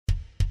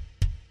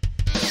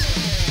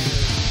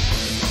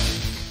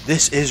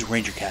This is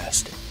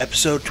RangerCast,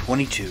 episode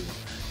 22,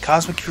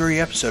 Cosmic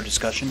Fury episode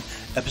discussion,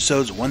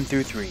 episodes 1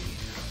 through 3,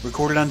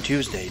 recorded on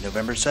Tuesday,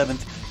 November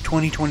 7th,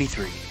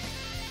 2023.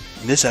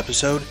 In this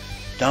episode,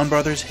 Dawn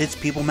Brothers hits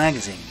People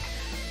magazine,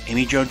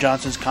 Amy Jo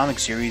Johnson's comic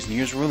series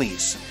nears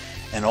release,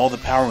 and all the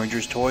Power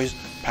Rangers toys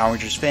Power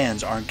Rangers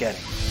fans aren't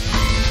getting.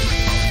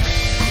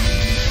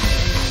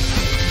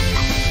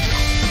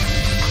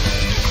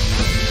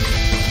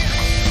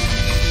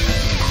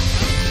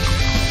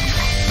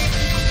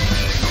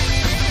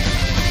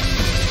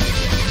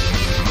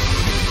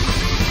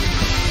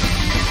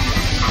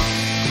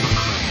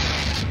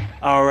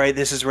 Alright,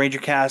 this is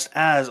RangerCast.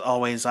 As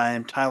always, I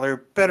am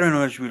Tyler, better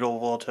known as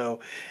Rudolph Volto.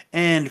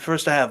 And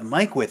first I have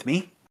Mike with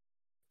me.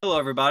 Hello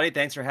everybody,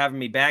 thanks for having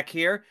me back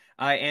here.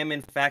 I am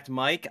in fact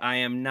Mike. I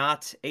am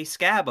not a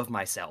scab of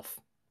myself.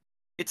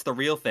 It's the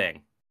real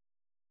thing.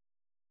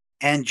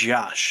 And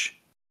Josh.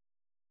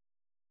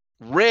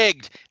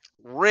 Rigged,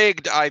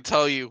 I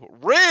tell you.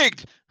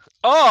 Rigged!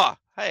 Oh!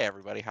 Hey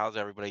everybody, how's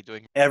everybody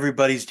doing?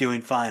 Everybody's doing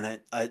fine,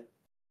 I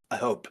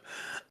hope.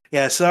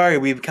 Yeah, sorry,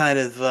 we've kind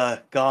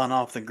of gone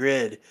off the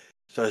grid,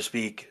 so to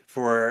speak,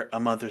 for a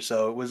month or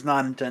so. It was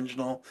not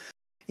intentional.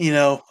 You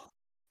know,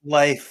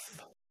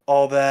 life,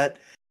 all that.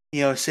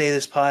 You know, say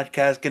this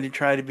podcast going to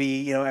try to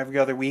be, every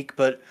other week,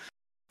 but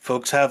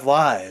folks have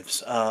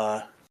lives.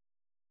 I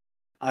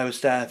was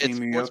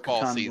staffing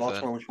football season.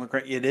 Baltimore, which went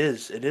great. It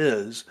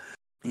is.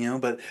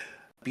 But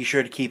be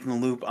sure to keep in the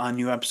loop on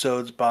new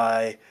episodes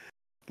by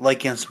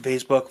liking us on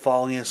Facebook,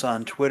 following us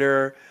on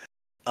Twitter,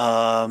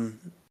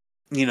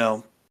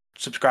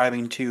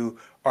 subscribing to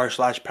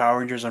r/Power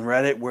Rangers on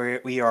Reddit, where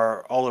we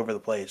are all over the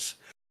place.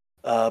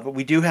 But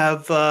we do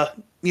have, a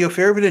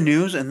fair bit of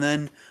news, and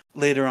then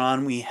later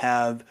on we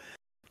have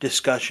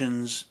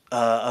discussions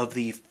of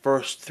the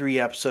first 3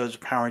 episodes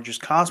of Power Rangers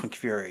Cosmic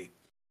Fury.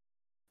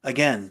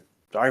 Again,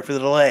 sorry for the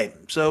delay.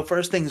 So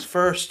first things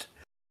first,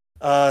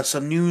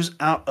 some news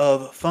out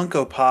of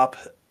Funko Pop.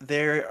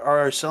 They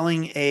are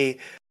selling a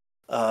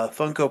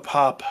Funko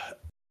Pop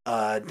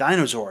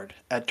Dinozord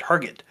at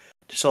Target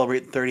to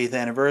celebrate the 30th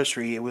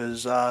anniversary. It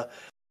was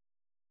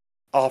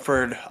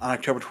offered on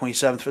October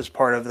 27th as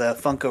part of the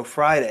Funko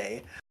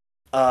Friday.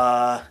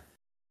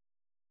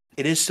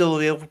 It is still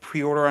available for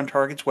pre-order on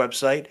Target's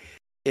website.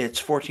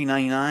 It's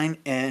 $14.99,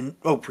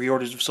 and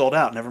pre-orders have sold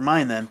out. Never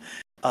mind then.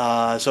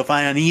 So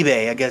find on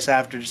eBay, I guess,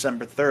 after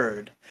December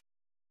 3rd.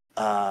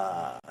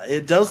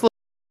 It does look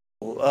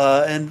cool,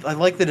 and I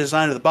like the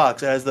design of the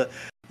box. It has the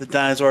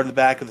dinosaur in the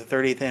back of the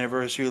 30th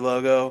anniversary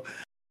logo.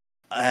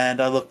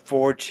 And I look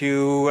forward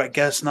to, I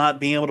guess, not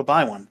being able to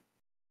buy one.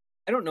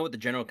 I don't know what the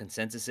general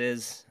consensus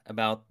is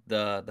about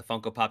the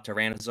Funko Pop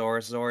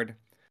Tyrannosaurus Zord.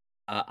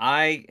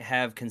 I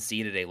have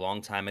conceded a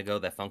long time ago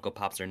that Funko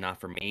Pops are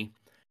not for me.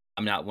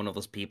 I'm not one of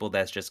those people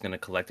that's just going to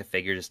collect a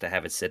figure just to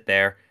have it sit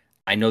there.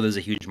 I know there's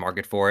a huge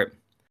market for it.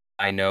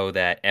 I know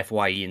that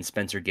FYE and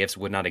Spencer Gifts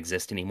would not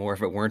exist anymore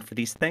if it weren't for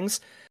these things.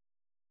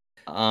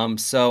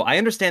 So I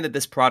understand that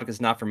this product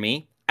is not for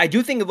me. I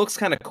do think it looks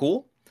kind of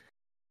cool.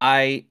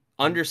 I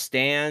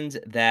understand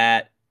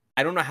that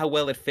I don't know how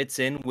well it fits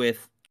in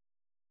with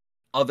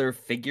other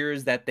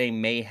figures that they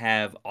may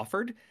have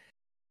offered.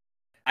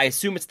 I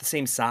assume it's the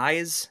same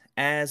size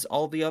as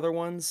all the other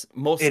ones.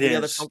 Most of the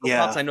other Funko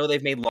Pops, I know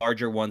they've made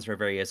larger ones for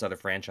various other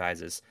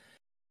franchises.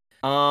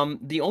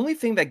 The only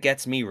thing that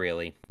gets me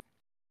really,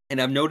 and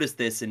I've noticed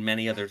this in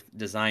many other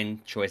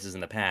design choices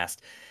in the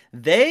past,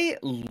 they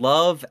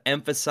love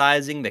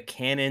emphasizing the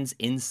cannons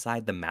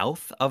inside the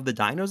mouth of the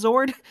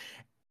Dinozord,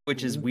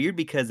 which is weird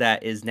because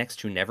that is next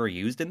to never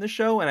used in the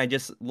show, and I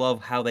just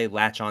love how they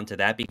latch onto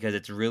that because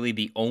it's really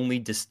the only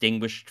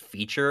distinguished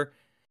feature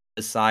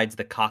besides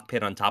the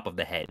cockpit on top of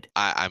the head.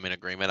 I'm in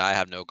agreement. I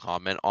have no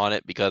comment on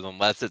it because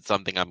unless it's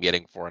something I'm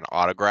getting for an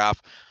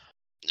autograph,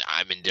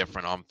 I'm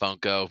indifferent on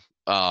Funko.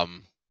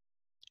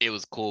 It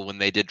was cool when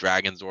they did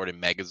Dragon Zord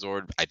and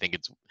Megazord.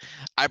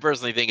 I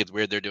personally think it's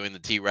weird they're doing the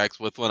T-Rex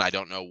with one. I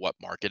don't know what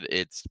market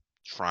it's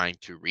trying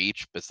to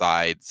reach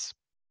besides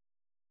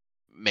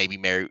maybe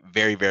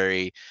very,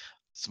 very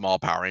small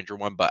Power Ranger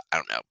one, but I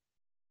don't know.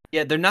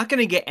 Yeah, they're not going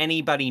to get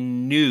anybody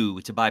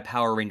new to buy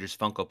Power Rangers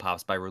Funko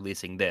Pops by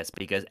releasing this,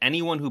 because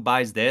anyone who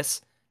buys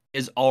this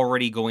is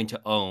already going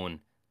to own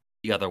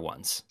the other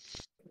ones.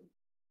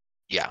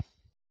 Yeah.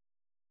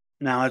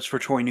 Now, as for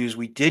toy news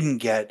we didn't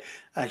get,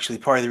 actually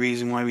part of the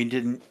reason why we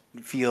didn't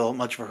feel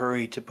much of a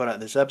hurry to put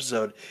out this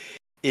episode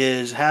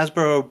is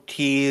Hasbro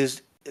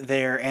teased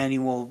their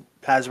annual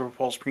Hasbro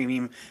Pulse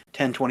Premium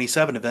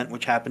 1027 event,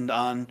 which happened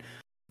on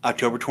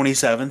October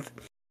 27th.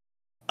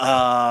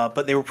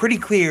 But they were pretty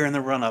clear in the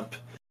run-up,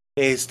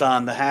 based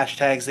on the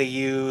hashtags they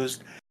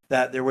used,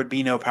 that there would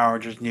be no Power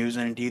Rangers news,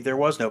 and indeed there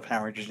was no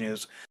Power Rangers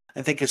news.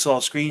 I think I saw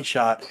a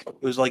screenshot.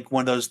 It was like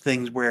one of those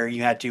things where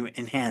you had to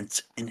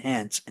enhance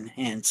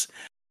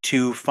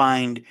to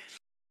find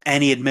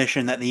any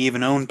admission that they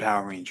even owned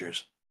Power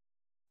Rangers.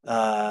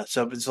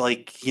 So it's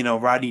like,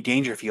 Rodney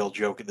Dangerfield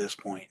joke at this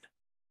point.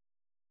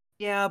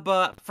 Yeah,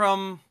 but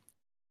from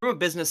From a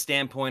business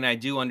standpoint, I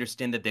do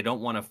understand that they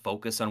don't want to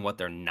focus on what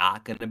they're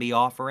not going to be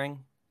offering.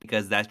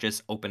 because that's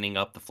just opening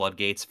up the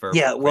floodgates for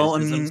Yeah, well, I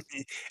criticisms.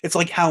 mean, it's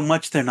like how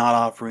much they're not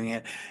offering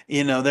it.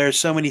 There's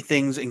so many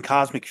things in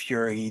Cosmic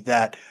Fury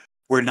that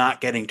we're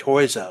not getting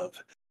toys of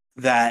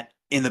that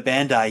in the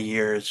Bandai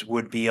years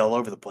would be all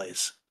over the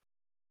place.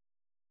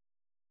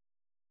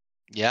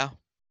 Yeah.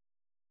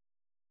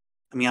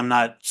 I mean, I'm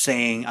not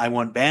saying I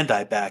want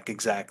Bandai back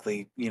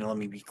exactly, let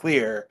me be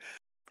clear,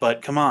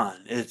 but come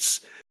on,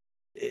 it's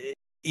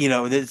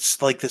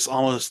like this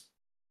almost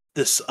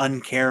this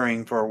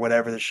uncaring for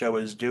whatever the show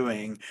is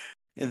doing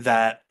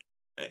that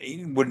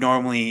would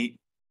normally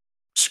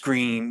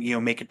scream,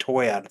 make a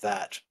toy out of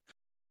that,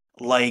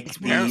 like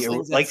It's one of those the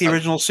things like that's the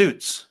original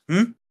Suits.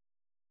 Hmm?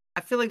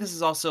 I feel like this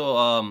is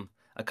also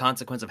a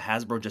consequence of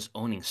Hasbro just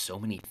owning so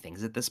many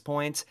things at this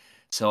point.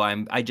 So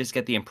I just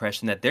get the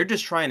impression that they're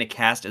just trying to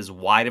cast as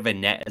wide of a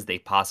net as they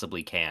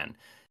possibly can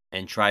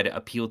and try to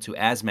appeal to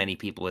as many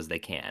people as they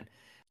can.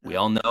 We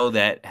all know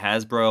that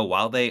Hasbro,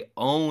 while they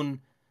own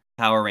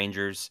Power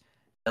Rangers,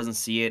 doesn't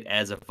see it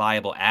as a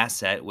viable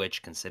asset,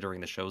 which considering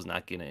the show's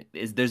not gonna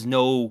is there's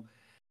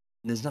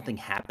nothing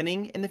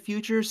happening in the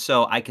future,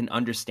 so I can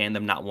understand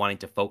them not wanting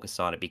to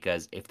focus on it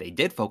because if they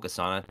did focus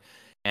on it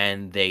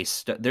and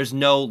there's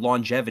no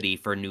longevity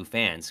for new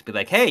fans. Be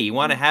like, "Hey, you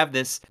want to have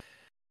this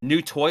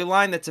new toy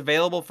line that's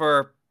available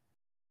for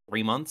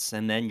 3 months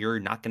and then you're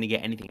not going to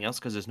get anything else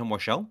because there's no more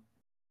show?"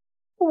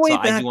 So Way I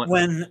do back want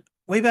when,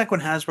 way back when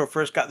Hasbro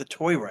first got the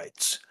toy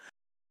rights,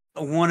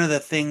 one of the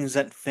things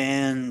that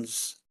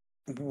fans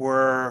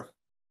were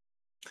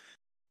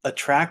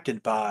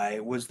attracted by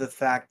was the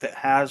fact that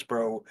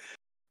Hasbro,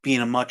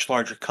 being a much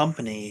larger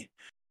company,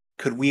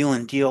 could wheel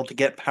and deal to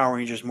get Power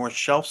Rangers more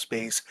shelf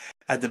space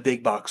at the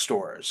big box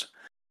stores.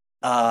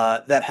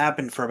 That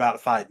happened for about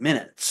 5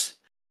 minutes,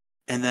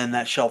 and then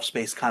that shelf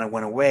space kind of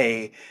went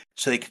away,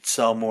 so they could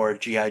sell more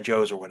GI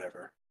Joes or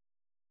whatever.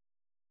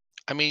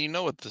 I mean, you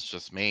know what this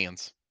just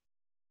means?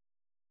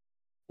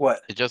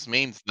 What? It just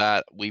means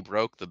that we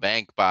broke the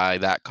bank by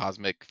that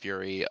Cosmic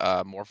Fury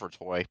Morpher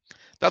toy.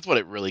 That's what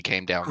it really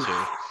came down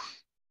to.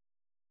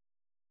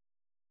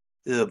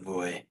 Oh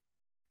boy.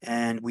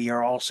 And we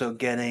are also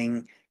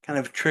getting kind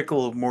of a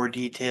trickle of more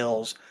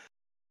details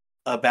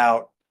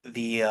about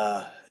the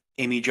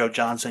Amy Jo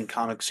Johnson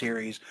comic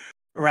series.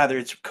 Or rather,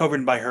 it's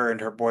covered by her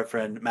and her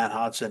boyfriend, Matt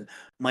Hodson.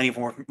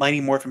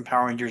 Mighty Morphin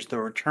Power Rangers The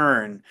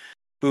Return.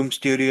 Boom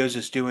Studios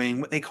is doing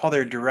what they call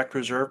their Direct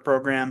Reserve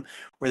program,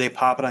 where they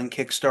pop it on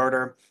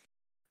Kickstarter.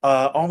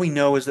 All we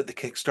know is that the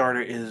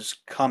Kickstarter is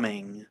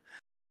coming,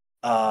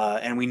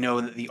 and we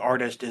know that the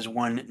artist is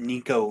one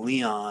Nico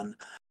Leon,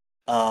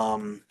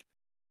 um,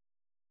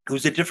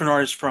 who's a different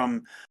artist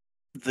from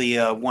the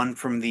one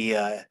from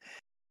the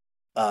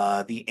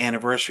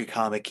anniversary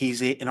comic.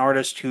 He's an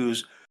artist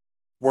who's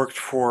worked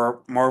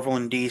for Marvel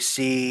and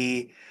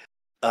DC.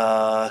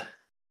 Uh,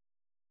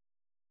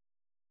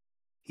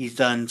 he's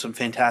done some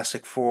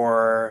Fantastic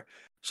Four,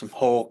 some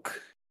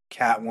Hulk,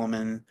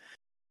 Catwoman,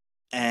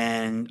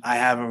 and I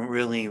haven't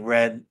really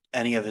read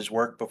any of his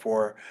work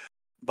before,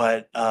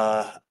 but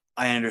I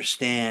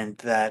understand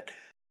that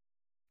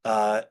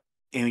uh,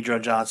 Amy Jo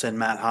Johnson,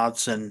 Matt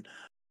Hodson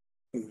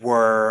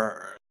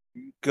were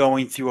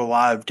going through a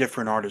lot of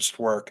different artist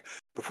work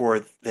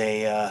before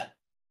they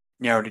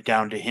narrowed it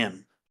down to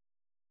him.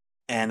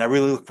 And I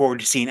really look forward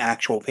to seeing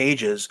actual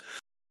pages.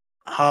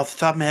 Off the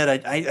top of my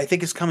head, I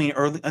think it's coming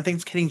early. I think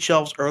it's hitting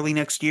shelves early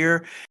next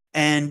year.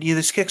 And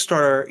this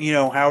Kickstarter,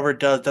 however it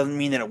doesn't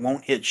mean that it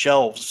won't hit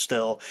shelves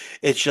still.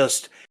 It's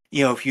just,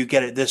 if you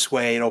get it this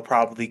way, it'll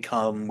probably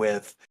come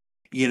with,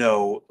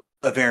 a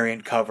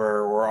variant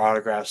cover or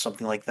autograph,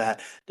 something like that,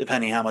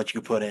 depending how much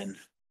you put in.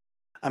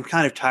 I'm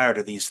kind of tired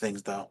of these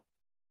things, though.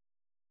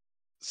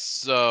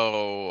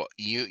 So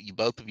you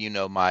both of you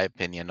know my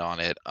opinion on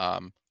it.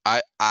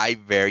 I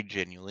very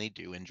genuinely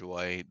do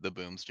enjoy the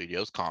Boom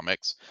Studios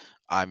comics.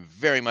 I'm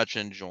very much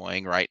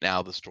enjoying right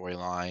now the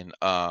storyline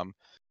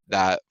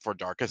that for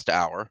Darkest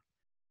Hour,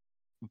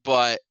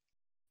 but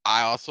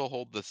I also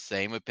hold the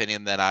same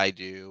opinion that I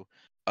do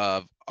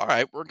of all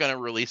right, we're going to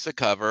release a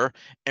cover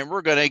and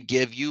we're going to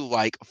give you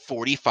like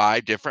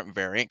 45 different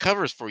variant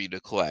covers for you to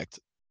collect.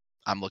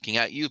 I'm looking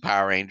at you,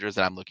 Power Rangers,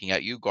 and I'm looking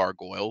at you,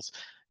 Gargoyles.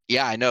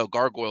 Yeah, I know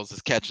Gargoyles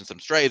is catching some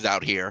strays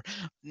out here.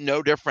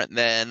 No different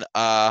than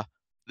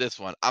this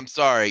one. I'm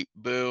sorry,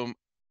 Boom.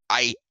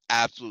 I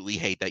absolutely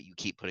hate that you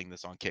keep putting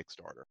this on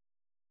Kickstarter.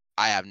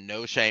 I have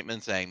no shame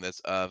in saying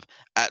this of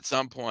at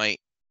some point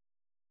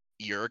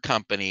your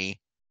company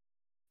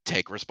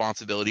take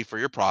responsibility for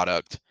your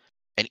product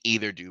and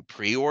either do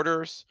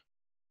pre-orders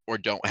or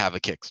don't have a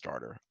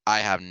Kickstarter. I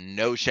have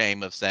no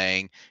shame of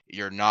saying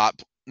you're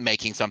not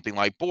making something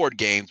like board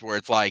games where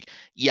it's like,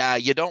 yeah,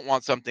 you don't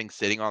want something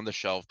sitting on the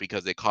shelf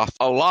because it costs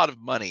a lot of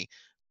money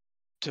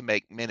to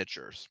make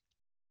miniatures.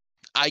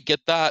 I get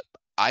that.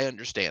 I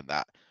understand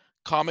that.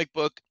 Comic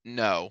book,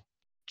 no.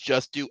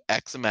 Just do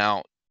X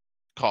amount,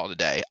 call it a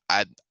day.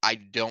 I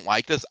don't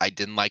like this. I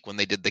didn't like when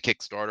they did the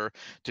Kickstarter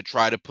to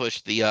try to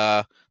push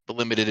the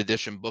limited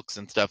edition books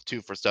and stuff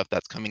too for stuff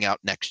that's coming out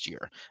next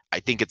year. I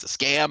think it's a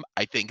scam.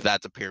 I think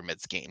that's a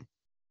pyramid scheme.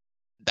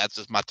 That's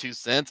just my 2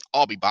 cents.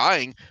 I'll be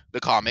buying the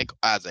comic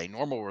as a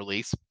normal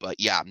release, but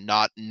yeah,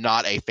 not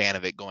a fan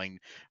of it going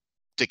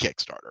to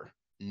Kickstarter.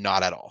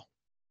 Not at all.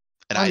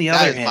 And On the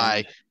that other is my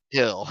hand,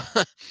 hill.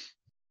 I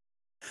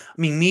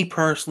mean, me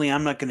personally,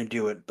 I'm not going to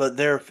do it, but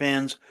there are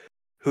fans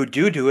who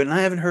do it, and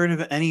I haven't heard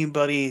of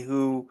anybody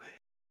who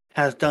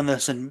has done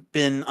this and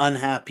been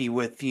unhappy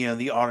with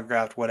the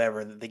autographed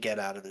whatever that they get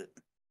out of it.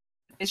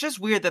 It's just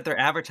weird that they're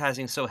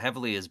advertising so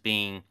heavily as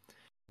being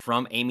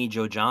from Amy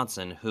Jo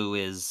Johnson, who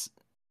is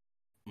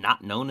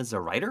not known as a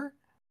writer.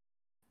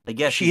 I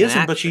guess She she's an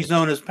isn't, but she's actress.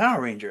 known as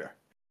Power Ranger.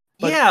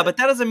 But Yeah, but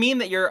that doesn't mean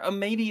that you're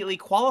immediately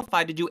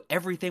qualified to do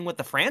everything with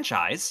the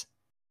franchise.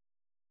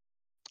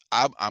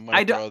 I'm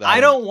going to throw that I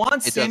in. don't want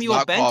It does Samuel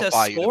not Benta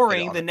qualify you to put it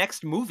scoring on the it.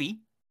 next movie.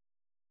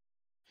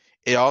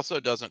 It also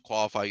doesn't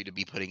qualify you to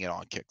be putting it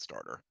on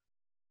Kickstarter.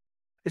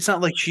 it's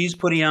not like she's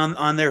putting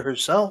on there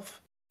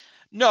herself.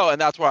 No, and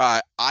that's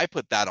why I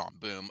put that on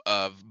Boom.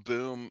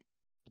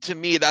 To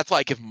me, that's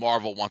like if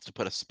Marvel wants to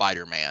put a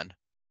Spider-Man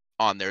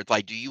on there. It's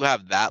like, do you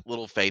have that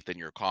little faith in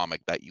your comic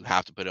that you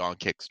have to put it on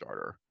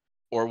Kickstarter?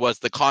 Or was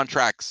the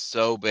contract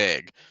so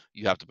big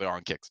you have to put it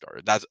on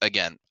Kickstarter? That's,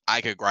 again,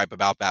 I could gripe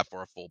about that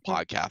for a full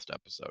podcast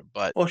episode.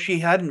 But Well, she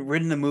hadn't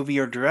written a movie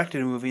or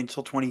directed a movie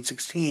until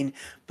 2016,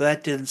 but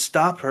that didn't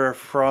stop her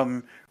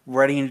from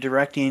writing and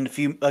directing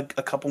a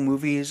couple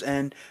movies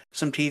and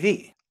some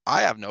TV.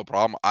 I have no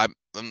problem. Let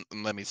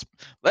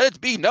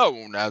it be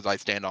known as I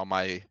stand on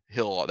my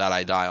hill that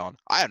I die on.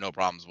 I have no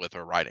problems with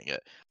her writing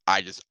it.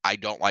 I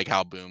don't like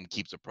how Boom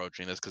keeps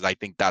approaching this, because I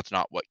think that's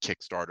not what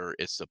Kickstarter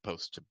is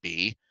supposed to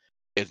be.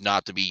 It's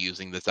not to be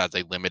using this as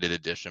a limited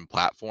edition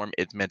platform.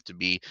 It's meant to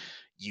be,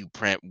 you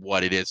print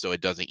what it is so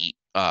it doesn't eat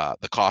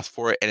the cost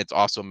for it, and it's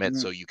also meant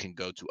so you can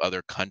go to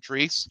other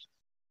countries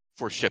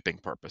for shipping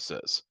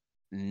purposes,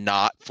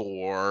 not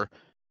for.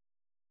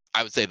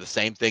 I would say the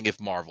same thing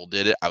if Marvel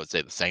did it. I would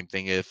say the same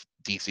thing if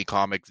DC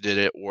Comics did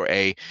it, or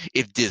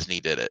if Disney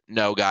did it.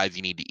 No, guys,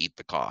 you need to eat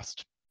the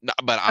cost. No,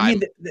 but I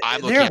mean,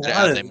 I'm there looking are at a it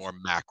lot as a of more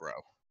macro.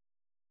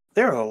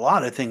 there are a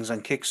lot of things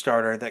on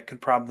Kickstarter that could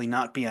probably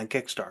not be on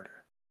Kickstarter.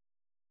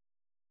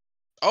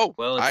 Oh,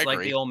 Well, I it's like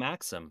the agree. old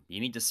maxim. You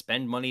need to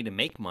spend money to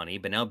make money,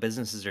 but now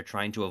businesses are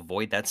trying to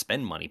avoid that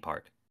spend money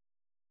part.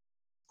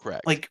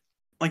 Correct. Like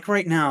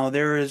right now,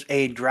 there is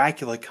a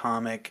Dracula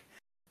comic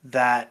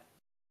that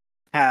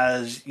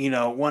has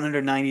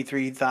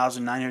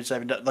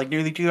 $193,907, like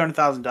nearly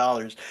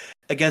 $200,000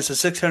 against a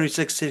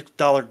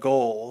 $666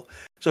 goal.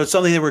 So it's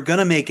something that we're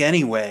gonna make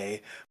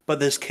anyway.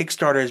 But this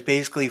Kickstarter is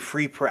basically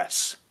free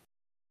press.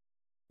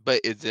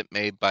 But is it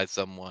made by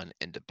someone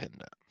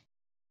independent?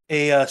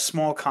 A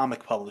small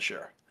comic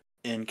publisher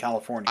in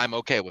California. I'm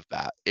okay with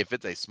that. If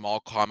it's a small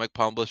comic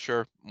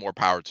publisher, more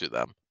power to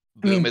them.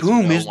 I mean,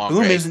 Boom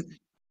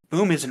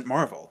Boom isn't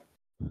Marvel.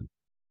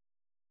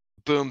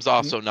 Boom's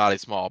also not a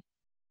small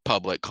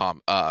public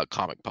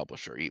comic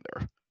publisher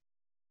either.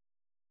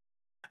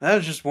 That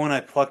was just one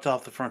I plucked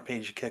off the front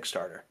page of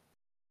Kickstarter.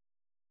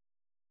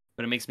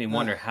 But it makes me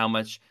wonder how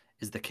much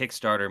is the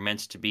Kickstarter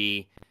meant to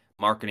be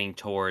marketing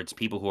towards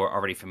people who are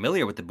already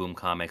familiar with the Boom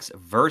comics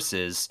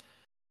versus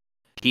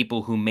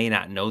people who may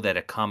not know that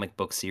a comic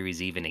book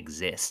series even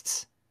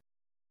exists.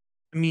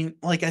 I mean,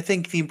 like, I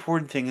think the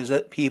important thing is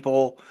that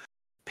people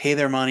pay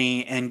their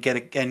money and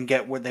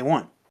get what they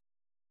want.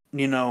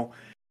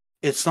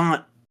 It's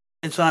not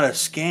a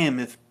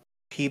scam if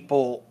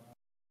people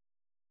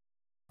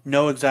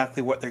know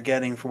exactly what they're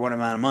getting for what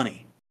amount of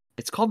money.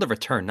 It's called the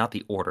return, not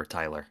the order,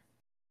 Tyler.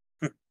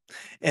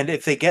 And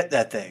if they get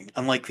that thing,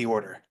 unlike the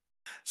order.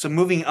 So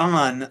moving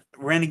on,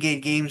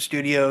 Renegade Game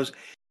Studios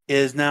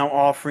is now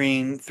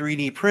offering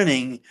 3D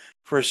printing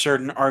for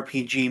certain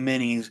RPG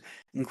minis,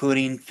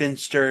 including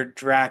Finster,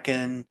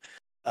 Draken,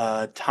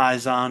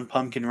 Tyzon,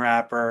 Pumpkin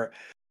Wrapper.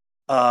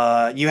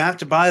 You have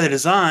to buy the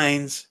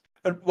designs.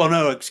 Well,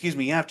 no, excuse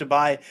me. You have to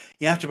buy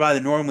the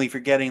normally for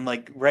getting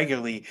like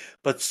regularly,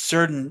 but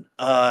certain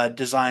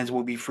designs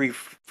will be free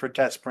for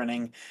test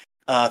printing.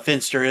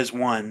 Finster is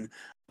one.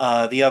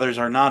 The others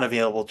are not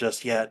available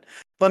just yet.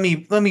 Let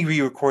me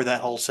re-record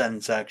that whole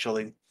sentence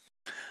actually.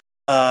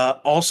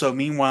 Also,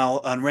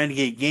 meanwhile, on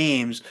Renegade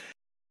Games,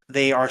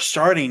 they are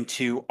starting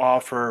to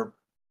offer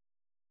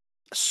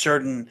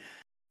certain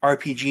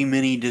RPG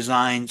mini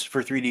designs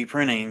for 3D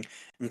printing,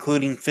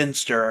 including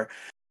Finster.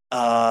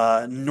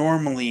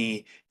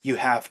 Normally, you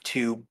have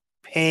to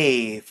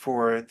pay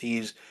for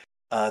these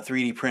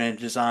 3D printed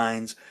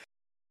designs.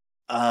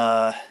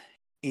 I'm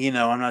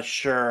not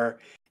sure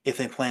if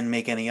they plan to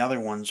make any other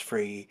ones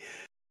free.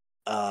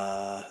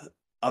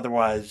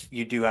 Otherwise,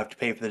 you do have to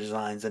pay for the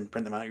designs and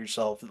print them out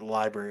yourself at the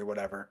library or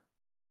whatever.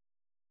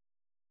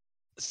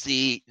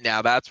 See,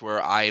 now that's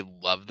where I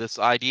love this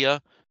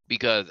idea,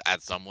 because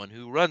as someone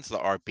who runs the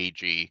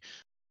RPG,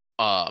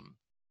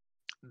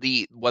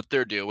 what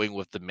they're doing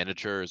with the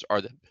miniatures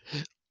are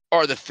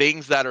the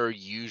things that are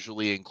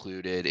usually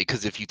included.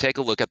 Because if you take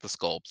a look at the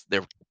sculpts,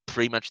 they're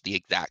pretty much the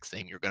exact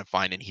same you're going to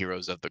find in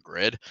Heroes of the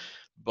Grid.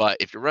 But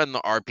if you're running the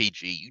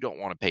RPG, you don't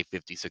want to pay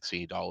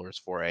 $50, $60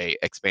 for a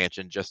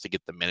expansion just to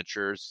get the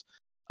miniatures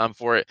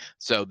for it.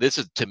 So this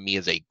is, to me,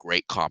 is a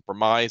great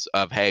compromise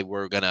of, hey,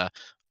 we're gonna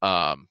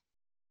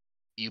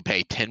you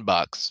pay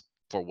 $10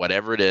 for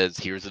whatever it is.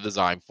 Here's the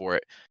design for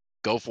it.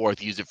 Go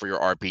forth, use it for your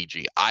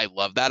RPG. I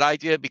love that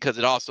idea because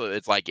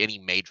it's like any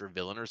major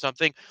villain or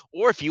something.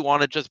 Or if you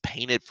want to just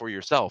paint it for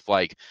yourself,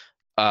 like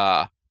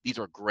these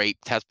are great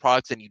test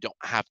products, and you don't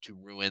have to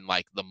ruin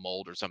like the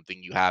mold or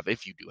something you have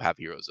if you do have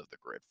Heroes of the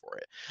Grid for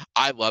it.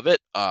 I love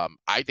it.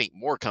 I think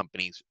more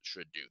companies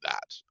should do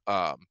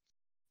that.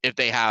 If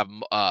they have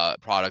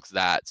products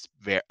that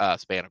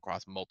span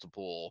across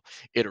multiple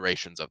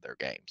iterations of their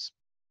games.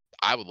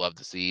 I would love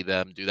to see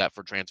them do that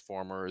for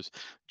Transformers,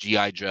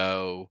 G.I.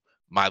 Joe,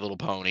 My Little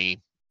Pony,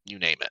 you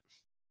name it.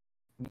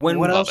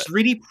 What else?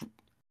 3D,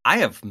 I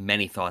have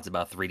many thoughts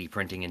about 3D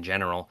printing in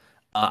general.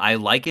 I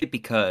like it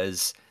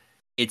because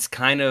it's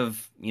kind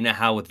of, you know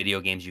how with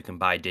video games you can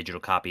buy a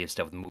digital copy of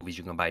stuff, with movies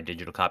you can buy a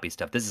digital copy of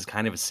stuff. This is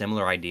kind of a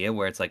similar idea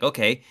where it's like,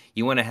 okay,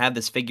 you want to have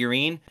this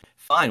figurine?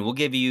 Fine, we'll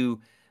give you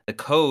the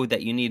code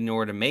that you need in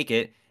order to make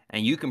it,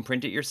 and you can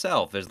print it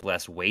yourself. There's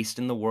less waste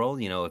in the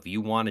world. You know, if you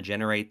want to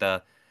generate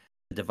the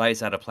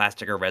device out of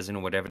plastic or resin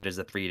or whatever it is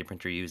the 3D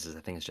printer uses, I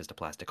think it's just a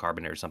plastic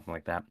carbonate or something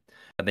like that,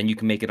 and then you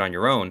can make it on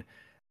your own.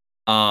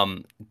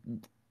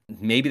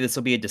 Maybe this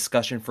will be a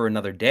discussion for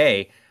another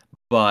day,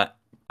 but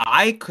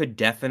I could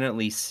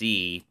definitely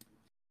see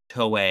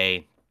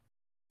Toei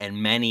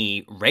and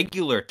many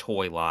regular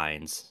toy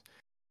lines,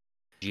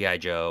 G.I.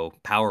 Joe,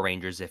 Power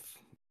Rangers, if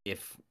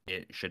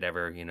it should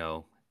ever, you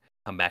know,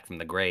 come back from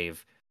the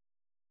grave,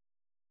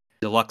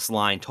 deluxe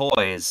line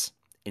toys,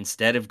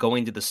 instead of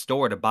going to the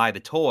store to buy the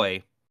toy,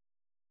 you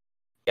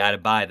gotta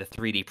buy the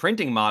 3D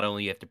printing model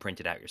and you have to print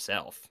it out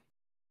yourself.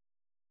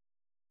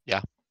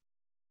 Yeah.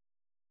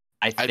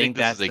 I think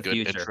this that's is a the good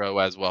future. intro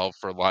as well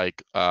for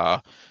like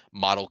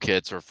model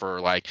kits, or for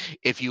like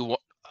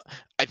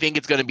I think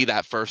it's going to be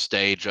that first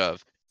stage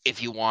of,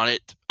 if you want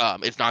it,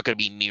 it's not going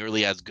to be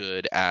nearly as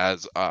good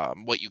as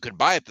what you could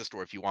buy at the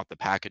store if you want the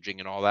packaging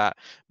and all that.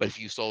 But if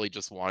you solely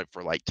just want it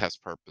for like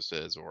test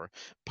purposes or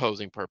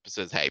posing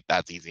purposes, hey,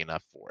 that's easy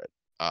enough for it.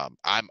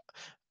 I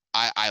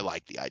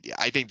like the idea.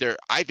 I think they're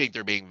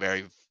being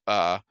very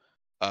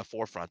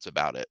forefronts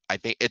about it. I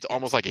think it's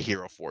almost like a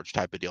Hero Forge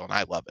type of deal, and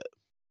I love it.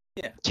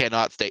 Yeah.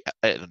 Cannot state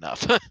it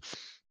enough.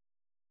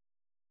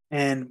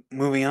 And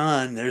moving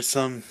on, there's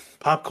some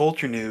pop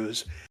culture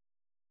news.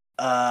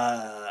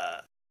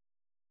 There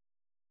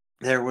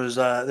was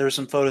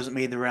some photos that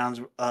made the rounds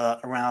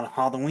around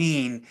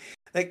Halloween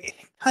that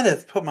kind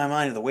of put my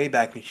mind to the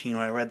Wayback Machine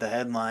when I read the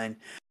headline.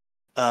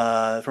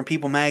 From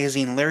People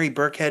Magazine, Larry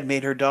Birkhead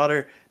made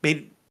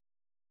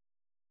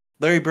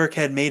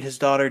his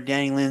daughter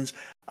Danny Lynn's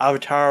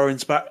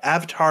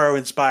Avataro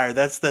inspired.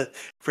 That's the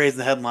phrase in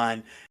the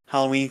headline.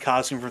 Halloween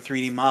costume for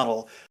 3D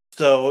model.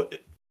 So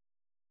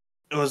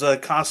it was a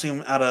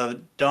costume out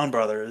of Dawn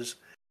Brothers,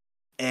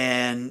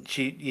 and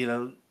she, you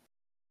know,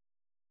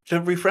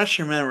 to refresh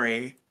your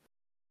memory,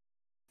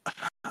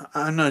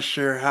 I'm not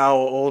sure how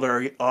old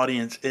our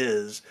audience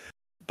is,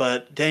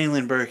 but Danny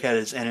Lynn Burkhead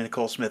is Anna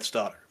Nicole Smith's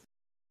daughter,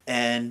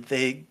 and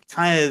they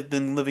kind of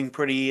been living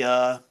pretty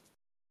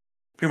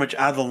much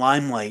out of the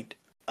limelight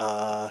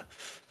for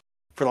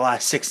the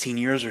last 16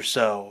 years or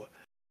so.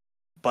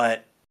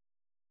 But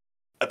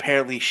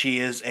apparently, she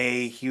is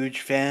a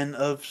huge fan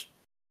of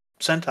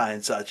Sentai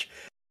and such,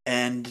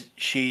 and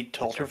she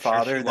told her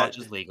father she that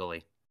watches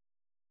legally.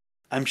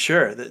 I'm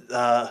sure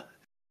that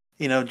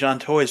John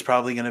Toy is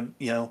probably going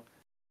to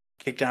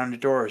kick down the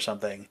door or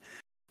something.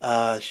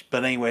 But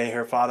anyway,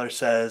 her father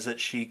says that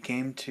she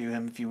came to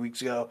him a few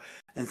weeks ago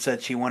and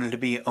said she wanted to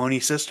be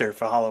Oni's sister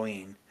for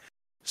Halloween.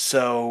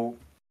 So,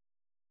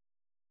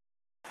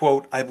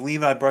 quote, I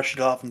believe I brushed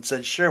it off and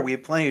said, sure, we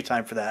have plenty of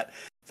time for that.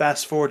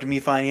 Fast forward to me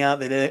finding out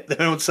they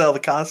don't sell the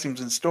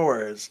costumes in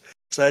stores.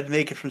 So I had to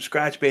make it from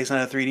scratch based on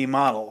a 3D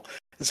model.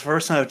 It's the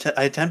first time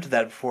I attempted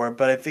that before,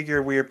 but I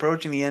figured we were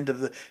approaching the end of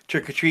the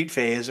trick-or-treat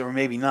phase, or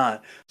maybe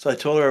not, so I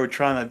told her I would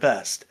try my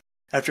best.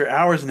 After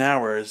hours and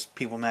hours,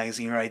 People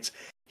Magazine writes,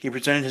 he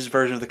presented his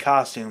version of the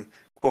costume,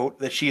 quote,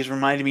 that she has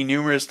reminded me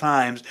numerous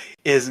times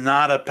is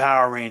not a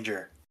Power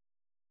Ranger.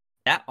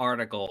 That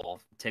article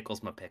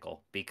tickles my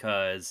pickle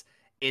because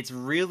it's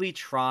really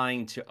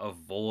trying to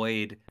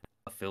avoid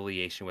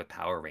affiliation with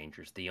Power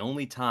Rangers. The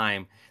only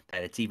time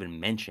that it's even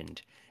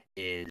mentioned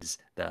is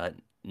the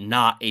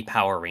not a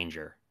Power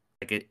Ranger,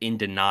 like in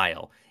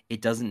denial.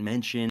 It doesn't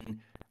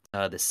mention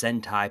the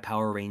Sentai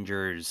Power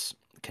Rangers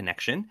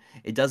connection.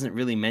 It doesn't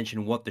really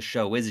mention what the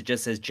show is. It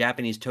just says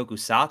Japanese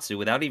tokusatsu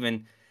without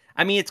even...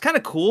 I mean, it's kind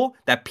of cool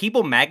that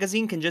People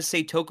Magazine can just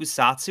say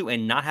tokusatsu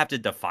and not have to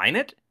define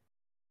it.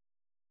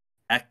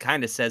 That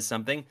kind of says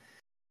something.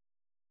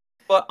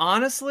 But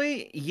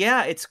honestly,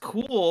 yeah, it's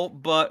cool,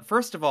 but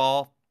first of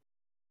all,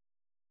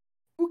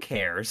 who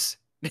cares?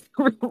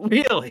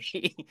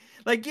 Really?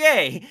 Like,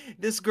 yay,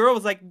 this girl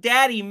was like,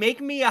 Daddy,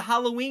 make me a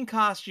Halloween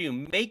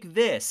costume. Make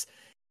this.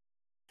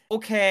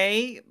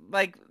 Okay,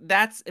 like,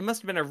 it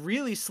must have been a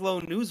really slow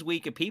news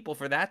week of people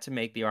for that to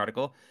make the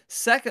article.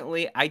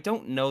 Secondly, I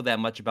don't know that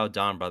much about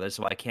Dawn Brothers,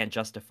 so I can't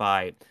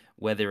justify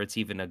whether it's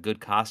even a good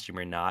costume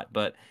or not,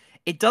 but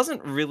it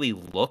doesn't really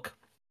look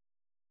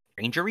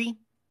rangery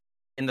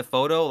in the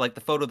photo. Like,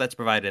 the photo that's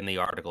provided in the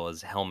article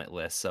is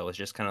helmetless, so it's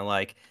just kind of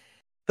like,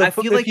 I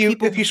feel like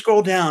if you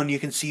scroll down, you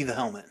can see the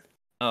helmet.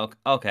 Oh,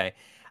 okay.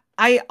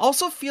 I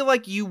also feel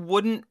like you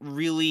wouldn't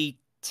really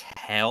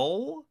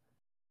tell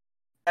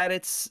that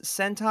it's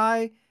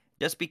Sentai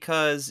just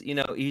because,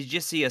 you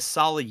just see a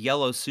solid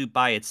yellow suit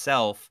by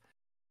itself.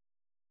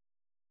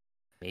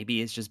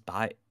 Maybe it's just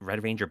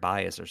Red Ranger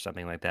bias or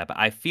something like that, but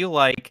I feel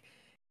like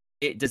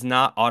it does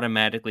not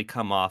automatically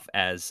come off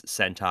as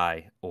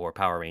Sentai or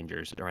Power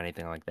Rangers or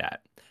anything like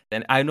that.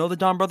 And I know the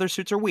Dawn Brothers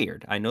suits are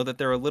weird. I know that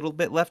they're a little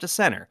bit left of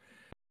center,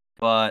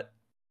 but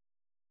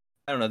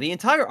I don't know. The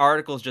entire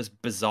article is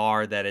just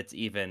bizarre that it's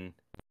even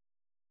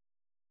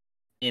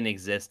in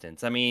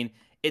existence. I mean,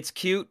 it's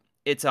cute.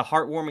 It's a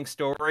heartwarming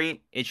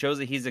story. It shows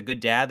that he's a good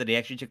dad, that he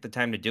actually took the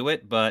time to do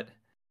it, but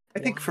I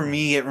think for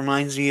me, it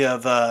reminds me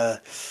of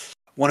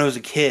when I was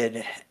a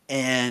kid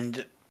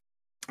and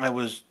I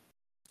was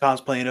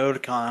cosplaying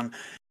Otakon,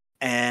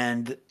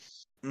 and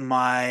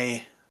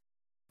my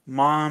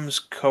mom's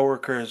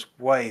coworker's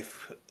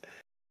wife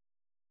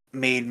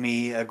made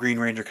me a Green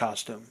Ranger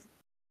costume.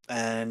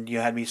 And you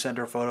had me send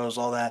her photos,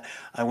 all that.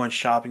 I went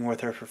shopping with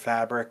her for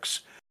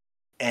fabrics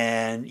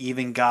and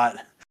even got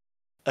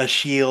a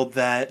shield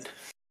that,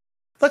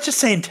 let's just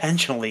say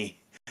intentionally,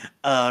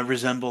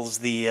 resembles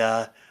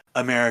the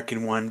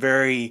American one.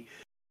 Very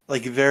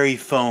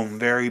foam,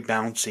 very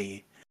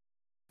bouncy.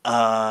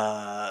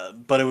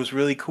 But it was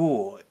really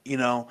cool,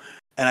 and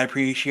I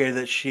appreciated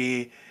that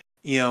she,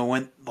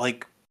 went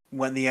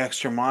the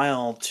extra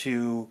mile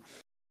to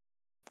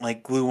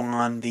glue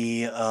on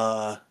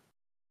the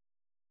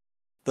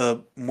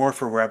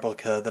Morpher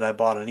replica that I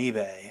bought on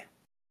eBay.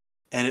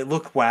 And it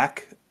looked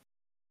whack,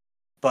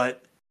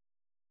 but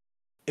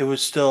it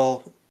was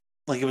still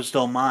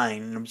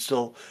mine, and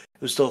it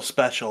was still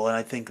special. And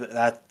I think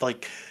that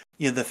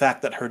the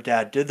fact that her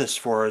dad did this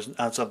for her is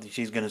not something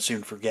she's going to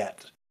soon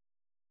forget.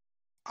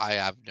 I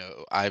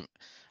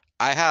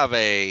have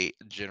a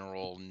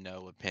general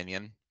no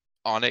opinion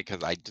on it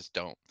because I just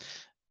don't.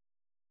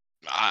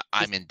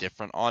 I'm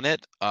indifferent on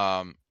it.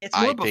 it's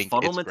more I think it's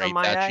befuddlement on great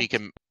my that she act.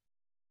 can.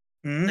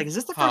 Like, is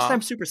this the first time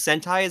Super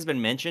Sentai has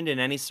been mentioned in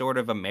any sort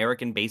of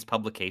American-based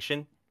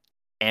publication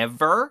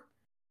ever?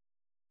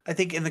 I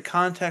think in the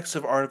context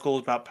of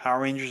articles about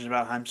Power Rangers and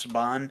about Haim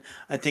Saban,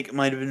 I think it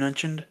might have been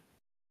mentioned.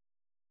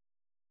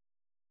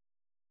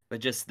 But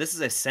just, this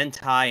is a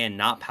Sentai and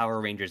not Power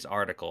Rangers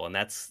article, and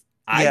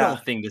I Yeah.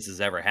 don't think this has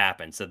ever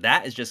happened. So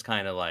that is just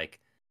kind of like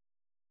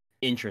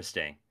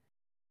interesting.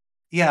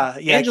 Yeah.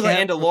 Angela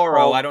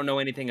Andaloro, I don't know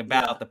anything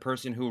about Yeah. the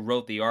person who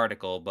wrote the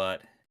article,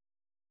 but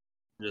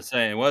I'm just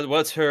saying,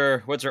 what's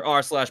her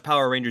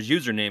r/Power Rangers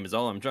username is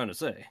all I'm trying to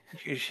say.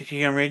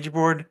 She on Ranger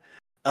Board.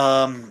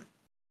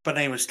 But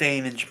anyway,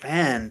 staying in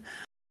Japan,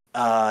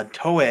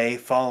 Toei,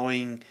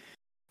 following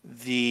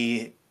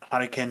the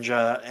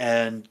Harakenja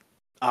and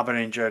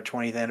Abaranger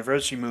 20th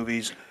anniversary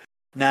movies,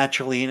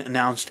 naturally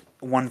announced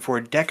one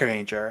for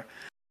Dekaranger,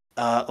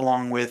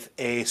 along with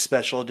a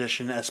special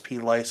edition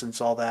SP license,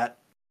 all that.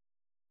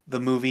 The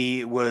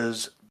movie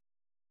was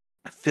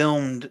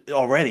filmed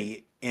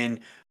already in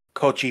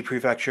Kochi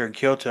Prefecture in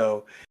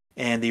Kyoto,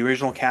 and the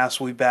original cast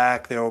will be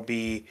back. There will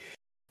be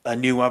a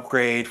new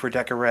upgrade for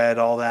Deca Red,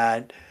 all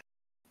that.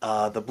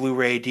 The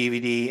Blu-ray,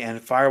 DVD,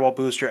 and Fireball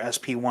Booster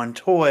SP1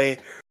 toy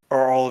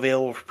are all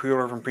available for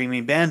pre-order from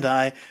Premium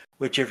Bandai,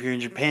 which if you're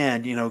in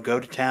Japan, go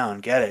to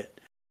town, get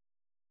it.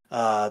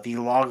 The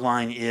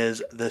logline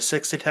is: the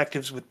 6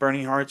 detectives with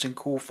burning hearts and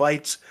cool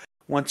fights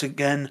once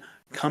again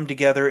come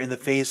together in the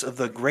face of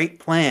the great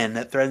plan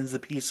that threatens the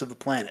peace of the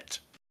planet.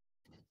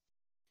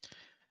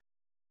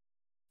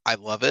 I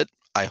love it.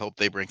 I hope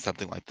they bring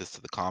something like this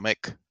to the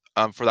comic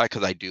for that,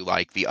 because I do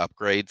like the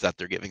upgrades that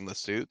they're giving the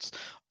suits.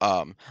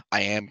 I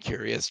am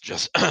curious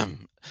just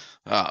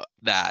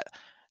that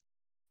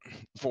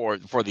for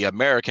the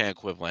American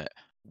equivalent,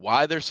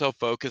 why they're so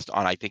focused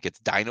on, I think it's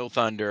Dino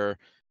Thunder,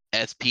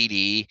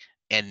 SPD,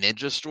 and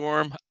Ninja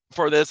Storm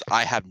for this.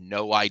 I have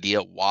no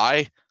idea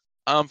why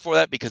for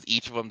that, because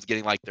each of them's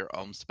getting like their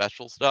own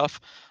special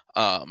stuff.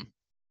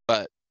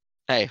 But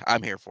hey,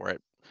 I'm here for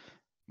it.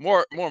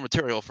 More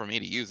material for me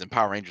to use in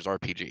Power Rangers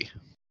RPG.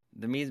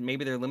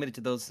 Maybe they're limited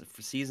to those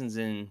seasons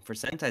for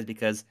Sentai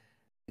because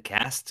the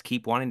casts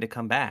keep wanting to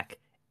come back.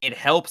 It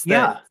helps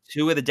that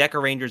 2 of the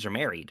Deca Rangers are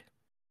married.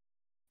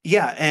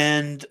 Yeah,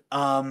 and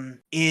when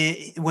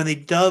they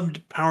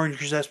dubbed Power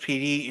Rangers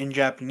SPD in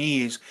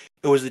Japanese,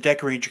 it was the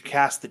Deca Ranger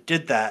cast that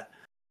did that.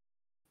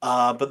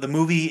 But the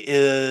movie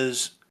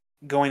is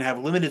going to have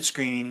a limited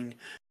screening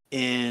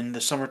in the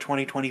summer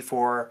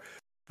 2024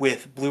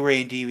 with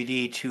Blu-ray and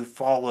DVD to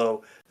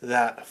follow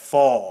that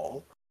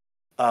fall.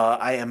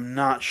 I am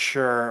not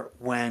sure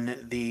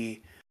when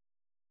the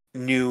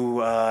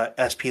new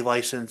SP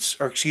license,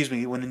 or excuse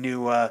me, when the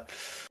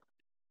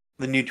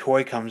new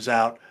toy comes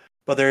out.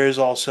 But there is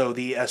also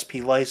the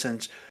SP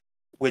license,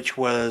 which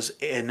was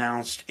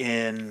announced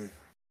in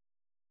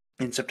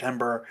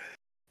September,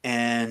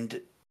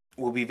 and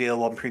will be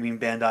available on Premium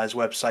Bandai's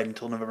website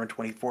until November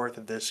 24th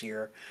of this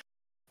year.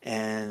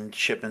 And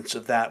shipments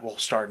of that will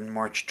start in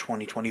March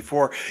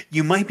 2024.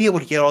 You might be able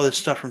to get all this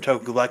stuff from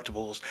Toku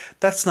Collectibles.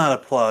 That's not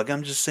a plug.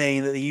 I'm just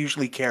saying that they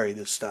usually carry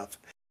this stuff.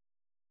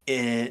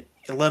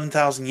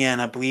 11,000 yen,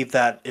 I believe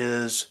that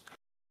is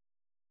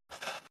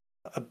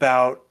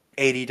about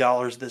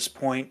 $80 at this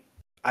point.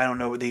 I don't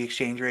know what the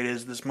exchange rate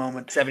is at this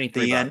moment.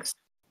 $73.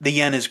 The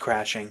yen is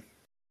crashing.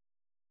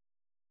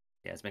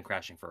 Yeah, it's been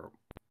crashing for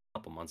a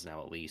couple months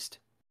now at least.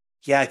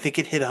 Yeah, I think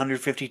it hit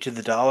 150 to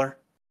the dollar.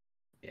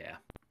 Yeah.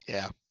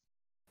 Yeah.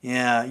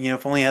 Yeah,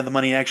 if only I had the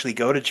money to actually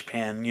go to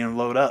Japan,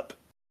 load up.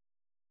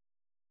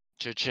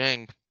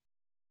 Cha-ching.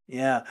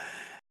 Yeah.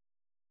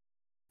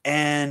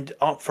 And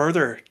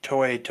further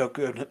Toku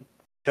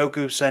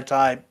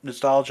Sentai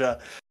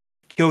nostalgia,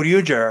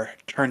 Kyoryuger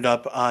turned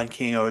up on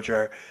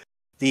King-Ohger.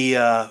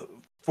 The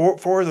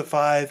four of the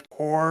 5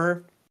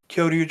 core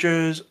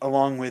Kyoryugers,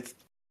 along with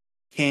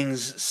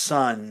King's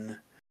son,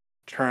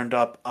 turned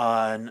up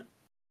on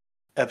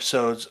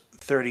episodes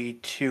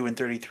 32 and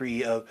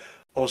 33 of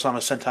Osama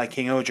Sentai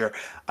King-Ohger.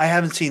 I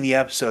haven't seen the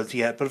episodes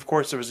yet, but of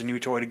course there was a new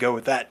toy to go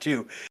with that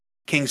too.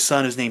 King's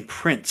son is named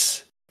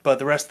Prince, but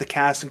the rest of the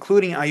cast,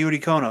 including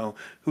Ayuri Kono,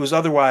 who was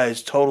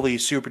otherwise totally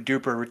super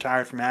duper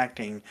retired from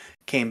acting,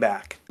 came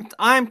back.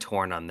 I'm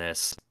torn on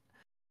this.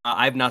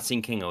 I've not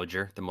seen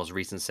King-Ohger. The most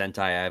recent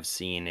Sentai I've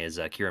seen is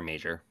Kira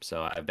Major,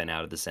 so I've been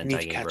out of the Sentai Need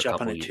to game for catch a up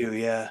couple on it years. too,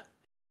 yeah.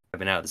 I've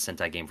been out of the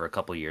Sentai game for a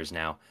couple years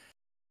now.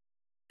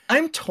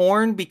 I'm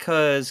torn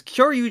because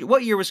Kyoryuger.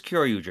 What year was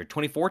Kyoryuger?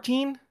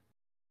 2014?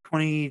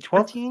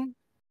 2012? 13?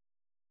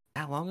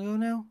 That long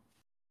ago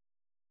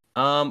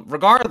now?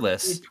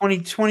 Regardless,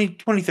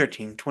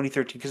 2013,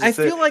 because I it's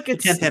feel like the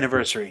 10th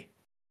anniversary.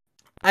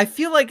 I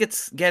feel like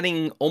it's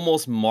getting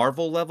almost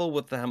Marvel level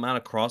with the amount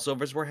of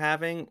crossovers we're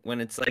having when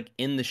it's like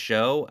in the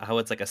show, how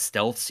it's like a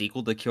stealth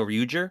sequel to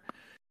Kyoryuger.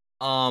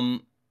 I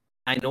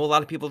know a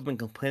lot of people have been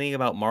complaining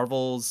about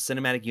Marvel's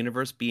cinematic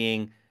universe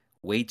being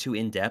way too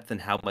in-depth and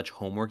how much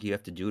homework you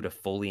have to do to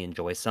fully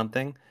enjoy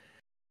something.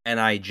 And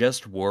I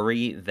just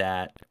worry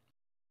that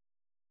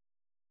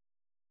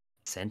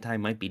Sentai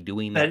might be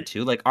doing that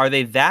too. Like, are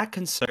they that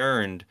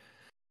concerned?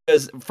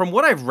 Because from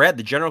what I've read,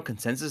 the general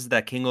consensus is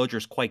that King-Ohger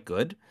is quite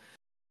good.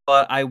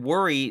 But I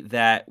worry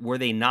that were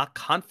they not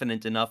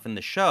confident enough in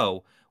the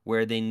show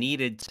where they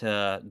needed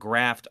to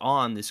graft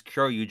on this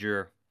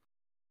Kyoryuger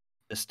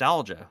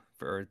nostalgia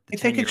for the 10-year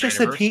I think it's just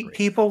anniversary. that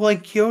people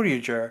like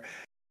Kyoryuger.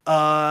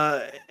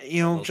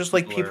 Most Just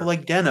like people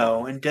like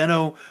Den-O, and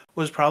Den-O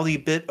was probably a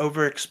bit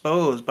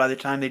overexposed by the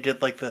time they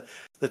did like the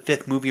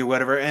 5th movie or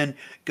whatever. And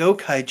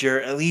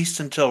Gokaiger, at least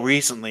until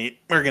recently,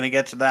 we're gonna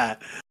get to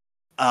that,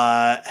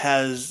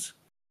 has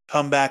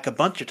come back a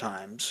bunch of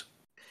times.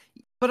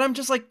 But I'm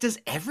just like, does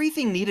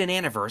everything need an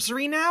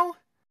anniversary now?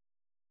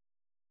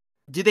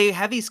 Do they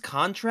have these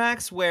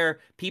contracts where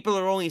people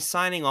are only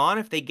signing on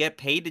if they get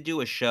paid to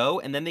do a show,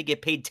 and then they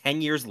get paid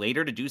 10 years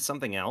later to do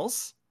something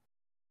else?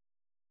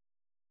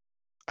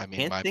 I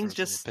mean, Can't my things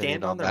personal just opinion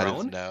stand on on their that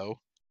own? is no.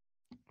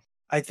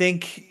 I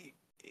think,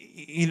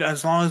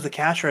 as long as the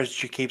cash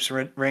register keeps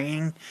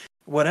ringing,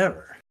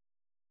 whatever.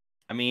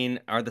 I mean,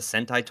 are the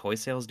Sentai toy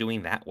sales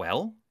doing that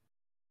well?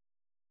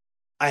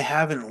 I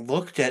haven't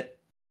looked at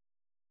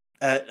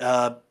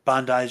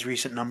Bandai's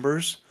recent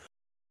numbers,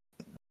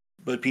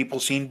 but people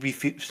seem to be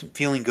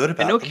feeling good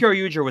about I know them.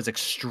 Kyoryuger was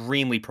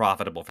extremely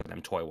profitable for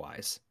them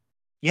toy-wise.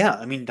 Yeah,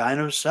 I mean,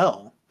 dinos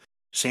sell.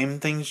 Same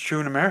thing's true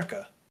in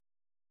America.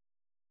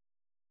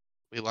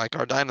 We like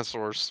our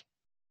dinosaurs.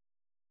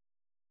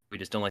 We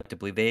just don't like to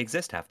believe they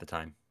exist half the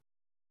time.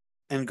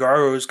 And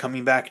Garo is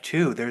coming back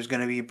too. There's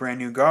going to be a brand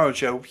new Garo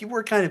show. People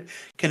were kind of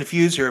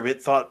confused here a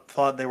bit.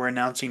 Thought they were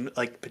announcing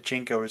like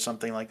Pachinko or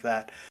something like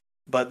that.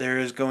 But there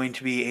is going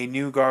to be a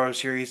new Garo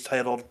series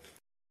titled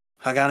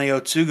Hagane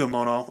o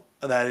Tsugumono.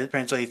 That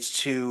translates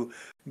to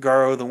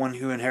Garo, the one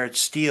who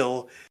inherits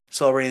steel,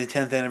 celebrating the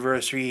 10th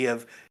anniversary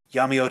of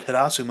Yami o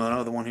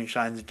Terasumono, the one who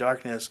shines in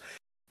darkness.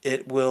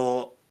 It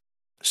will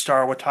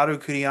star Wataru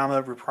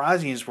Kuriyama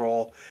reprising his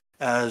role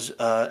as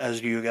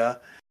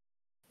Ryuga,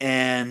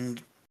 and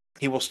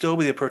he will still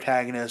be the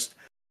protagonist,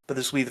 but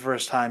this will be the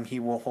first time he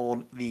will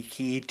hold the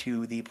key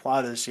to the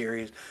plot of the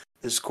series.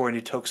 This is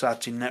according to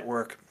Tokusatsu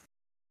Network.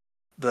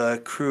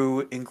 The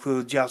crew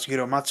includes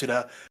Yasuhiro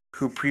Matsuda,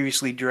 who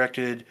previously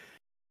directed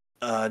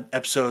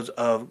episodes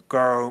of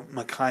Garo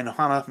Makai no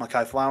Hana,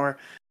 Makai Flower,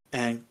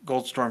 and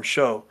Goldstorm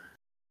Show.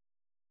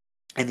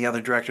 And the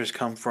other directors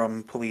come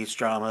from police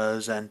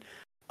dramas and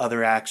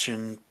other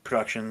action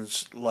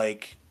productions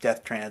like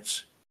Death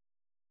Trance.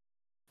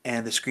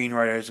 And the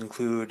screenwriters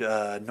include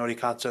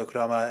Norikatsu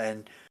Kurama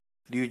and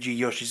Ryuji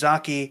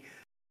Yoshizaki,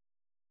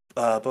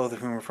 both of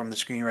whom are from the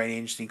screenwriting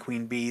agency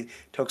Queen Bee.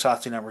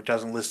 Tokusatsu Network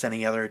doesn't list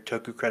any other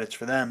Toku credits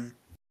for them.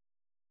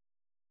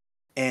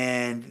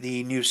 And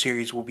the new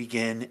series will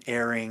begin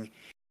airing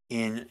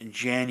in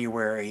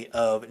January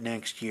of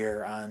next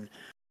year on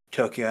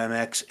Tokyo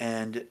MX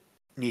and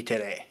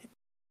Nitere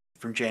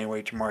from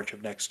January to March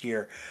of next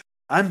year.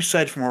 I'm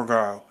excited for more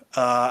Garo.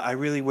 I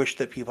really wish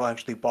that people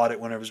actually bought it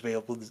when it was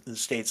available in the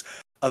States.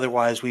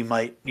 Otherwise, we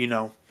might,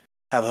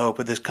 have hope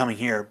of this coming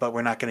here, but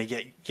we're not going to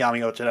get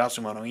Yamio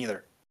Tadasumono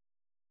either.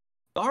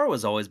 Garo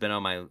has always been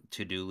on my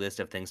to-do list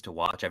of things to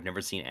watch. I've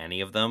never seen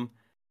any of them.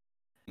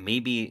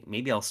 Maybe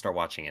I'll start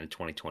watching it in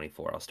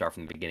 2024. I'll start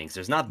from the beginning. 'Cause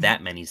there's not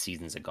that many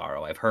seasons of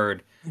Garo. I've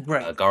heard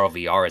Right. Garo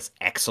VR is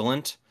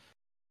excellent.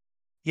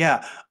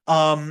 Yeah.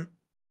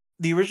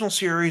 The original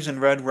series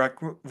and Red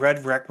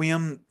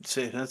Requiem,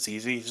 that's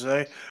easy to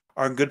say,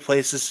 are good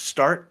places to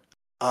start.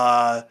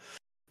 But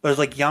it's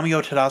like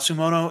Yamio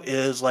Tadasumono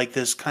is like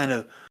this kind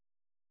of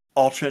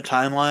alternate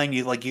timeline.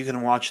 You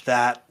can watch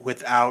that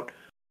without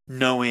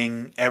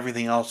knowing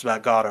everything else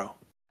about Garo.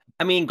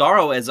 I mean,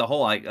 Garo as a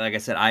whole, like I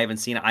said, I haven't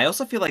seen it. I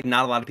also feel like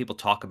not a lot of people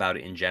talk about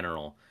it in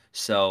general.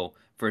 So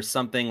for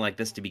something like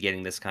this to be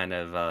getting this kind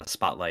of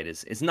spotlight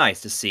is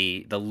nice to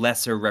see the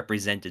lesser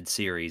represented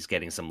series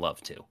getting some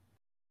love too.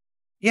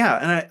 Yeah,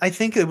 and I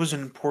think it was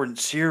an important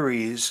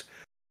series.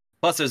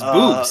 Plus, there's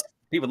boobs.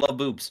 People love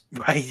boobs.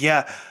 Right,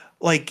 yeah.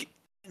 Like,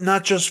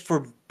 not just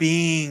for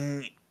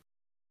being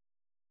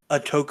a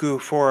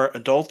toku for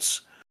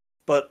adults,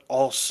 but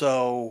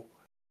also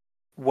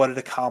what it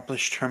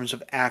accomplished in terms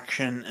of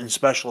action and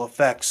special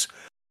effects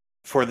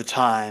for the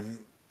time.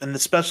 And the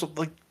special,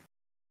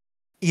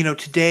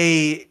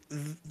 today,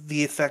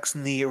 the effects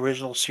in the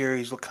original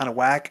series look kind of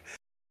whack,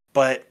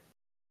 but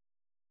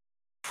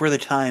for the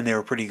time, they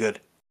were pretty good.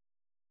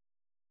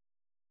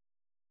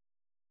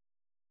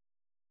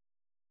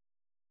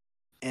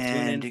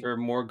 Tune in for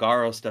more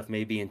Garo stuff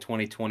maybe in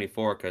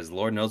 2024, because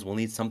Lord knows we'll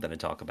need something to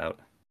talk about.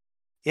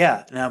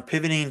 Yeah, now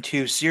pivoting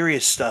to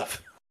serious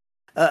stuff.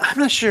 I'm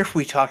not sure if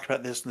we talked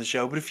about this in the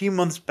show, but a few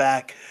months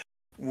back,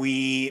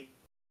 we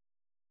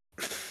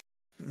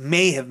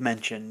may have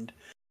mentioned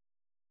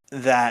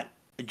that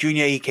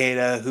Junya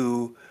Ikeda,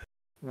 who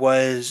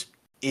was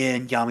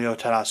in Yamio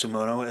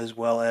Tadasumono as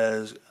well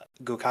as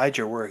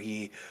Gokaiger, where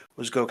he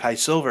was Gokai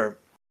Silver,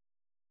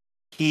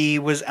 he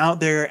was out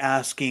there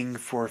asking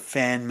for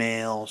fan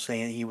mail,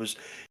 saying he was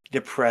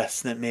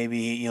depressed, that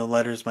maybe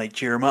letters might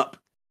cheer him up.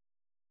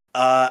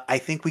 I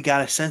think we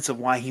got a sense of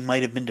why he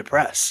might have been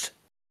depressed.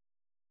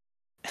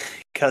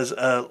 Because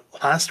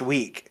last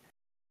week,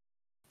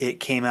 it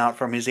came out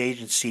from his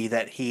agency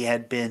that he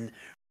had been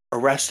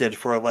arrested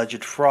for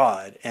alleged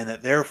fraud, and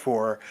that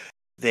therefore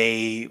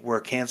they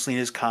were canceling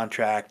his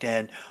contract,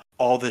 and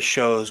all the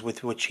shows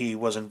with which he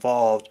was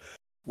involved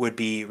would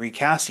be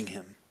recasting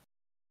him.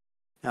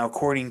 Now,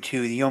 according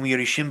to the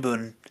Yomiuri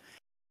Shimbun,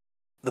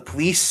 the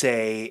police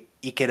say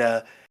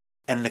Ikeda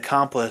and an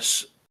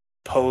accomplice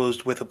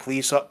posed as a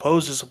police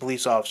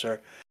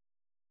officer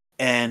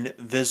and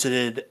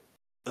visited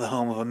the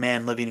home of a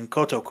man living in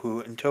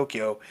Kotoku in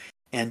Tokyo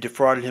and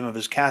defrauded him of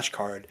his cash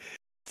card.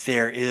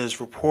 There is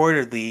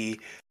reportedly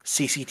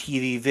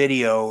CCTV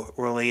video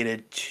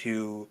related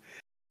to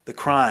the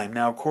crime.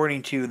 Now,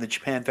 according to the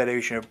Japan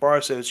Federation of Bar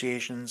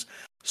Associations,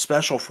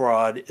 special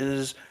fraud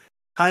is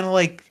kind of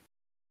like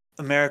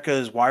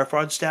America's wire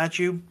fraud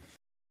statute.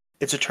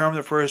 It's a term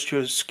that refers to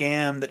a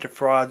scam that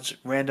defrauds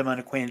random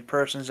unacquainted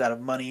persons out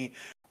of money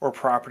or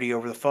property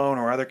over the phone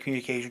or other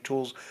communication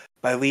tools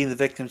by leading the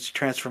victims to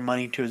transfer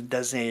money to a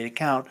designated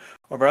account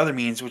or by other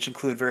means, which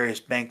include various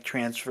bank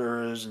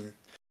transfers and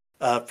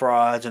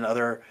frauds and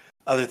other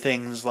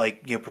things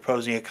like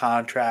proposing a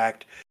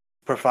contract,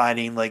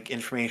 providing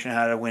information on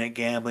how to win at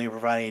gambling,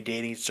 providing a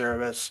dating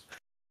service.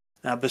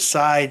 Now,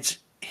 besides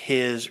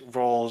his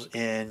roles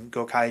in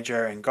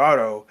Gokaiger and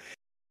Garo,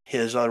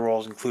 his other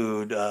roles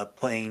include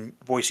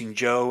voicing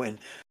Joe in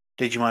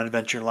Digimon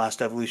Adventure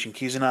Last Evolution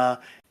Kizuna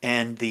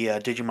and the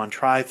Digimon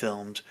Tri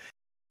films.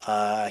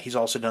 He's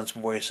also done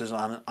some voices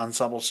on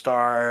Ensemble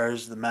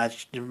Stars, the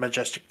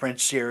Majestic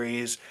Prince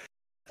series,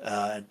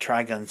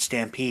 Trigun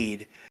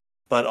Stampede.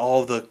 But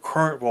all the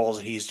current roles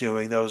that he's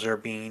doing, those are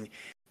being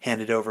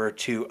handed over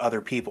to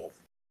other people.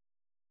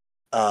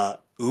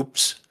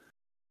 Oops.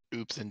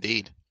 Oops,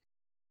 indeed.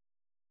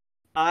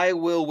 I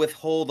will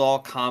withhold all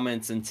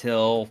comments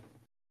until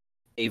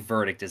a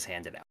verdict is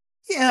handed out.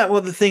 Yeah,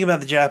 well, the thing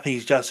about the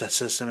Japanese justice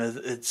system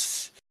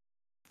is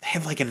they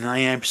have like a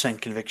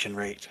 99% conviction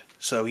rate,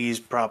 so he's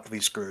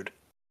probably screwed.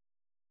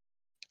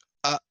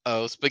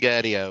 Uh-oh,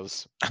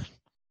 SpaghettiOs.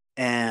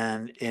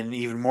 And in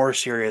even more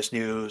serious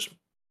news,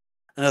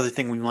 another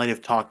thing we might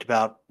have talked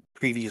about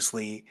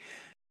previously,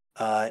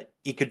 Eka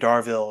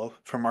Darville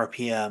from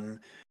RPM,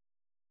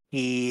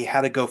 he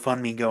had a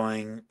GoFundMe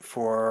going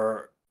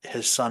for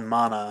his son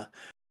Mana,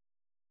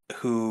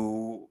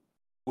 who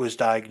was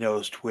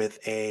diagnosed with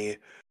a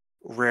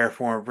rare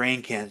form of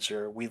brain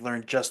cancer. We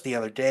learned just the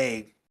other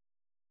day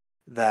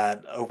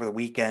that over the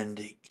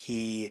weekend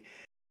he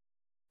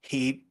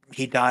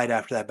died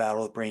after that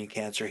battle with brain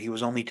cancer. He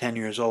was only 10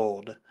 years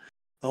old.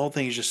 The whole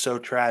thing is just so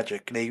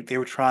tragic. They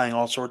were trying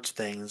all sorts of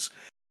things,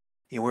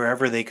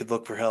 wherever they could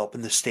look for help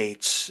in the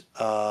States,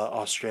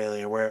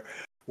 Australia,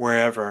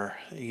 wherever,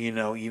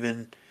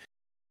 even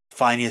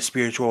finding a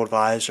spiritual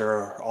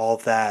advisor, all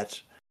of that.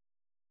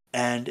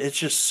 And it's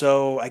just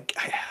so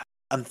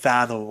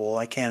unfathomable.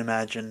 I can't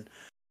imagine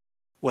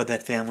what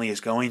that family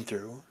is going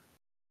through.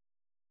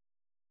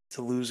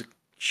 To lose a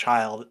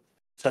child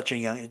such a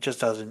young, it just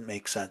doesn't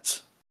make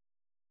sense.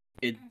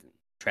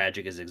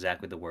 Tragic is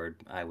exactly the word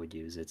I would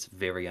use. It's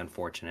very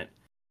unfortunate.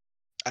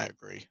 I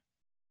agree.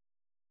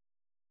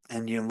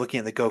 And looking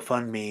at the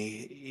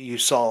GoFundMe, you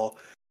saw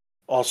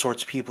all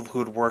sorts of people who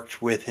had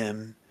worked with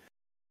him,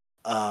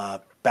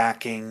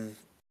 backing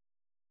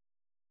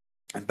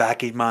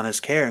him on his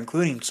care,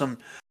 including some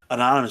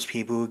anonymous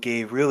people who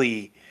gave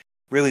really,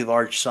 really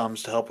large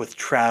sums to help with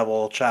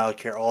travel,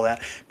 childcare, all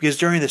that. Because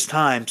during this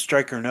time,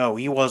 strike or no,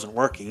 he wasn't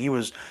working. He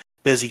was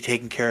busy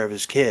taking care of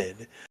his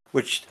kid,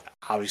 which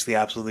obviously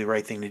absolutely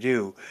right thing to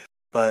do.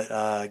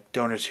 But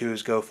donors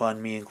whose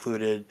GoFundMe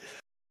included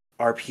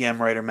RPM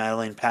writer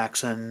Madeleine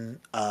Paxson,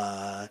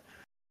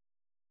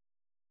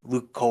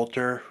 Luke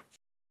Coulter,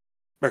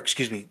 or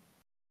excuse me,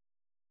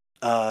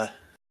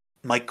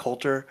 Mike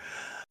Coulter,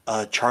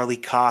 Charlie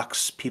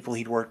Cox, people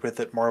he'd worked with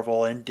at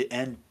Marvel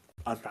and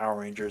on Power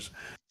Rangers.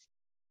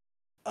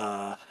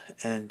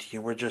 And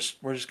we're just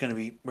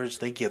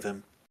thinking of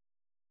him.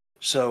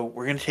 So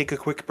we're gonna take a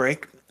quick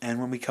break, and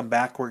when we come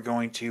back, we're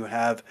going to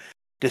have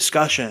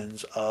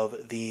discussions of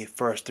the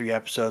first 3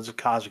 episodes of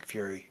Cosmic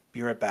Fury.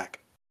 Be right back.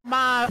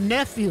 My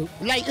nephew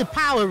liked the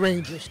Power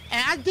Rangers,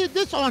 and I did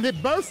this on his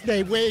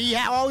birthday where he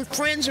had all his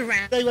friends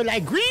around. They were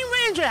like, Green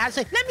Ranger. I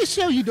said, let me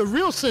show you the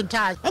real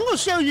Sentai. I'm going to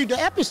show you the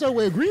episode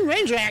where Green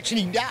Ranger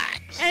actually died.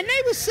 And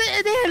they were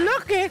sitting there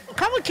looking. A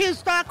couple kids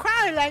started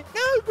crying like,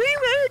 no, Green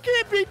Ranger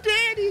can't be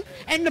daddy.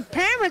 And the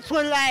parents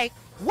were like,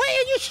 what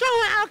are you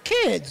showing our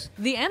kids?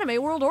 The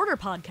Anime World Order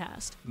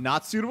podcast.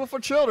 Not suitable for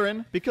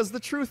children because the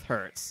truth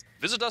hurts.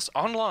 Visit us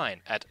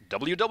online at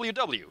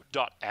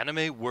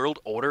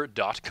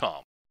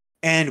www.animeworldorder.com.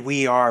 And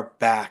we are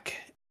back.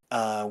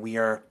 We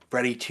are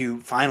ready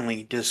to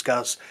finally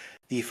discuss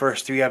the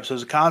first 3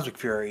 episodes of Cosmic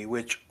Fury,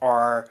 which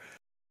are,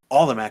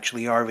 all of them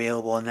actually, are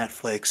available on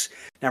Netflix.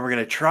 Now we're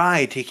going to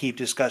try to keep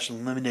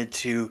discussion limited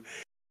to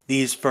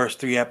these first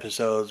 3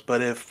 episodes,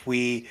 but if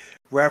we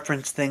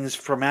reference things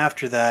from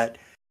after that,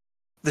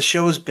 the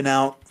show has been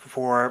out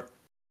for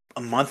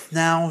a month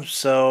now,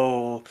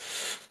 so,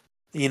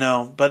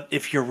 but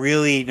if you're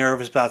really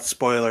nervous about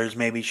spoilers,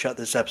 maybe shut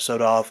this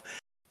episode off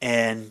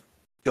and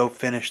go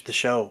finish the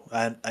show.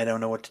 I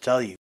don't know what to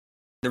tell you.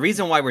 The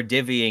reason why we're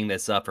divvying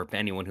this up for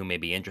anyone who may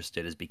be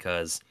interested is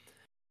because,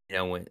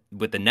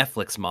 with the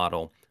Netflix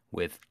model,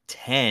 with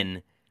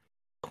 10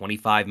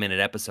 25-minute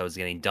episodes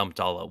getting dumped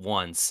all at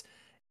once,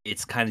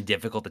 it's kind of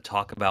difficult to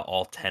talk about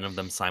all 10 of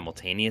them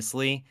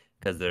simultaneously,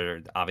 because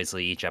they're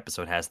obviously each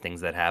episode has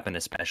things that happen,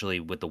 especially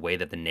with the way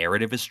that the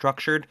narrative is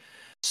structured.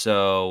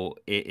 So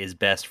it is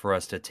best for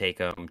us to take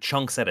them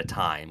chunks at a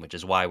time, which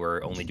is why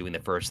we're only doing the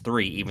first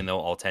 3, even though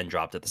all 10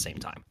 dropped at the same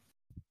time.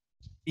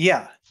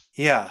 Yeah.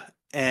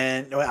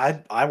 And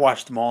I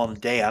watched them all in a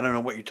day. I don't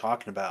know what you're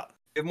talking about.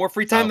 You have more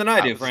free time than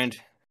I do, friend.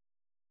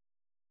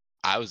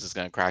 I was just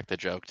going to crack the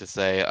joke to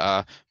say,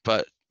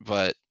 but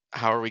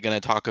how are we going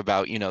to talk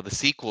about, the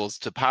sequels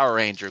to Power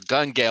Ranger,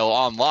 Gun Gale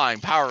Online,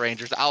 Power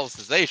Rangers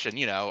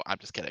Alicization? I'm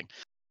just kidding.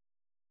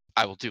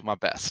 I will do my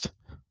best.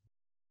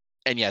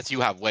 And yes, you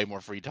have way more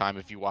free time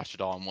if you watch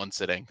it all in one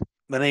sitting.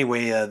 But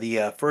anyway,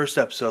 the first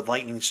episode,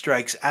 Lightning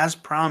Strikes, as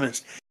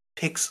promised,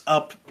 picks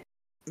up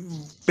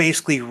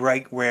basically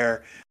right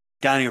where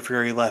Dino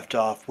Fury left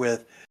off,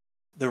 with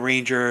the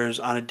Rangers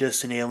on a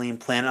distant alien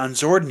planet on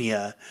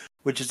Zordnia,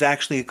 which is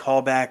actually a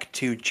callback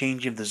to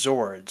Change of the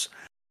Zords.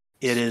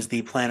 It is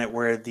the planet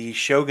where the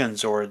Shogun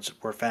Zords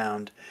were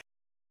found.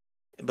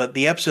 But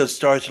the episode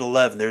starts at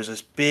 11. There's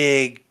this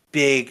big,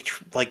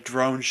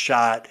 drone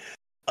shot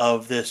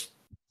of this,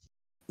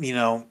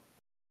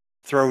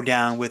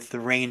 throwdown with the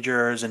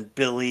Rangers and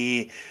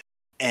Billy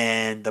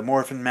and the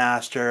Morphin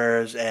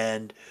Masters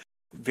and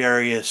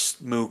various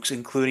mooks,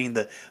 including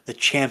the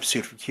champ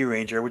suit from Q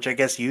Ranger, which I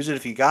guess use it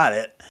if you got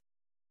it.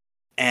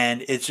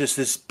 And it's just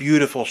this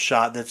beautiful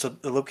shot that's a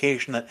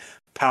location that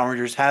Power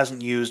Rangers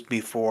hasn't used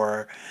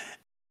before.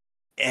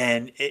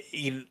 And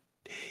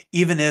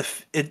even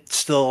if it's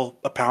still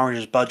a Power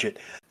Rangers budget,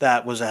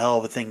 that was a hell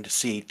of a thing to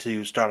see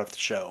to start off the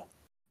show.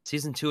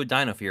 Season 2 of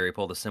Dino Fury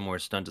pulled a similar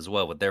stunt as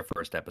well with their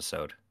first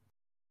episode.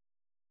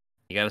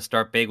 You got to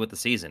start big with the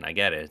season. I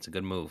get it. It's a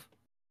good move.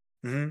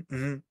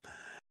 Mm-hmm.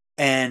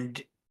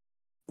 And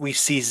we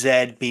see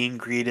Zed being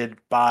greeted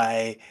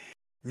by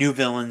new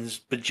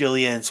villains,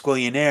 Bajilia and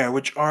Squillionaire,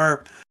 which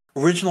are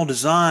original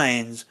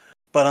designs,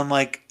 but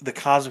unlike the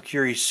Cosmic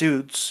Fury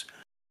suits,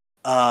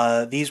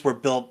 these were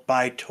built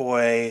by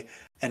Toei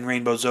and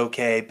Rainbow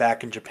Zoke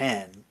back in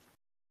Japan.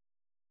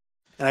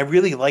 And I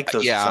really like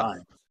those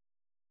designs.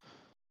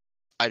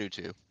 I do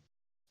too.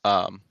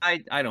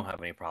 I don't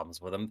have any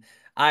problems with them.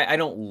 I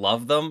don't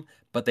love them,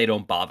 but they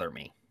don't bother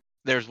me.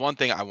 There's one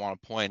thing I want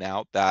to point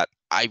out that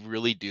I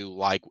really do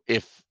like,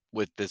 if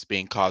with this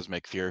being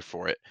Cosmic Fury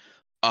for it,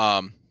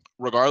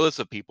 regardless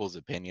of people's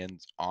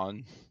opinions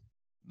on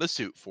the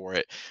suit for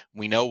it,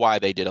 we know why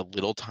they did a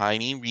little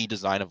tiny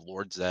redesign of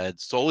Lord Zed,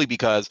 solely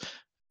because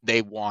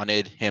they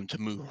wanted him to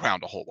move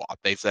around a whole lot.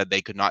 They said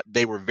they could not,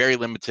 they were very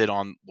limited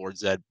on Lord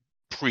Zed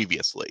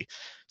previously.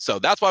 So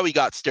that's why we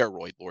got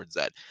steroid Lord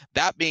Zed.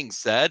 That being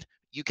said,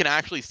 you can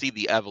actually see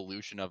the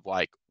evolution of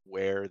like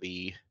where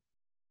the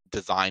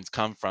designs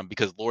come from,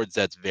 because Lord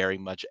Zed's very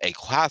much a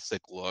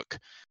classic look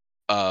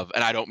of,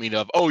 and I don't mean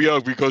of, oh yeah,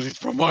 because he's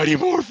from Mighty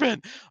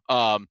Morphin.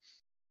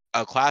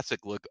 A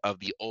classic look of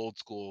the old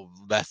school,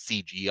 less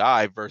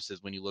CGI,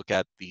 versus when you look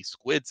at the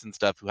squids and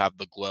stuff who have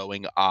the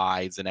glowing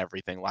eyes and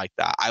everything like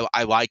that.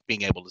 I like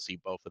being able to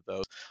see both of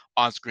those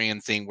on screen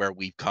and seeing where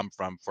we've come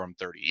from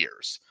 30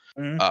 years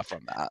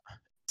from that.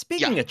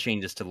 Speaking of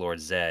changes to Lord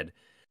Zed,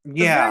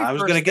 the Yeah, very I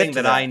was first going to get thing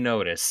to that I that.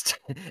 noticed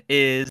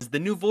is the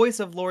new voice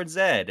of Lord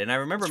Zed, and I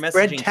remember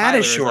Fred messaging Tyler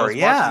as I Tatasciore, was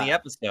watching the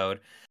episode.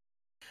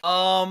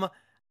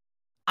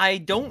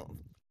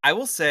 I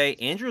will say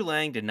Andrew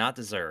Lang did not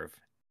deserve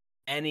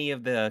any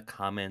of the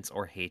comments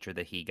or hatred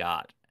that he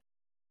got.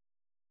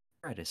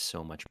 Fred is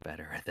so much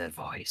better at that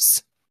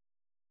voice.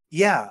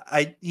 Yeah,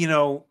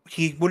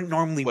 he wouldn't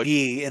normally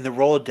be in the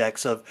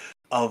Rolodex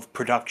of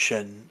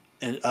production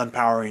on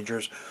Power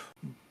Rangers,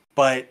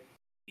 but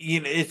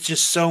it's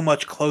just so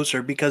much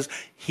closer because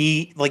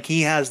he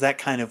has that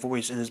kind of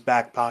voice in his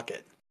back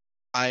pocket.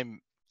 I'm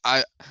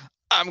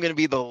gonna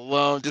be the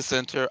lone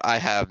dissenter. I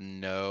have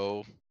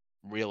no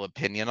real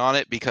opinion on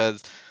it,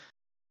 because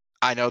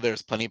I know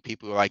there's plenty of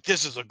people who are like,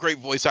 this is a great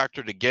voice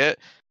actor to get.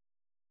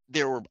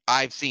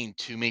 I've seen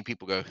too many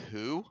people go,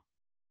 who?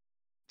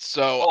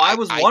 So I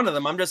was one of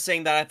them. I'm just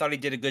saying that I thought he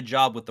did a good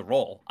job with the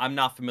role. I'm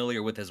not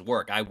familiar with his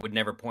work. I would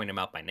never point him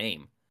out by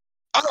name.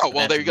 Oh,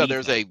 well, there you go.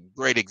 There's a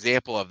great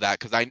example of that,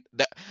 because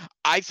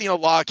I've seen a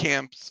lot of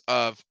camps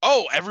of,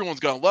 oh, everyone's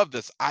gonna love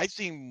this. I've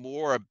seen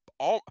more of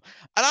all,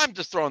 and I'm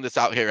just throwing this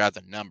out here as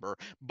a number,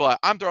 but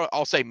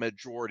I'll say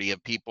majority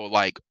of people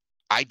like,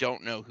 I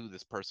don't know who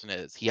this person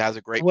is. He has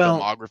a great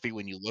filmography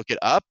when you look it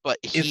up, but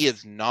he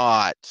is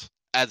not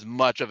as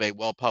much of a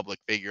public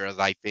figure as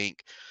I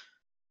think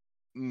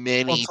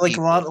many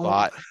people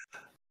thought.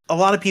 A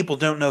lot of people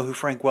don't know who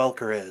Frank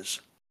Welker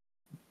is,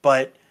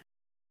 but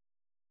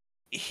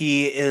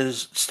he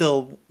is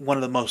still one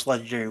of the most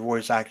legendary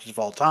voice actors of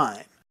all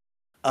time.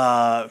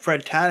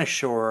 Fred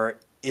Tatasciore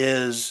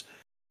is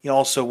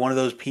also one of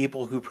those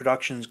people who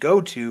productions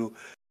go to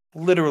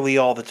literally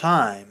all the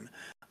time.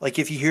 Like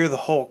if you hear the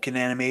Hulk in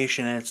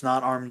animation and it's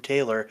not Armin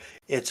Taylor,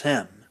 it's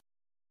him.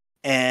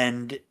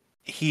 And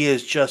he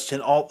is just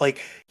in all,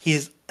 like, he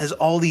has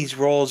all these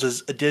roles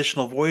as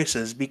additional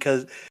voices,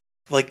 because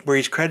where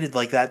he's credited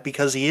like that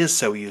because he is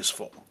so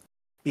useful,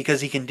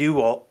 because he can do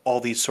all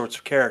these sorts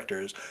of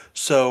characters.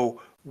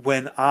 So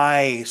when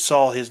I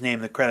saw his name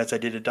in the credits, I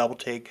did a double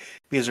take,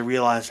 because I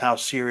realized how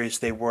serious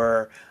they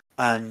were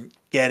on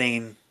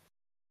getting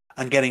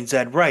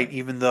Zed right,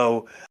 even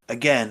though,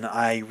 again,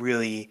 I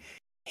really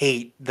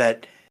hate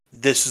that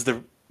this is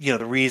the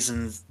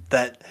reasons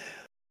that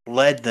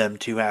led them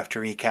to have to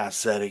recast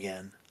Zed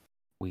again.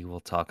 We will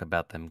talk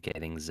about them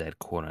getting Zed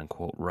quote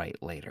unquote right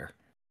later.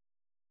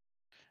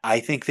 I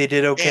think they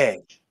did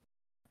okay.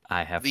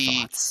 I have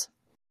thoughts.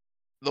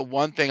 The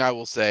one thing I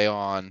will say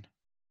on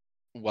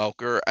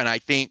Welker, and I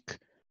think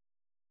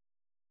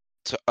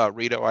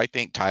Rito, I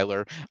think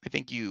Tyler, I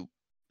think you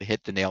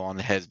hit the nail on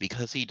the head,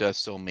 because he does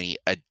so many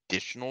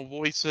additional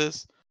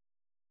voices.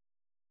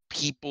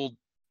 People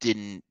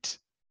didn't.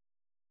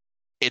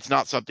 It's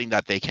not something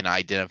that they can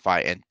identify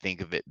and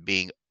think of it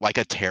being like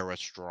a Tara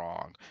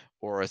Strong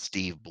or a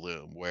Steve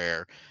Bloom,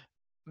 where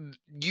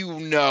you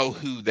know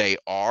who they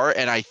are.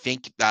 And I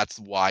think that's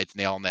why it's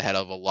nail on the head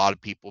of a lot of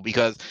people,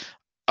 because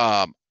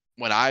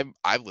when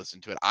I've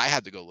listened to it, I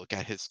had to go look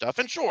at his stuff,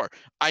 and sure,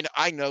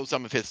 I know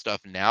some of his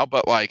stuff now,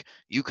 but like,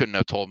 you couldn't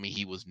have told me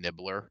he was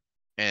Nibbler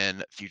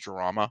in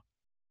Futurama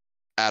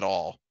at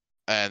all.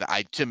 And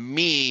to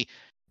me,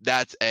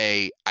 I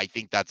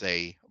think that's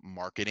a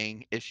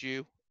marketing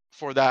issue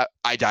for that.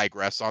 I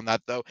digress on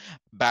that though.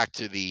 Back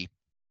to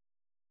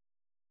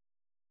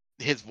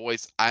his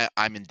voice,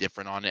 I'm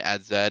indifferent on it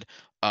as Zed.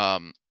 I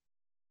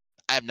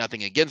have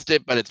nothing against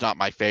it, but it's not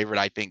my favorite.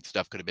 I think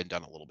stuff could have been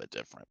done a little bit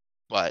different,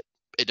 but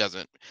it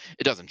doesn't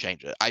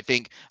change it. I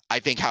think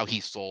how he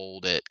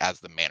sold it as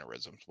the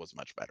mannerisms was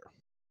much better.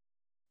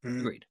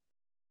 Agreed.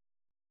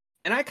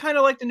 And I kind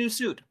of like the new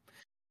suit.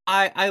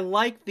 I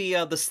like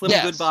the slim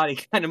good body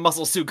kind of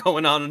muscle suit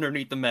going on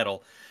underneath the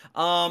metal.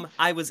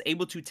 I was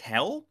able to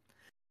tell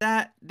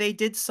that they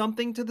did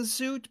something to the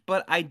suit,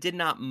 but I did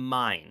not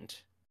mind.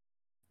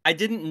 I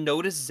didn't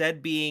notice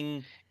Zed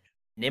being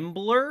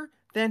nimbler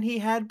than he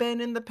had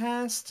been in the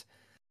past.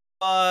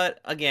 But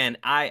again,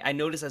 I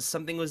noticed that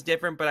something was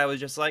different, but I was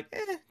just like,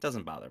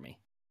 doesn't bother me.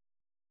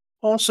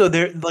 Also,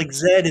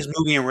 Zed is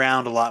moving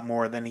around a lot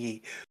more than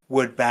he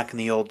would back in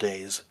the old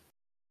days.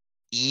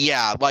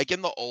 Yeah, like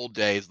in the old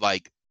days,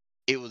 like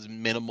it was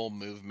minimal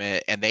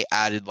movement, and they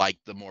added like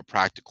the more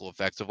practical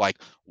effects of like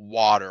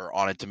water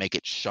on it to make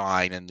it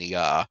shine, and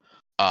the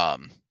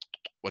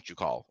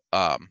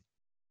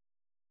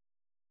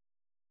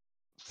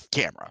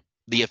camera,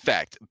 the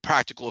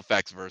practical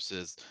effects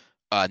versus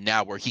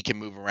now where he can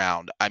move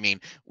around. I mean,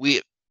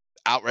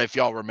 outright, if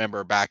y'all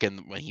remember back in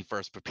when he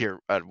first appeared,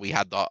 we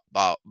had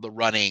the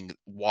running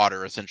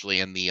water essentially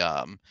in the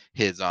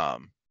his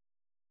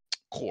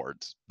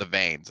cords, the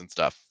veins and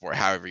stuff, for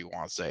however you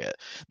want to say it.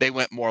 They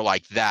went more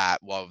like that.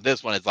 Well,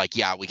 this one is like,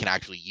 yeah, we can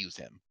actually use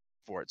him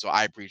for it. So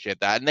I appreciate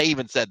that. And they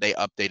even said they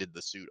updated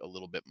the suit a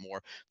little bit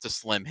more to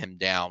slim him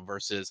down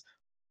versus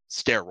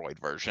steroid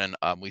version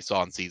we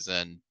saw in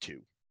season 2,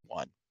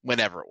 1,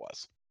 whenever it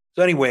was.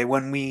 So anyway,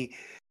 when we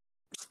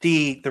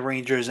see the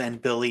Rangers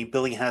and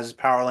Billy has his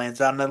power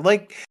lands out, and I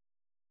like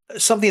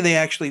something they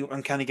actually,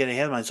 I'm kind of getting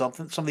ahead of myself,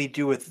 something to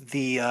do with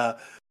the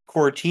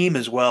core team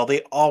as well.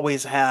 They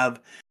always have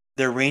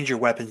their Ranger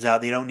weapons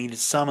out. They don't need to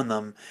summon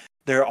them.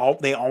 They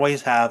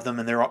always have them,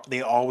 and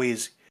they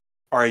always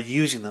are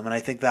using them. And I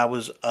think that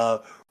was a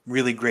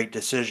really great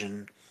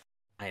decision.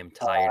 I am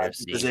tired of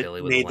seeing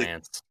Billy with a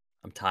lance.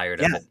 I'm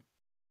tired of it.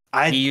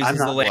 He uses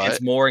the lance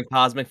more in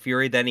Cosmic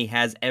Fury than he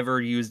has ever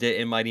used it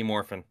in Mighty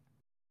Morphin.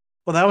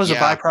 Well, that was a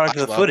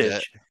byproduct of the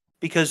footage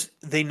because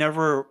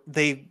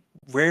they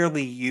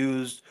rarely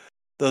used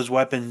those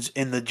weapons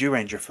in the Jew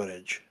Ranger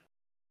footage.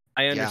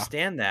 I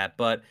understand that,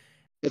 but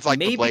it's like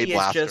maybe the Blade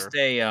Blaster. It's just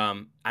a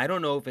I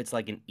don't know if it's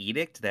like an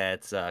edict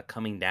that's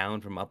coming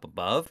down from up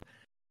above.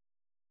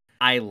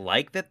 I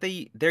like that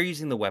they're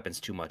using the weapons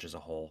too much as a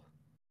whole.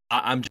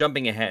 I'm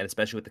jumping ahead,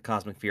 especially with the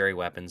Cosmic Fury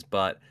weapons,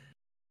 but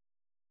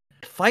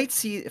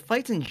fights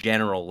in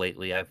general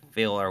lately, I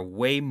feel, are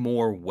way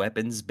more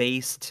weapons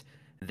based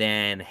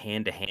than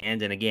hand to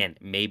hand. And again,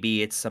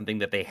 maybe it's something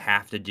that they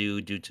have to do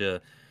due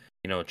to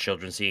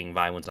children seeing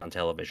violence on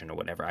television or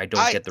whatever. I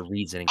don't get the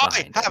reasoning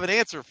behind it. I have an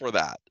answer for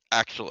that,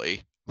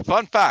 actually.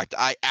 Fun fact,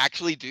 I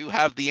actually do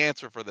have the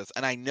answer for this,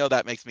 and I know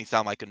that makes me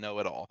sound like a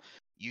know-it-all.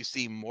 You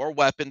see more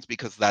weapons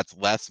because that's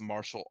less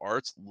martial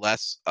arts,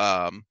 less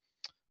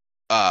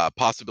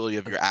possibility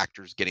of your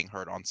actors getting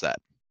hurt on set.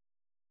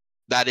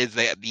 That is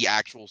the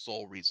actual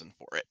sole reason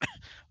for it.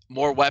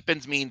 More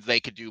weapons means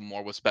they could do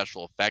more with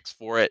special effects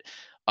for it.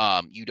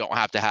 You don't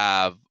have to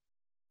have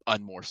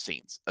more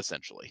scenes,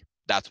 essentially.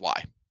 That's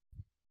why.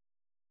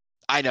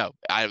 I know.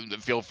 I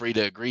feel free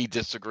to agree,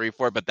 disagree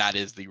for it, but that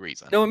is the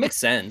reason. No, it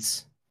makes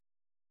sense.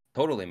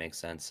 Totally makes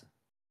sense.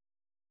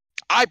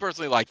 I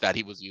personally like that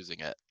he was using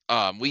it.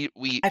 I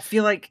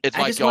feel like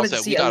I just wanted to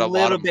see a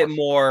little bit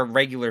more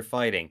regular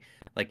fighting.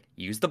 Like,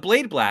 use the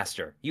Blade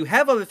Blaster. You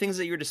have other things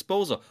at your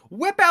disposal.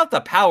 Whip out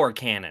the power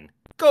cannon.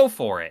 Go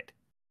for it.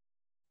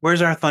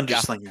 Where's our Thunder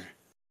Slinger?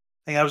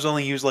 I think I was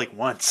only used like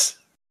once.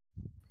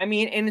 I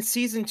mean, in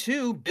season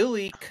 2,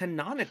 Billy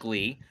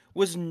canonically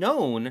was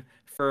known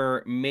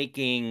for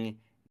making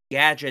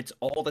gadgets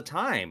all the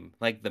time,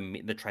 like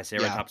the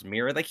Triceratops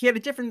mirror. Like, he had a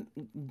different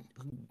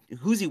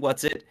who's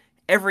what's it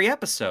every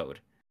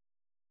episode.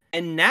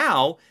 And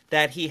now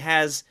that he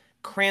has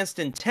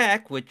Cranston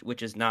Tech,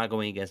 which is not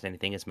going against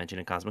anything, it's mentioned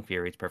in Cosmic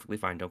Fury, it's perfectly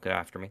fine, don't get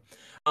after me.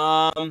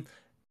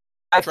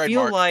 I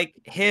feel like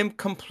him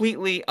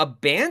completely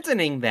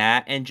abandoning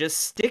that and just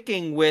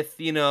sticking with,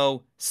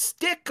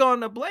 stick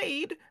on a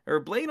blade or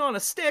blade on a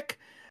stick,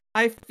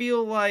 I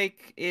feel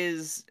like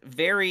is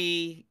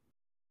very,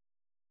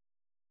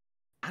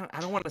 I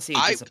don't want to say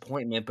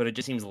disappointment, but it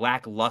just seems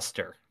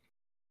lackluster.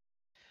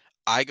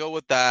 I go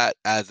with that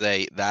as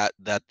that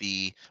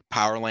the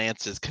power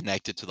lance is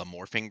connected to the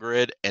morphing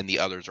grid and the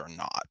others are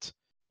not,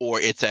 or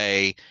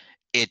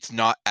it's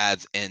not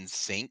as in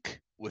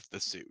sync with the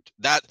suit.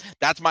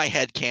 That's my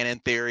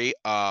headcanon theory.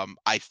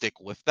 I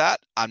stick with that.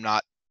 I'm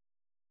not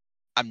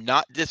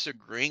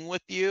disagreeing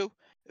with you,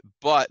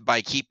 but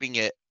by keeping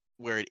it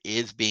where it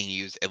is being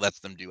used, it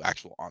lets them do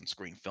actual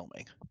on-screen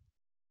filming.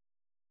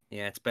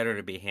 Yeah, it's better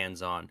to be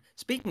hands-on.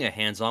 Speaking of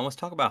hands-on, let's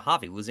talk about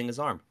Javi losing his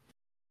arm.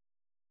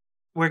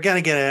 We're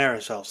gonna get ahead of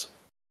ourselves.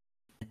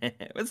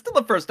 It's still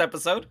the first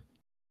episode.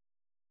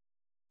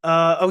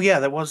 Oh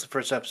yeah, that was the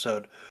first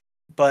episode.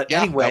 But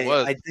anyway,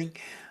 I think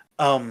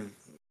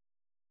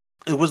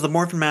it was the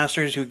Morphin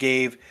Masters who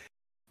gave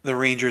the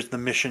Rangers the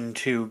mission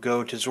to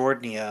go to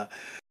Zordnia.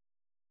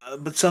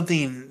 But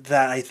something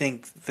that I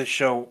think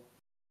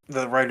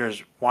the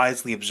writers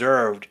wisely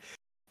observed,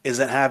 is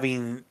that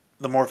having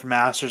the Morphin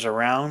Masters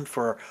around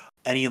for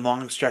any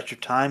long stretch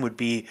of time would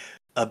be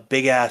a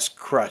big-ass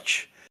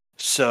crutch.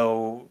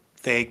 So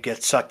they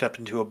get sucked up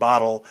into a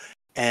bottle,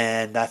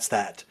 and that's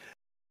that.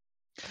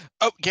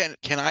 Oh, can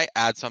I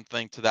add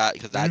something to that?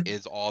 Because that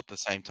is all at the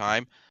same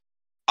time.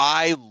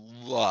 I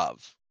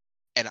love,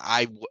 and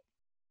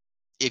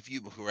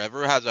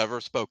whoever has ever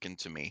spoken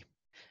to me,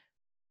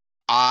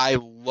 I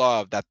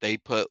love that they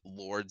put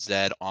Lord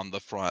Zed on the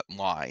front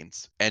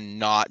lines and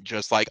not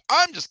just like,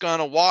 I'm just going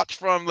to watch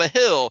from the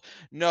hill.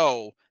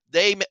 No,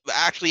 they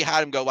actually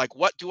had him go like,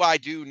 what do I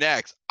do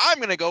next? I'm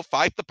going to go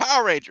fight the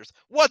Power Rangers.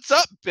 What's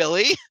up,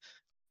 Billy?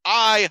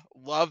 I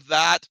love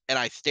that, and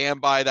I stand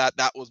by that.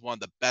 That was one of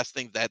the best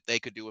things that they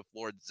could do with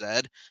Lord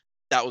Zed.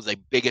 That was a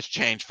biggest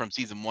change from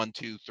season 1,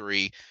 2,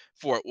 3,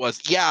 4. It was,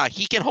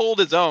 he can hold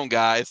his own,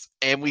 guys,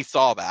 and we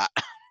saw that.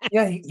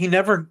 Yeah, he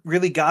never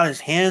really got his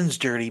hands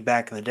dirty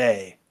back in the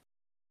day.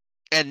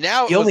 And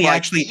now he only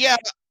actually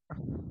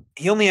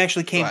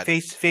came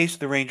face to face with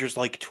the Rangers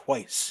like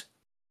twice.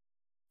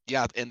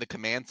 Yeah, in the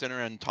command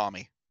center and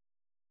Tommy.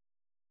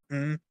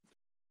 Hmm.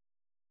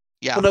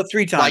 Yeah. Well, no,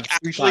 3 times. Like,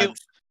 3 actually, times.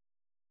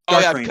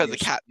 oh Dark yeah, because the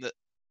Rangers. cat.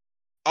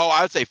 Oh,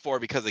 I would say 4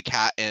 because of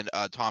Cat and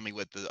Tommy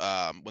with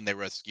the when they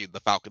rescued the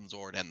Falcon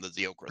Zord and the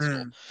Zeo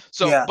Crystal.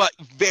 So, Yeah. but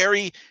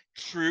very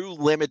true,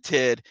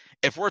 limited.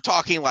 If we're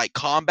talking like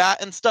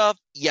combat and stuff,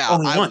 yeah,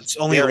 Only I once. was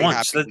Only very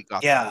once. happy we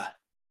got Yeah. that.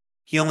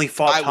 He only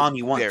fought I was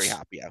Tommy very once.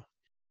 happy. Yeah.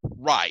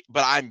 Right,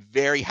 but I'm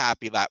very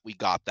happy that we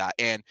got that,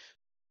 and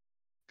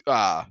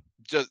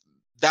just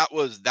that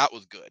was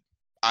good.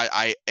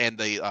 I and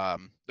the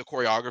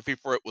choreography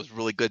for it was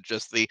really good.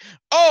 Just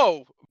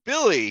oh,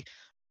 Billy,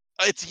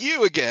 it's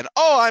you again.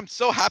 Oh, I'm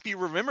so happy you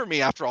remember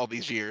me after all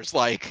these years.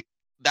 Like,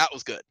 that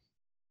was good.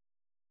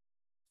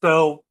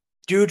 So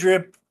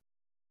Dewdrip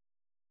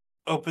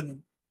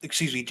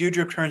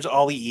Dewdrip turns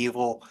Ollie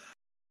evil.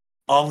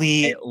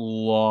 Ollie, I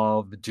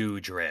love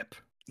Dewdrip.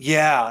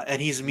 yeah,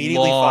 and he's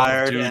immediately Love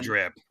fired,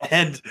 Dewdrip.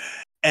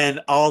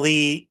 and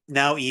Ollie,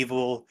 now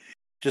evil,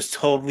 just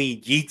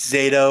totally yeets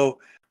Zato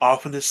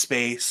off into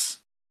space.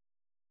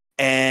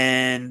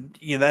 And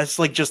that's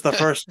like just the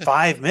first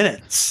 5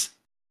 minutes.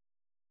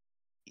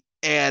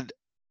 And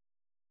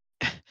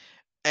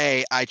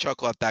I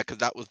chuckle at that because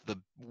that was the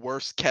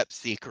worst kept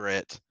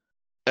secret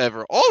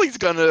ever. Oh, he's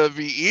gonna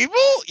be evil?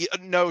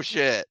 No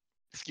shit.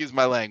 Excuse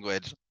my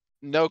language.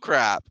 No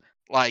crap.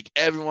 Like,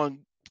 everyone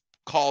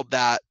called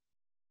that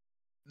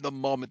the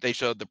moment they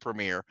showed the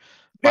premiere.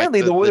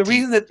 Apparently, Like, the teaser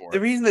reason that for the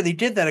it. reason that they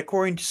did that,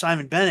 according to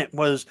Simon Bennett,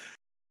 was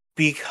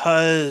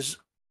because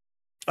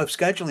of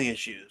scheduling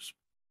issues.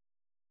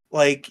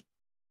 Like,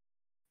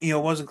 it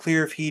wasn't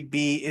clear if he'd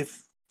be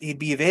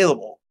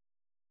available.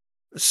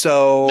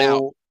 So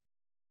Now,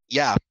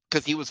 yeah,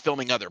 because he was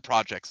filming other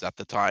projects at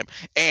the time.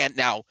 And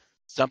now,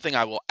 something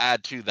I will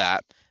add to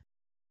that,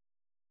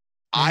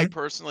 I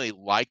personally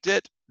liked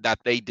it that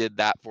they did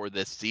that for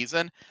this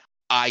season.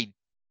 I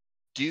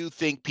do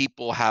think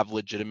people have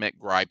legitimate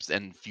gripes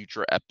in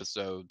future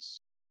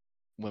episodes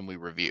when we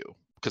review,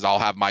 because I'll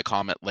have my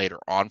comment later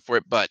on for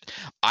it. But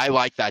I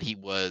like that he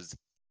was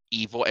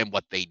evil and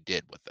what they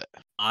did with it.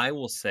 I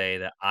will say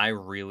that I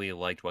really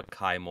liked what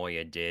Kai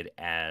Moya did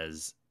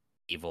as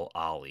Evil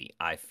Ollie.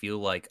 I feel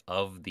like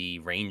of the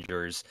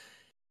Rangers,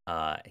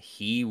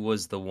 he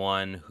was the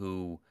one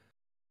who,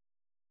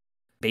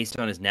 based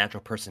on his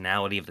natural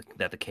personality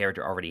that the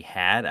character already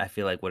had, I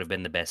feel like would have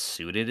been the best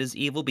suited as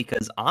evil,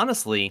 because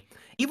honestly,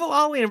 Evil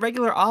Ollie and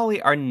regular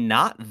Ollie are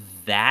not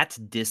that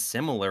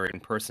dissimilar in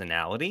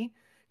personality,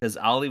 because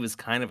Ollie was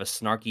kind of a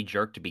snarky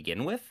jerk to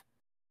begin with.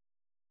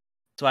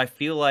 So I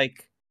feel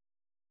like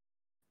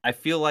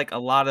a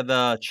lot of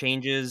the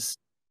changes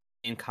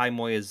in Kai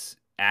Moya's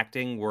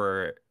acting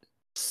were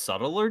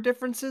subtler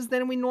differences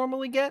than we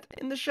normally get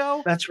in the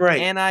show. that's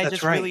right. And I That's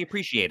just right. really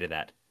appreciated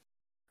that.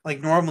 Like,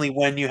 normally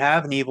when you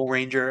have an evil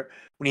ranger,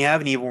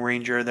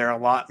 they're a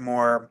lot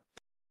more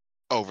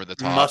Over the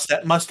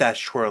top.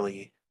 mustache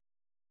twirly.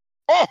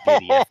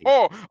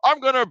 Oh, I'm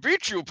gonna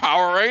beat you,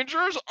 Power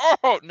Rangers.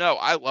 Oh no,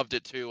 I loved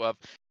it too.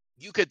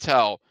 You could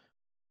tell,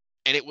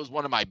 and it was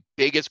one of my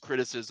biggest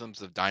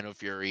criticisms of Dino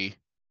Fury.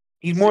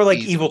 He's more like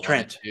season Evil 1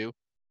 Trent. and 2.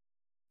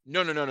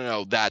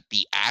 No. That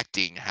the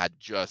acting had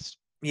just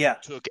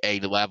took a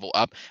level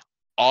up.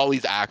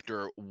 Ollie's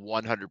actor,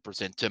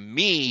 100%. To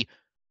me,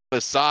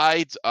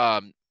 besides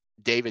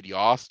David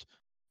Yost,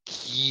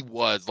 he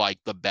was like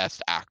the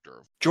best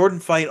actor. Jordan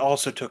Fight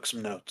also took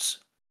some notes.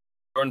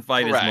 Jordan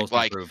Fight is Correct, most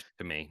like- improved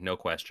to me, no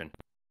question.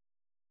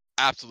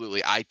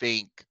 Absolutely. I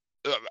think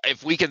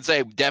if we can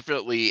say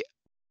definitely,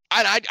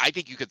 I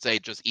think you could say,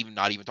 just even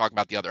not even talking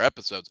about the other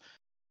episodes,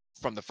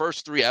 from the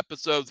first 3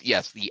 episodes,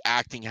 yes, the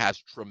acting has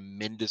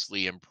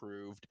tremendously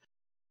improved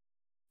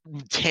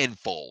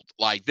tenfold.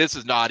 Like, this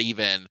is not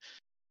even,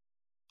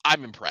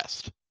 I'm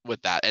impressed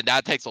with that. And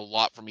that takes a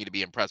lot for me to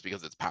be impressed,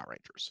 because it's Power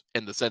Rangers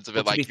in the sense of it.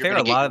 Well, to Like, be you're fair,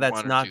 gonna a get lot your of that's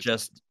 1 or not 2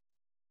 just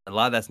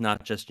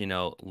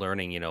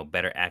learning,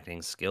 better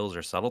acting skills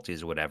or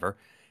subtleties or whatever.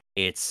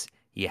 It's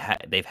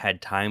they've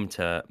had time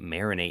to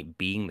marinate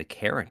being the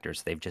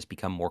characters. They've just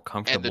become more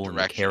comfortable in the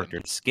direction.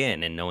 character's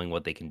skin and knowing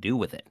what they can do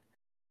with it.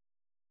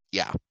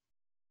 Yeah.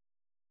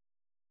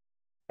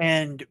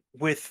 And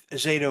with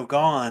Zato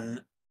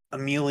gone,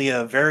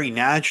 Amelia very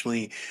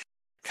naturally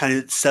kind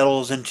of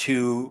settles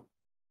into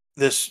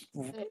this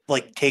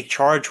like take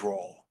charge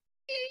role.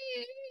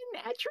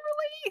 Naturally.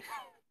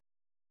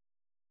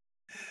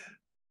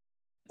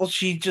 Well,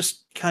 she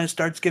just kind of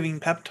starts giving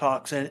pep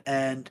talks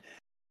and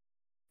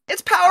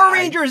It's Power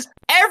Rangers.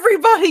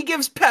 Everybody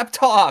gives pep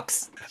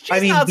talks.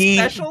 She's not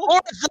special.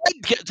 Or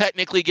Zed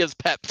technically gives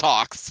pep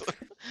talks.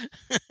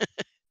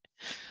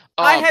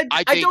 I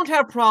don't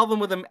have a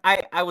problem with him.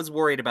 I was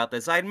worried about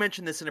this. I had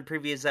mentioned this in a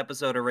previous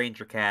episode of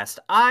Ranger Cast.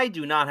 I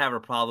do not have a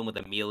problem with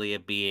Amelia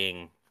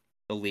being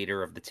the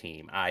leader of the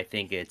team. I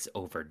think it's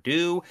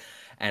overdue,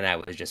 and I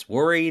was just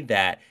worried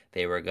that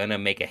they were gonna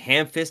make a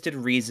ham-fisted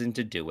reason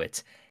to do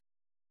it.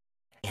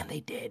 And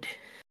they did.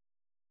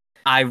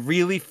 I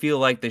really feel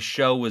like the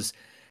show was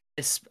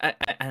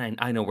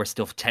I know we're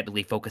still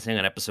technically focusing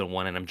on episode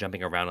 1 and I'm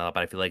jumping around a lot,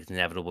 but I feel like it's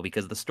inevitable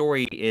because the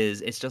story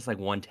it's just like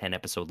one 10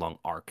 episode long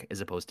arc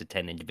as opposed to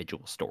 10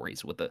 individual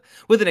stories with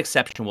an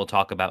exception we'll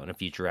talk about in a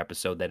future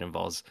episode that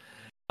involves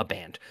a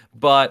band.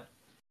 But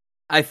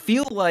I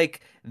feel like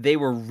they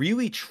were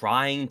really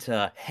trying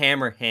to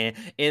hammer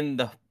in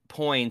the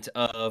point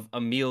of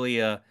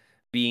Amelia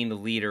being the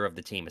leader of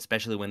the team,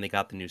 especially when they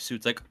got the new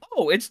suits. Like,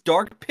 oh, it's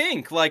dark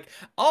pink. Like,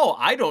 oh,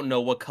 I don't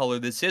know what color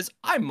this is.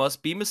 I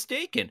must be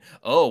mistaken.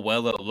 Oh,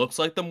 well, it looks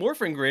like the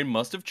Morphin Grid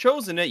must have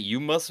chosen it. You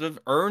must have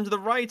earned the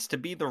rights to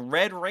be the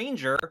Red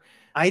Ranger.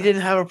 I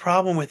didn't have a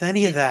problem with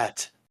any of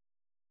that.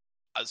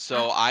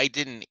 So I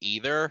didn't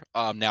either.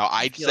 Now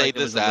I I'd feel say like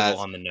it was this a little as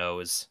on the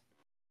nose.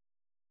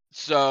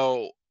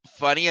 so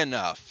funny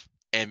enough,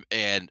 and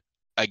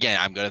again,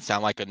 I'm gonna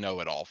sound like a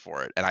know-it-all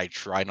for it, and I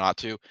try not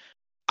to.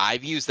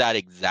 I've used that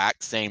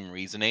exact same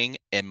reasoning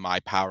in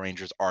my Power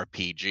Rangers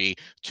RPG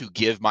to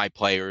give my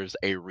players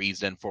a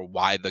reason for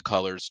why the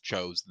colors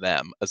chose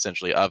them,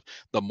 essentially, of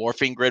the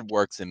morphing grid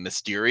works in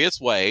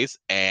mysterious ways,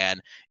 and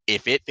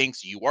if it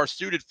thinks you are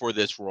suited for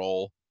this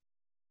role,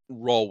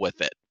 roll with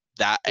it.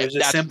 There's a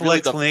That's simple really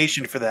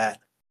explanation for that.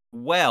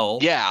 Well,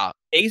 yeah.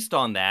 based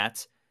on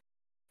that,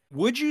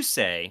 would you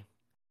say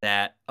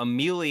that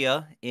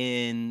Amelia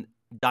in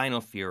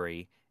Dino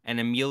Fury and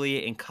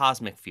Amelia in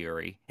Cosmic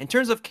Fury, in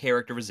terms of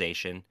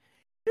characterization,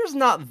 there's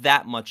not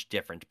that much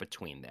different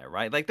between there,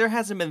 right? Like, there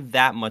hasn't been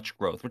that much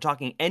growth. We're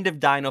talking end of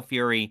Dino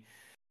Fury,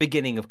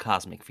 beginning of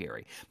Cosmic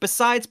Fury.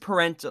 Besides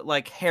parental,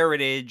 like,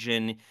 heritage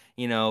and,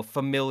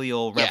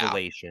 familial Yeah.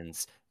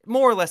 revelations,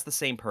 more or less the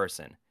same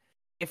person.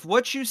 If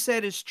what you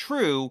said is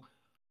true,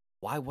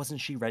 why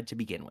wasn't she red to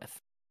begin with?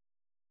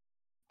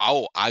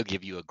 Oh, I'll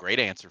give you a great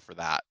answer for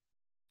that.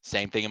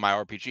 Same thing in my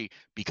RPG,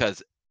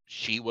 because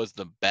she was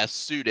the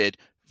best suited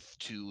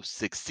to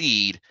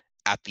succeed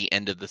at the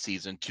end of the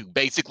season to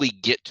basically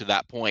get to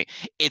that point.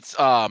 It's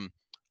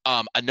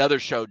another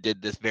show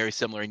did this very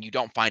similar, and you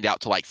don't find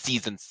out till like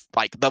seasons,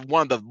 like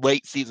one of the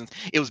late seasons.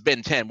 It was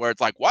Ben 10, where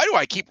it's like, why do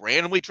I keep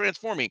randomly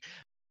transforming?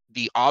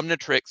 The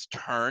Omnitrix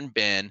turned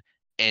Ben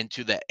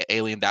into the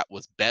alien that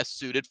was best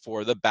suited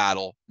for the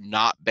battle,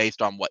 not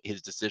based on what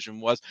his decision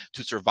was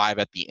to survive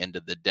at the end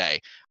of the day.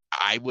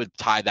 I would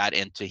tie that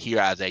into here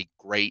as a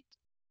great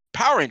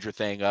Power Ranger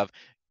thing of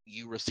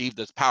you received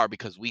this power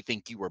because we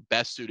think you were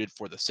best suited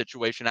for the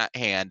situation at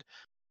hand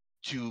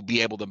to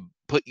be able to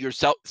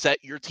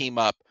set your team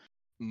up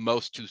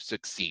most to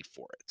succeed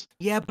for it.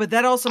 Yeah, but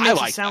that also I makes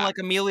it like sound that. like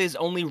Amelia is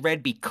only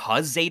red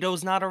because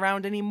Zato's not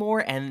around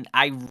anymore, and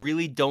I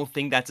really don't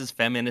think that's as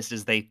feminist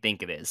as they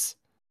think it is.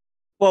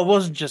 Well, it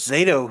wasn't just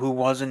Zato who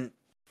was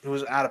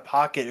out of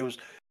pocket. It was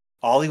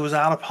Ollie was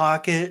out of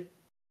pocket.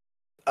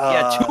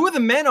 Yeah, 2 of the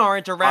men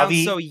aren't around,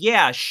 Javi- so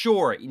yeah,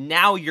 sure.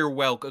 Now you're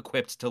well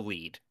equipped to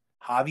lead.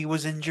 Javi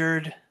was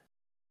injured.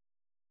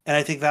 And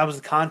I think that was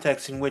the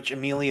context in which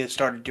Amelia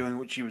started doing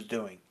what she was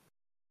doing.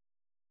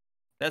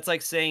 That's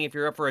like saying if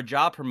you're up for a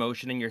job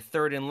promotion and you're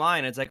third in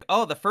line, it's like,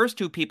 oh, the first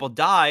 2 people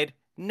died.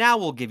 Now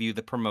we'll give you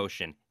the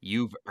promotion.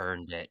 You've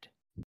earned it.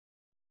 I'm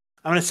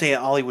going to say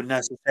Ollie would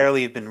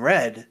necessarily have been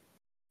red.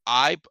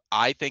 I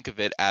think of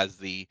it as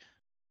the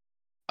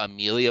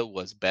Amelia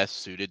was best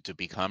suited to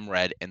become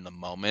red in the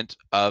moment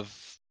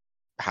of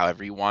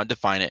however you want to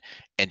define it,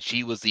 and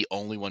she was the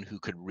only one who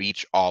could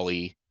reach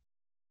Ollie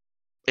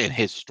in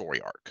his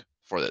story arc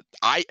for that.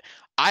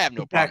 I have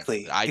no problem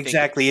with it.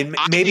 Exactly. And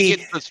I maybe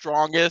think it's the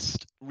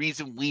strongest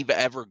reason we've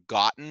ever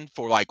gotten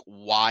for like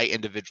why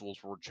individuals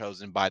were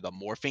chosen by the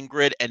morphing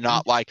grid and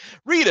not like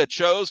Rita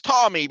chose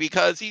Tommy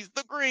because he's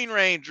the Green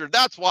Ranger.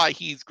 That's why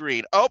he's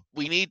green. Oh,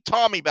 we need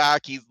Tommy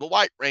back. He's the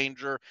White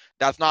Ranger.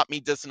 That's not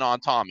me dissing on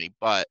Tommy,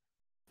 but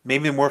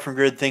maybe the Morphin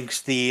Grid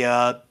thinks the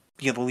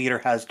leader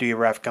has to be a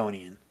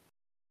Rafconian.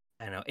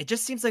 I know. It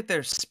just seems like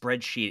their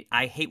spreadsheet.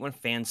 I hate when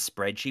fans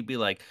spreadsheet be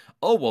like,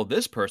 oh, well,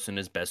 this person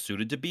is best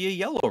suited to be a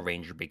Yellow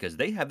Ranger because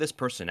they have this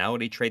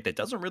personality trait that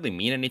doesn't really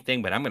mean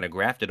anything, but I'm going to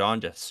graft it on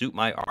to suit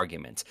my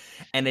argument.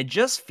 And it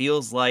just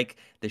feels like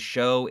the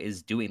show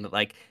is doing,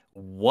 like,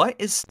 what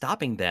is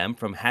stopping them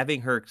from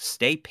having her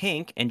stay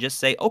pink and just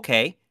say,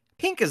 okay,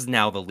 pink is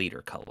now the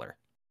leader color?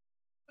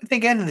 I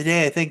think end of the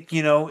day, I think,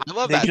 I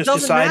love they that. just It doesn't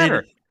decided...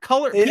 matter.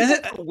 Color, It- people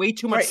it- put way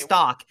too much right.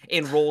 stock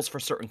in roles for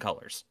certain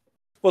colors.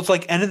 Well, it's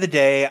like end of the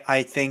day,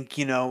 I think,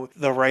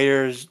 the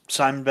writers,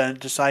 Simon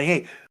Bennett, decide,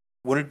 hey,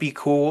 wouldn't it be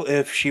cool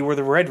if she were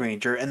the Red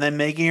Ranger? And then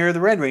making her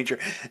the Red Ranger.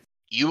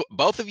 you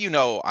both of you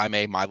know I'm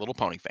a My Little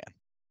Pony fan.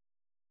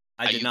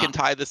 I did You not. can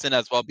tie this in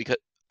as well because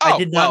I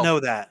did not know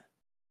that.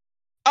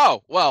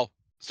 Oh, well,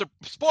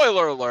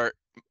 spoiler alert.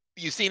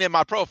 You've seen in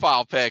my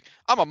profile pic,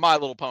 I'm a My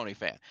Little Pony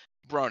fan.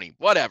 Brony,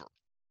 whatever.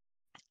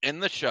 In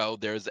the show,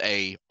 there's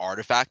a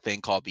artifact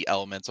thing called the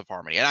Elements of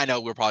Harmony. And I know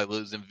we're probably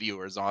losing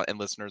viewers and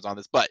listeners on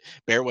this, but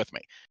bear with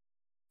me.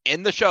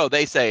 In the show,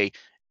 they say,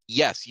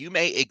 yes, you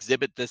may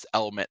exhibit this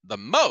element the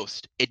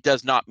most. It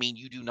does not mean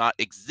you do not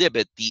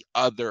exhibit the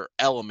other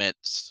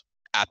elements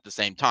at the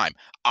same time.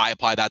 I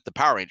apply that to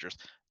Power Rangers.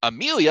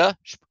 Amelia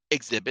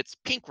exhibits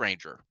Pink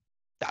Ranger.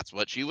 That's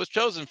what she was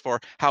chosen for.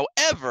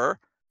 However,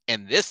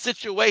 in this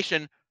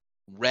situation,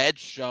 red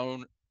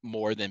shone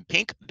more than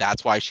pink.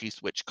 That's why she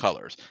switched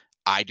colors.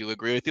 I do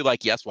agree with you.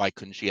 Like, yes, why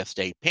couldn't she have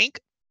stayed pink?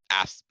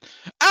 Ask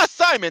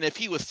Simon if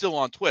he was still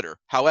on Twitter.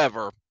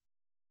 However,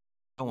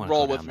 I wanna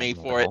roll go with down me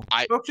that for it. rabbit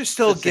hole. Folks are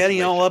still the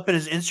getting all situation. up in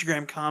his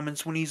Instagram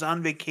comments when he's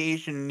on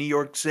vacation in New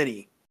York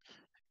City.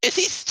 Is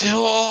he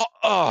still?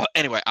 Oh,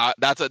 anyway,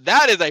 that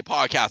is a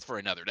podcast for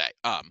another day.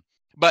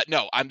 But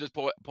no, I'm just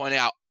pointing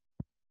out.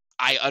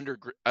 I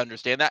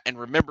understand that, and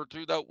remember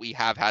too, though, we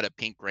have had a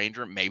Pink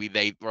Ranger. Maybe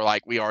they were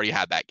like, we already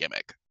had that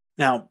gimmick.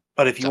 Now,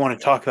 but if you So- want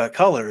to talk about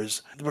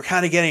colors, we're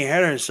kind of getting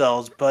ahead of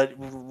ourselves, but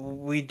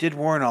we did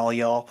warn all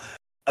y'all.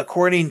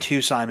 According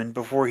to Simon,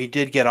 before he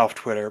did get off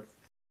Twitter,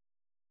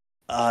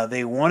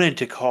 they wanted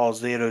to call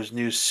Zeto's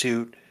new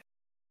suit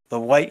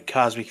the White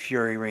Cosmic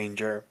Fury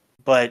Ranger,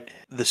 but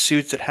the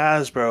suits at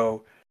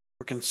Hasbro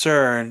were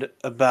concerned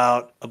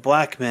about a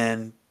black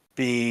man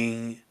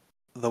being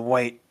the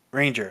White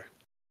Ranger.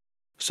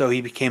 So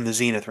he became the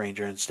Zenith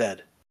Ranger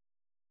instead.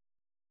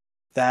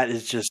 That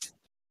is just...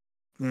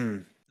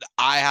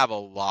 I have a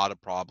lot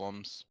of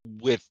problems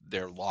with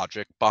their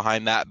logic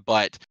behind that,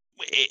 but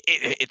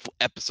it's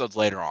episodes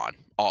later on.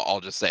 I'll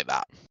just say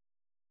that.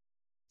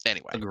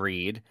 Anyway,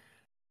 Agreed.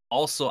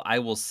 Also, I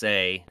will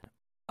say,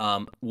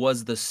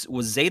 was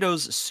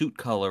Zeto's suit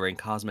color in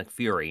Cosmic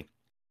Fury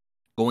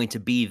going to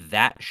be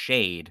that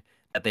shade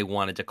that they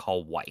wanted to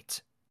call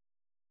white?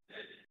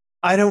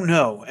 I don't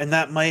know, and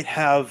that might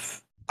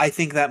have... I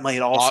think that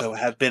might also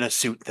have been a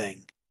suit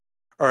thing,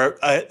 or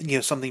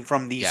something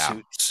from these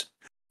suits.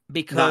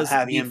 Because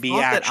having the him be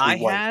thought that I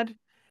actually white. had,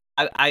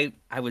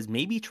 I was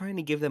maybe trying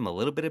to give them a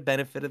little bit of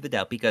benefit of the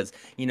doubt because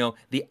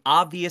the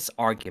obvious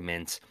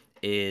argument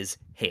is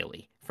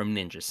Haley from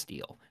Ninja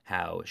Steel,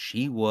 how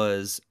she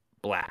was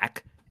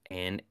black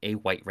in a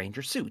White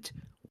Ranger suit.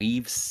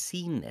 We've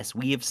seen this.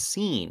 We have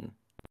seen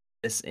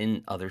this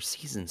in other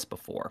seasons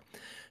before.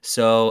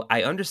 So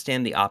I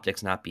understand the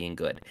optics not being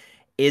good.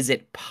 Is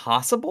it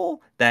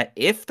possible that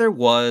if there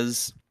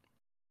was...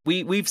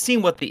 We've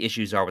seen what the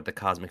issues are with the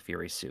Cosmic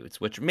Fury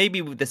suits, which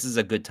maybe this is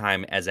a good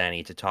time as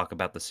any to talk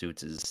about the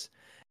suits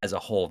as a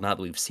whole. Now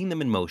that we've seen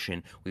them in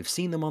motion, we've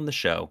seen them on the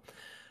show.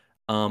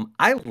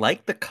 I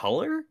like the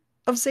color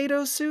of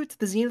Zeto's suit,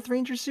 the Zenith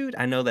Ranger suit.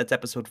 I know that's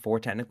episode 4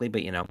 technically,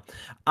 but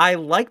I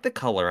like the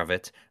color of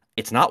it.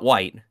 It's not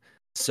white.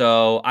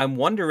 So I'm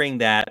wondering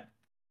that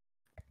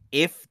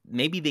if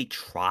maybe they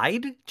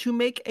tried to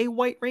make a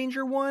White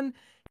Ranger one,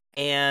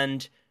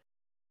 and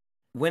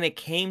when it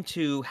came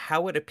to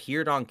how it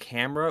appeared on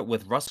camera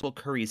with Russell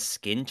Curry's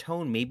skin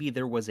tone, maybe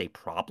there was a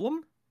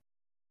problem?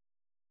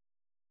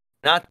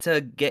 Not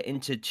to get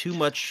into too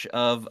much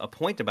of a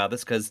point about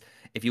this, because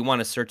if you want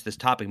to search this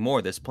topic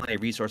more, there's plenty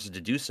of resources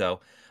to do so.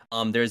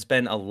 There's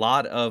been a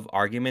lot of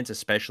arguments,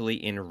 especially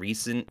in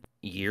recent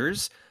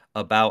years,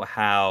 about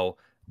how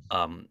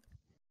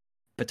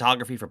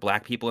photography for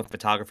Black people and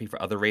photography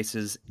for other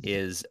races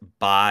is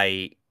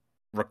by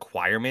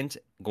requirement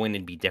going to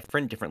be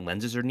different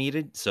lenses are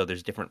needed, so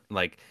there's different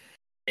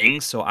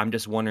things. So I'm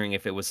just wondering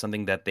if it was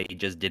something that they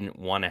just didn't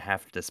want to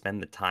have to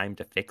spend the time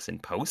to fix in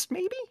post.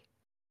 Maybe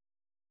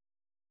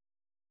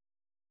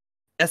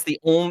that's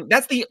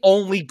the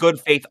only good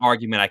faith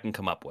argument I can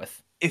come up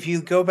with. If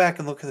you go back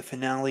and look at the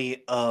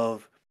finale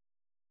of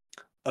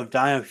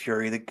Dino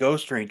Fury, the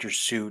Ghost Ranger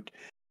suit,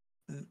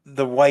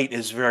 the white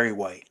is very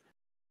white.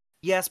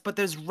 Yes, but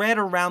there's red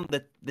around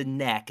the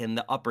neck and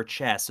the upper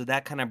chest, so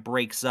that kind of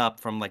breaks up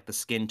from the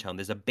skin tone.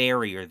 There's a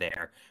barrier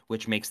there,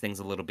 which makes things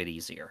a little bit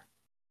easier.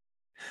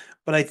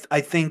 But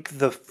I think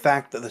the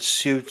fact that the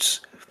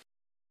suits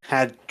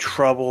had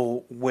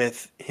trouble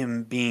with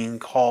him being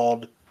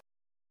called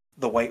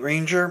the White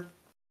Ranger,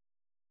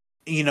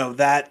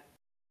 that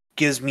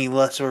gives me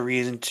less of a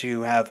reason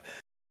to have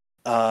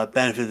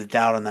benefit of the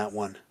doubt on that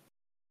one.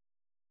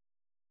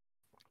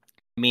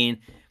 I mean,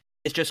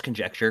 it's just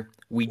conjecture.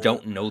 We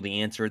don't know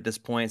the answer at this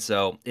point,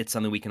 so it's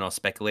something we can all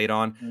speculate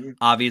on. Mm-hmm.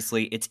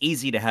 Obviously, it's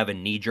easy to have a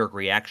knee-jerk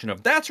reaction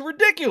of, that's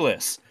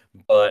ridiculous!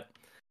 But,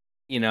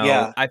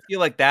 I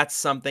feel like that's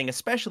something,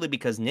 especially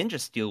because Ninja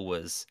Steel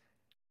was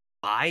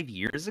 5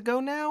 years ago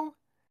now,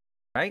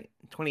 right?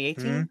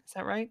 2018, Mm-hmm. Is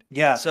that right?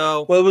 Yeah.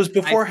 So, well, it was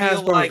before I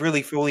feel Hasbro was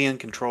really fully in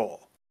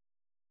control.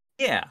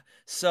 Yeah.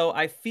 So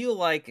I feel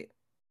like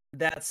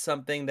that's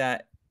something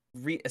that,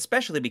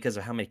 especially because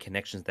of how many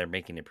connections they're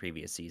making in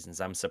previous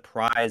seasons, I'm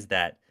surprised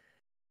that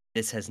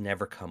this has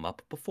never come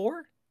up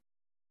before.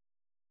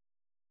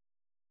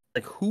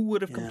 Who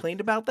would have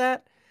complained about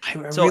that? I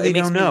really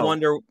don't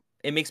know.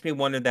 It makes me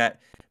wonder that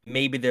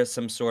maybe there's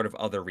some sort of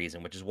other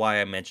reason, which is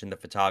why I mentioned the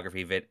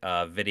photography,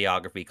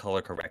 videography,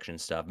 color correction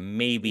stuff.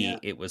 Maybe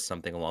it was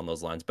something along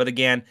those lines. But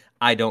again,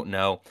 I don't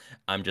know.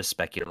 I'm just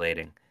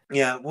speculating.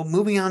 Yeah, well,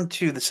 moving on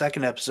to the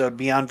second episode,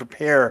 Beyond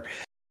Repair.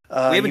 We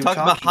haven't talked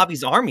about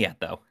Javi's arm yet,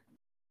 though.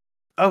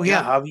 Oh,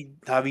 yeah.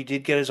 Javi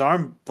did get his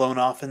arm blown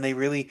off, and they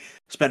really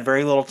spent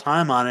very little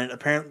time on it,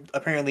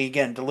 apparently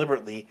again,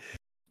 deliberately.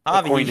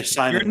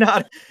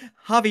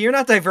 Javi, you're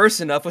not diverse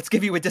enough. Let's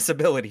give you a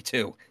disability,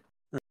 too.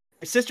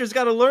 Your sister's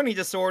got a learning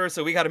disorder,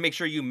 so we got to make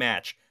sure you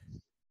match.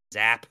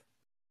 Zap.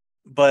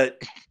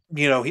 But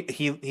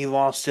he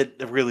lost it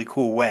a really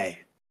cool way.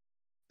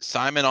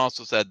 Simon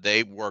also said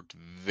they worked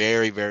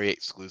very, very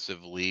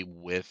exclusively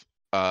with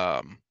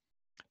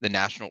the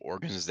national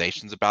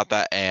organizations about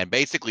that, and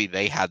basically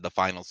they had the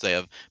final say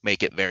of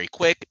make it very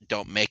quick,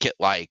 don't make it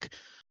like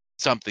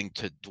something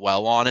to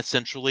dwell on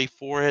essentially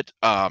for it.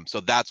 So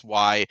that's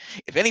why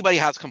if anybody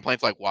has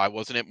complaints like why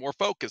wasn't it more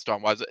focused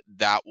on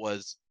that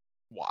was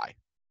why.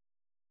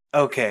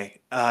 Okay,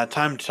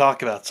 time to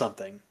talk about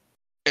something.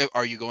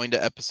 Are you going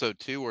to episode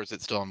 2 or is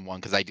it still on 1?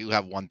 Because I do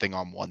have one thing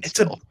on 1 It's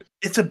still.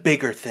 It's a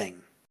bigger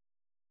thing.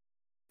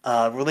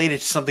 Related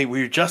to something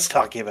we were just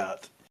talking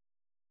about.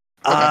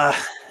 Okay.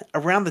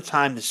 Around the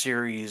time the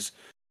series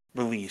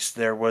released,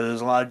 there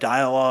was a lot of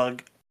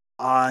dialogue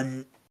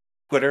on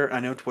Twitter. I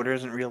know Twitter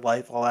isn't real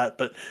life, all that,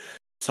 but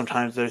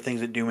sometimes there are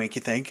things that do make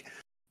you think.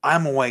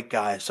 I'm a white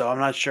guy, so I'm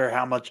not sure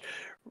how much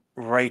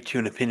right to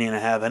an opinion I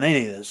have on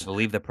any of this. I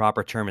believe the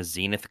proper term is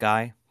Zenith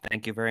guy.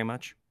 Thank you very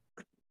much.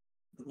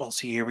 Well,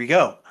 see, here we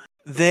go.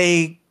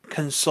 They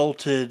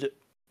consulted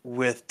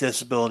with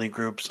disability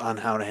groups on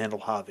how to handle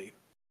Javi.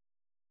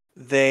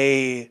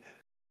 They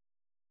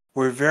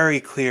were very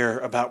clear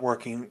about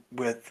working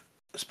with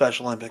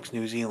Special Olympics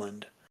New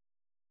Zealand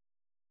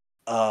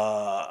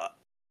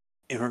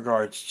in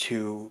regards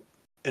to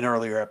an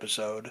earlier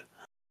episode.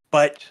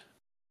 But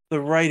the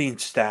writing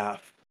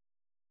staff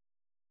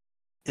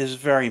is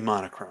very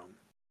monochrome.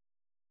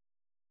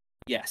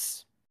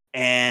 Yes.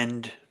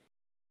 And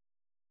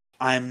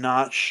I'm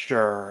not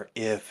sure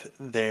if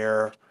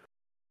there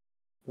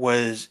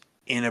was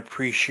an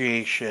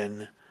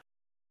appreciation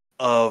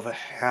of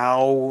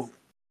how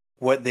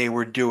what they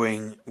were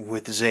doing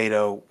with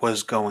Zato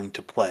was going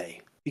to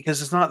play.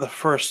 Because it's not the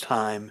first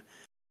time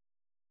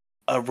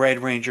a Red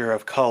Ranger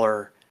of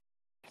color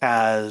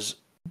has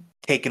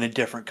taken a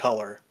different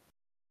color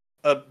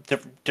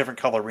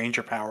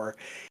Ranger power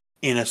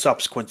in a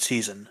subsequent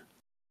season.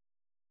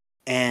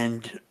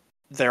 And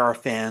there are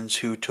fans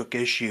who took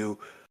issue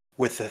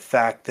with the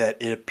fact that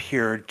it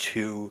appeared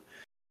to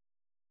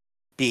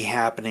be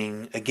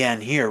happening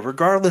again here.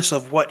 Regardless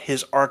of what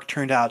his arc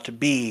turned out to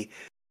be,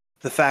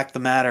 the fact of the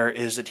matter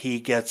is that he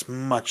gets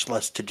much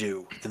less to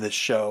do in this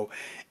show.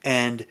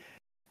 And,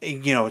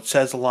 it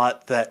says a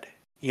lot that,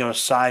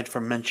 aside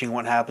from mentioning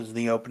what happens in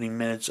the opening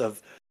minutes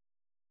of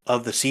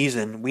the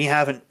season, we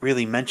haven't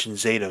really mentioned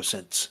Zato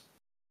since.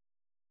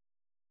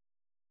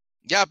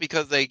 Yeah,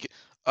 because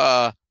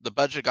the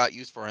budget got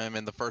used for him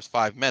in the first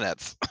 5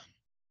 minutes.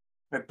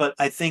 But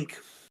I think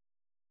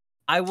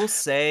I will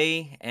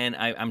say, and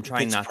I'm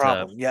trying it's a not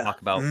problem. to Yeah.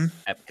 talk about,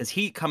 because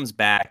he comes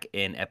back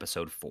in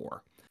episode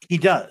 4. He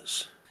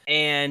does.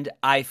 And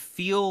I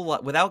feel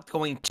like, without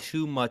going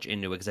too much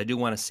into it, because I do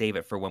want to save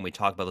it for when we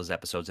talk about those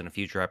episodes in a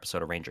future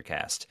episode of Ranger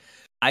Cast,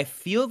 I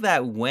feel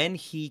that when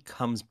he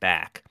comes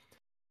back,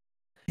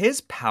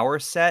 his power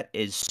set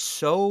is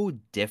so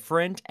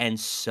different and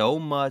so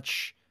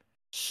much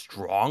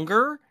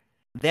stronger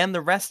than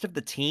the rest of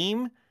the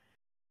team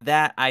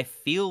that I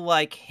feel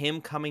like him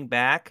coming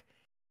back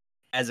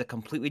as a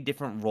completely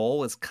different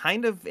role is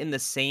kind of in the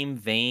same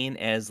vein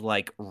as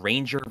like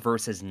Ranger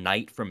versus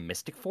Knight from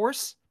Mystic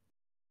Force.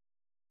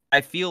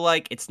 I feel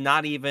like it's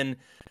not even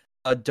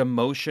a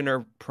demotion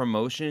or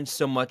promotion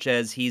so much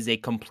as he's a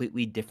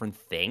completely different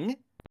thing.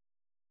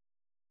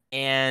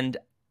 And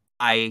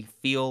I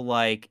feel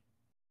like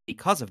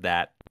because of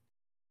that,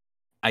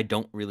 I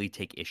don't really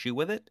take issue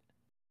with it.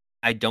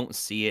 I don't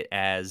see it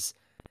as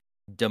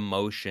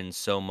demotion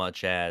so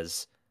much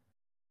as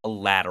a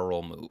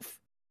lateral move.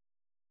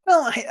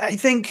 Well, I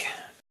think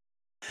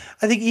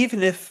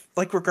even if,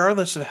 like,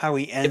 regardless of how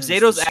he ends,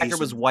 if Zato's the actor season,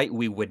 was white,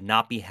 we would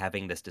not be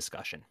having this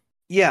discussion.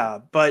 Yeah,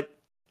 but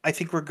I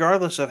think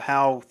regardless of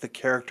how the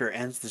character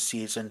ends the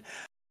season,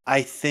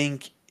 I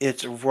think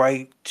it's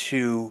right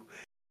to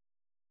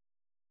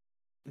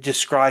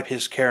describe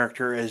his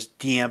character as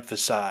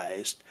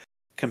de-emphasized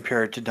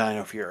compared to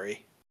Dino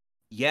Fury.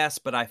 Yes,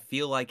 but I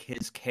feel like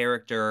his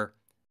character,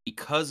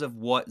 because of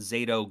what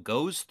Zato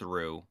goes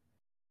through,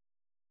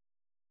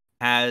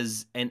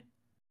 has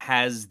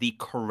the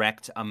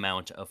correct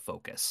amount of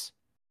focus.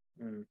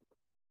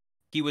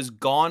 He was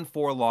gone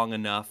for long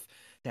enough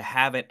to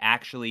have it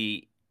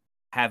actually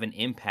have an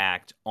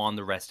impact on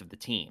the rest of the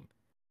team,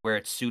 where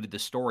it suited the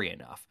story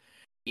enough.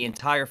 The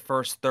entire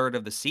first third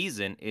of the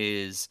season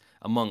is,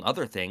 among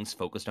other things,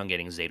 focused on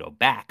getting Zato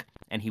back,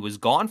 and he was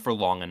gone for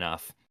long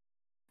enough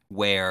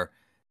where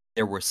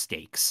there were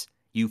stakes.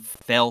 You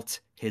felt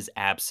his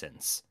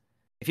absence.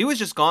 If he was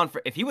just gone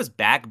if he was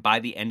back by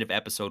the end of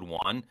episode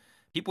 1,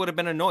 people would have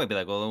been annoyed, be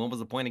like, well, then what was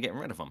the point of getting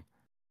rid of him?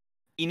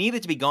 He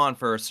needed to be gone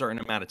for a certain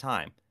amount of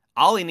time.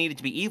 Ollie needed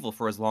to be evil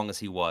for as long as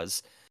he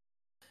was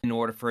in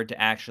order for it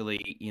to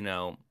actually,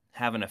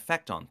 have an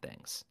effect on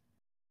things.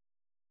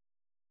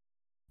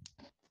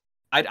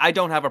 I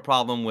don't have a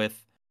problem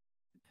with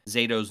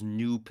Zato's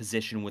new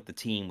position with the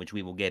team, which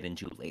we will get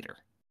into later,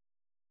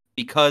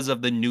 because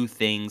of the new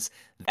things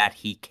that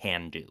he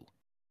can do.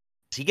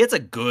 He gets a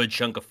good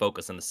chunk of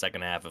focus in the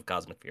second half of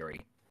Cosmic Fury.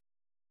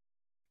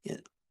 Yeah.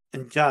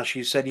 And Josh,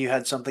 you said you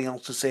had something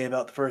else to say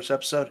about the first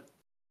episode?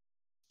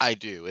 I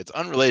do. It's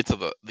unrelated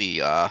to the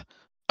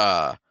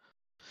to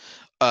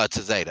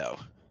Zato.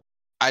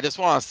 I just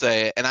want to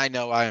say, and I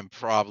know I am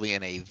probably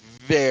in a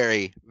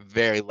very,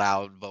 very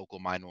loud vocal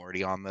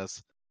minority on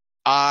this.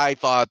 I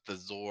thought the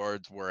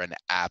Zords were an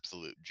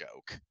absolute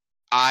joke.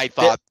 I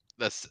thought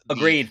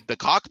Agreed. the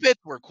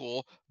cockpits were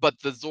cool, but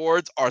the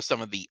Zords are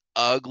some of the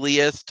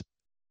ugliest.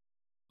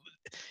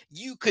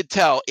 You could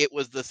tell it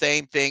was the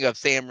same thing of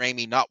Sam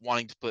Raimi not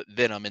wanting to put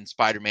Venom in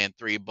Spider-Man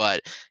 3,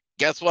 but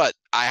guess what?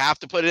 I have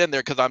to put it in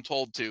there because I'm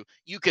told to.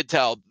 You could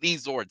tell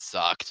these Zords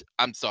sucked.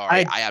 I'm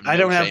sorry. I have I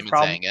no don't have a shame in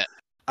problem. saying it.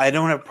 I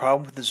don't have a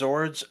problem with the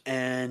Zords,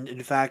 and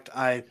in fact,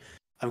 I'm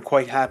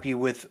quite happy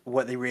with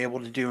what they were able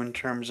to do in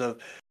terms of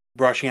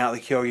brushing out the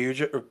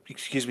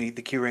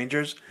the Q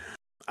Rangers.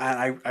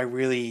 I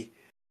really,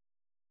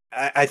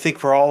 I think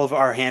for all of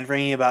our hand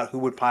wringing about who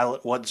would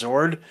pilot what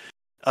Zord,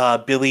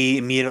 Billy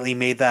immediately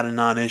made that a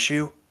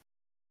non-issue.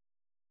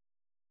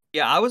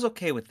 Yeah, I was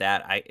okay with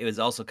that. It was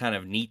also kind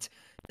of neat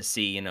to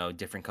see,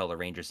 different color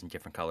Rangers and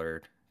different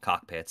colored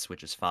cockpits,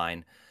 which is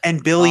fine.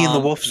 And Billy and the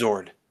Wolf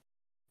Zord.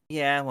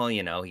 Yeah, well,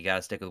 you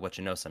gotta stick with what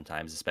you know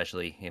sometimes,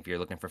 especially if you're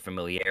looking for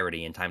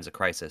familiarity in times of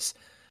crisis.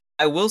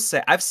 I will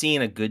say I've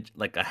seen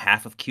a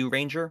half of Q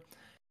Ranger.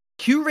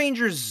 Q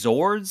Ranger's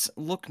Zords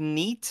look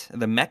neat.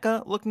 The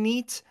mecha look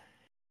neat.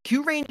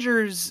 Q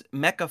Ranger's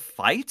mecha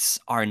fights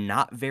are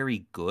not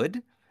very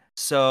good.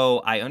 So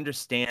I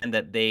understand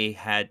that they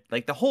had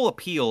the whole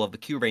appeal of the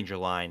Q Ranger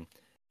line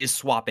is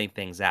swapping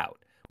things out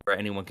where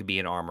anyone could be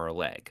an arm or a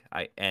leg.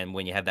 And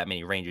when you have that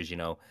many Rangers,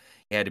 you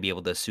had to be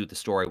able to suit the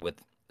story with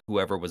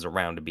whoever was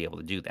around to be able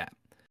to do that.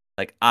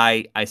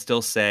 I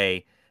still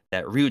say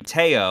that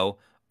Ryuteo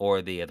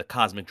or the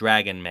Cosmic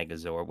Dragon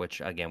Megazord,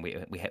 which again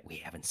we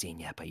haven't seen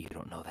yet, but you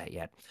don't know that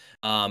yet,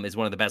 is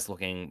one of the best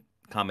looking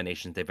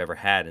combinations they've ever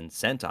had in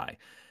Sentai.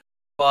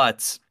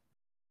 But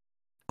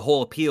the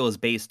whole appeal is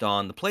based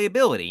on the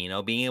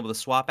playability, being able to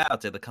swap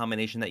out to the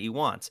combination that you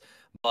want.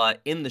 But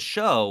in the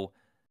show,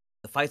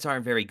 the fights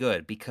aren't very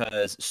good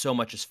because so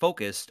much is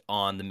focused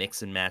on the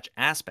mix and match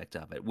aspect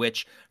of it,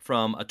 which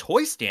from a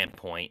toy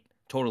standpoint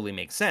totally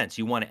makes sense.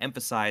 You want to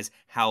emphasize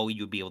how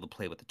you'd be able to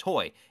play with the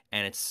toy,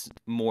 and it's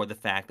more the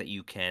fact that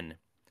you can,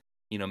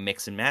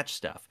 mix and match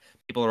stuff.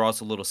 People are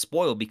also a little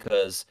spoiled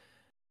because,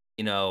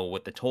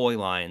 with the toy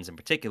lines in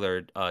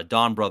particular,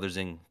 Dawn Brothers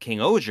and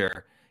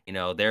King-Ohger,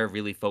 they're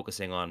really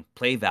focusing on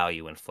play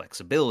value and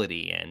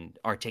flexibility and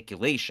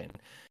articulation.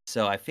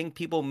 So I think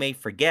people may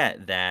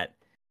forget that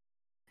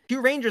Q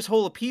Ranger's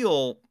whole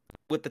appeal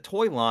with the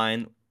toy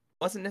line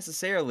wasn't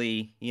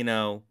necessarily,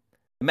 the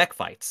mech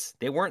fights.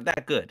 They weren't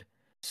that good.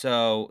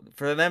 So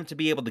for them to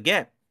be able to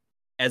get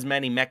as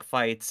many mech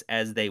fights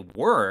as they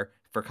were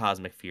for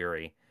Cosmic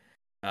Fury,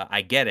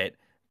 I get it.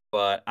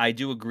 But I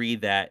do agree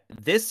that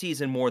this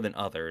season more than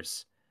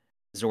others,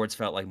 Zords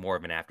felt like more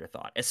of an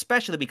afterthought,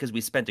 especially because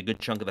we spent a good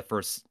chunk of the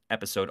first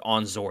episode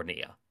on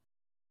Zornia.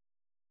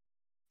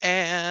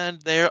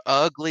 And they're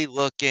ugly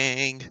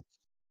looking.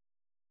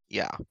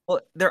 Yeah.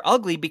 Well, they're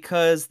ugly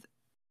because,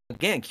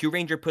 again, Q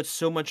Ranger puts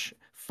so much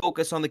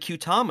focus on the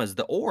Q-Tamas,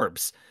 the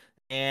orbs,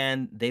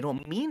 and they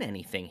don't mean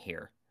anything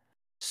here.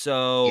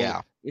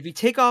 So if you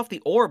take off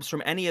the orbs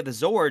from any of the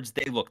Zords,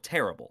 they look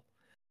terrible.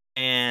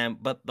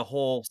 But the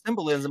whole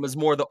symbolism is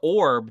more the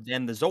orb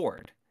than the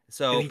Zord.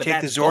 So if you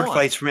take the Zord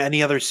fights from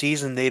any other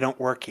season, they don't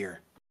work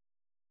here.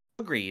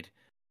 Agreed.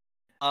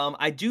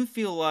 I do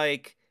feel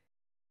like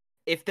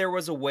if there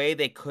was a way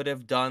they could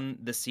have done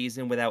the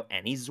season without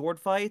any Zord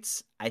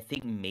fights, I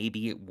think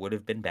maybe it would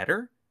have been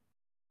better.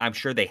 I'm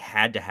sure they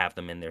had to have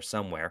them in there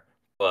somewhere,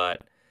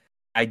 but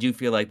I do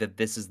feel like that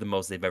this is the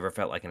most they've ever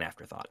felt like an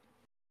afterthought.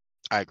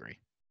 I agree.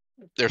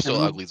 They're still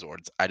ugly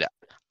Zords. I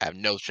have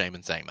no shame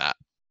in saying that.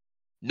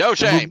 No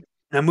shame!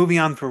 Now moving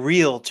on for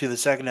real to the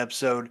second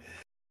episode,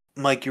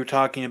 Mike, you were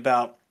talking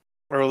about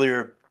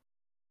earlier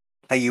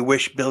how you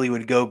wish Billy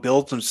would go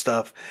build some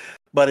stuff.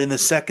 But in the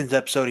second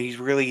episode, he's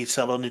really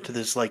settled into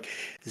this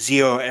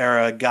Zeo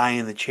era guy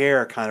in the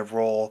chair kind of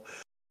role,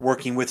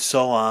 working with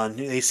Solon.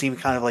 They seem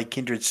kind of like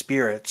kindred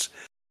spirits.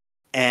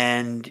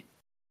 And,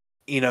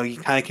 you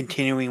kind of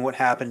continuing what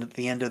happened at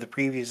the end of the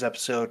previous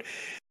episode,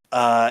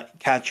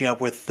 catching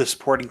up with the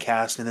supporting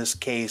cast, in this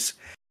case,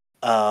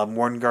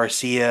 Morton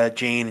Garcia,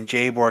 Jane, and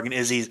Jayborg, and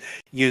Izzy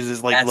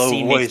uses that low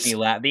scene voice. Makes me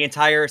laugh. The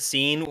entire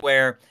scene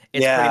where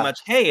it's pretty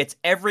much, hey, it's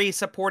every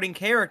supporting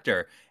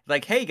character.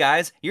 Like, hey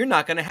guys, you're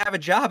not going to have a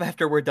job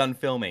after we're done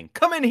filming.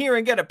 Come in here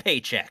and get a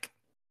paycheck.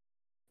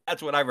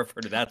 That's what I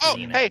refer to that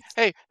scene as.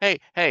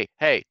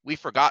 Hey, we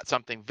forgot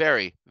something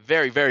very,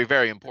 very, very,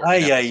 very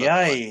important.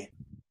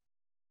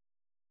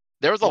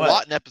 There was a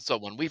lot in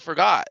episode 1. We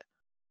forgot.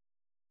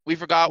 What did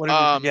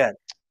we forget?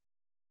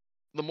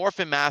 The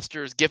Morphin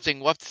Masters gifting,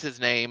 what's his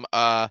name?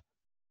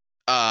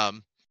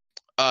 Ninja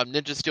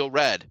Steel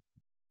Red.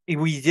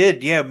 We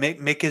did, yeah.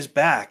 Mick is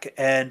back,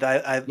 and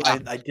I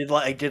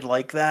did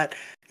like that.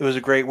 It was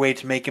a great way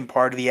to make him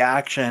part of the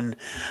action,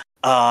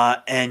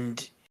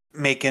 and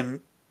make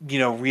him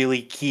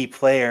really key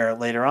player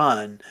later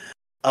on.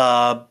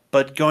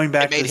 But going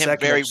back It to made the him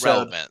second very episode,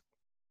 relevant.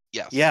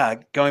 Yes. yeah,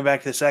 going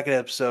back to the second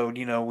episode,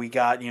 we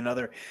got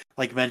another,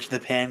 like you mentioned,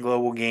 the Pan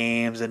Global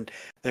Games and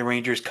the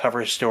Rangers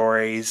cover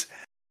stories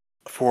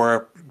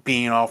for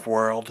being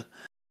off-world,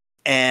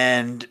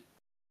 and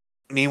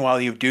meanwhile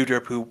you have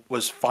Doudrop, who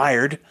was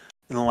fired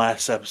in the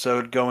last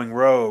episode, going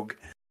rogue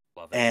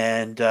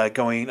and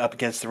going up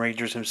against the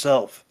Rangers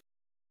himself.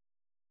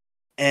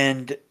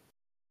 And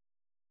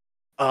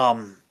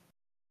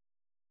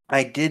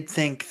I did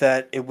think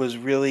that it was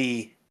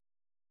really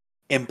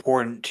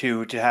important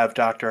to have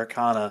Dr.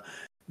 Arcana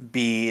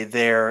be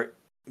there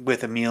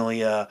with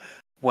Amelia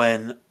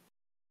when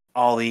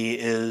Ollie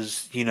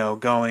is,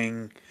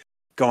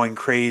 going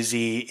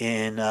crazy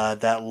in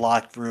that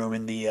locked room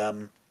in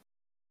the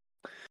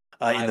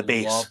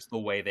base. I loved the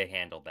way they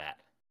handled that.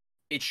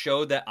 It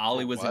showed that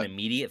Ollie was an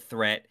immediate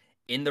threat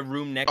in the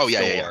room next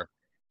door,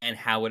 and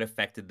how it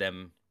affected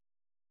them,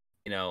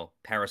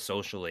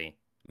 parasocially,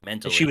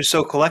 mentally. And she was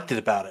so collected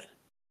about it.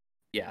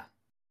 Yeah.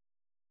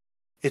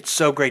 It's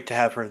so great to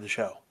have her in the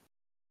show.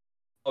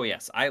 Oh,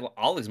 yes.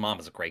 Ollie's mom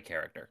is a great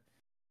character.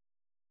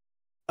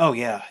 Oh,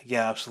 yeah.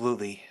 Yeah,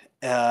 absolutely.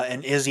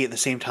 And Izzy at the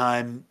same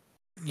time,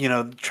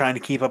 trying to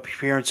keep up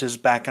appearances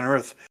back on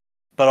Earth,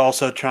 but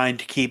also trying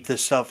to keep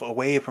this stuff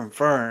away from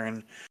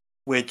Fern,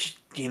 which,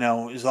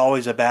 is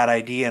always a bad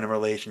idea in a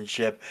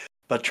relationship,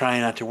 but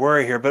trying not to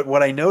worry here. But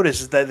what I noticed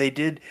is that they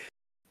did,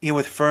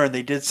 with Fern,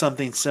 they did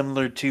something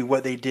similar to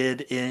what they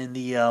did in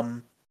the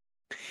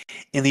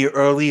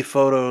early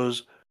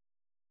photos.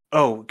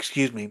 Oh,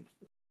 excuse me.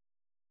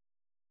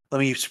 Let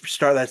me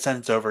start that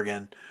sentence over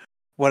again.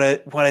 What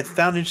I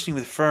found interesting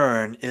with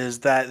Fern is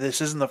that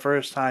this isn't the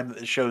first time that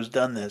the show's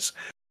done this,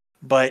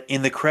 but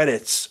in the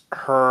credits,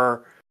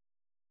 her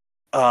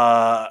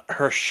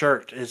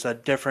shirt is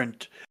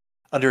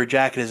under her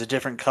jacket is a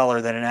different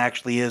color than it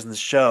actually is in the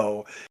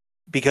show,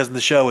 because in the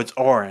show it's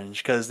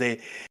orange, because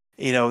they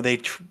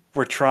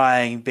were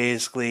trying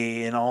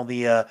basically in all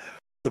the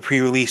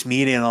pre-release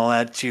media and all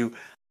that to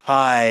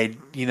hide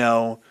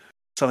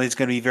something that's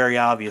going to be very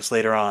obvious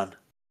later on.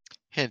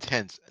 Hint,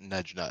 hint,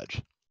 nudge,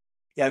 nudge.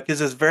 Yeah,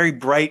 because it's very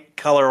bright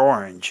color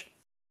orange.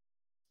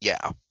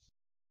 Yeah.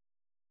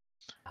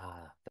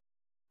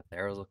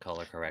 There was a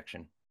color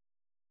correction.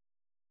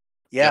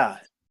 Yeah.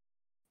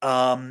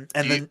 Yep.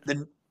 And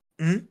then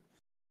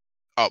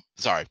Oh,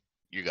 sorry.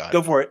 You go ahead.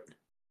 Go for it.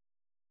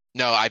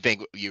 No, I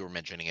think you were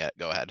mentioning it.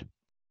 Go ahead.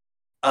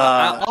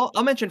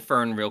 I'll mention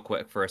Fern real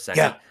quick for a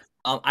second.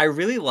 Yeah. I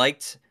really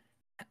liked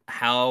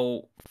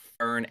how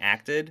Fern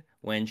acted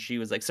when she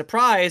was like,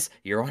 "Surprise!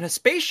 You're on a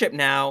spaceship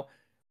now,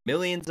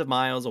 millions of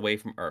miles away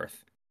from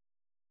Earth."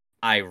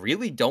 I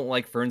really don't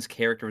like Fern's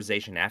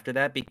characterization after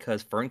that,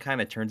 because Fern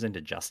kind of turns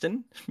into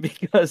Justin,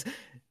 because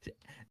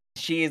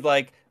she's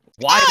like,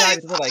 "Why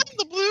did I like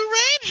the Blue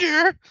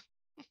Ranger?"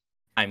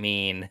 I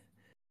mean,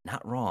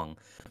 not wrong,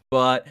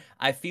 but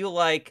I feel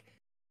like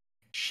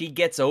she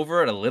gets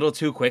over it a little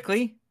too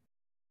quickly,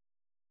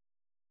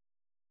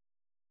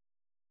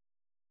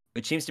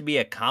 which seems to be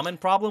a common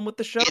problem with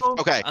the show.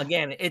 Okay.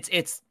 Again, it's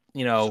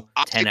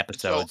 10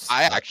 episodes. So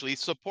I actually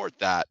support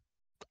that.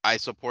 I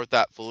support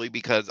that fully,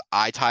 because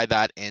I tie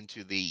that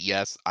into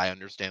yes, I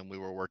understand we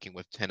were working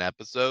with 10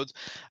 episodes.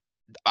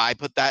 I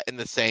put that in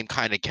the same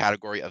kind of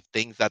category of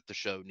things that the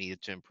show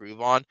needed to improve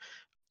on.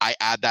 I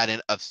add that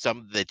in of some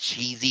of the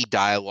cheesy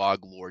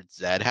dialogue Lord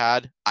Zed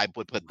had. I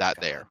would put that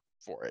there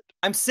for it.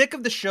 I'm sick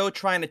of the show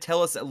trying to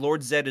tell us that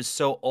Lord Zed is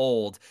so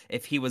old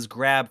if he was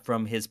grabbed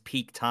from his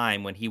peak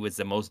time when he was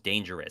the most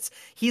dangerous.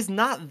 He's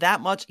not that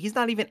much. He's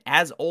not even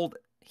as old.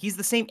 He's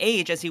the same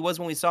age as he was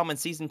when we saw him in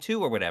season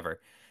 2 or whatever.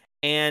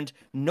 And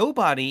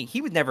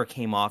he would never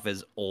came off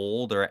as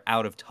old or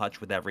out of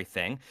touch with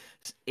everything.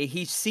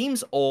 He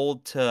seems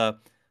old to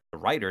the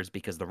writers,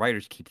 because the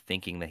writers keep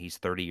thinking that he's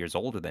 30 years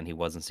older than he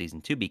was in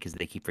season 2, because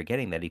they keep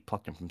forgetting that he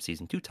plucked him from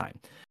season 2 time.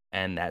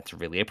 And that's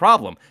really a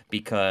problem,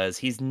 because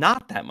he's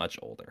not that much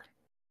older.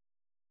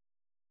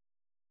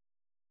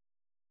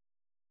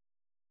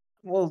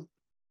 Well,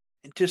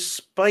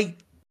 despite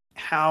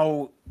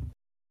how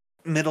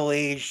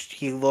middle-aged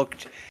he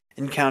looked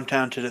in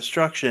Countdown to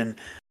Destruction,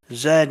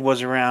 Zed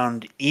was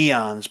around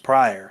eons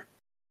prior.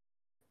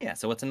 Yeah,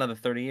 so it's another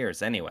 30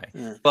 years anyway.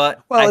 Yeah.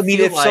 But well, I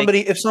mean,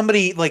 if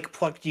somebody like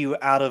plucked you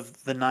out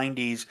of the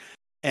 90s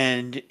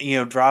and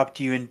dropped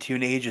you into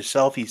an age of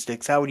selfie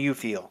sticks, how would you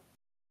feel?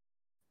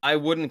 I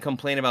wouldn't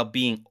complain about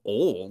being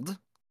old,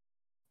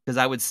 because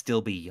I would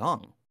still be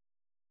young.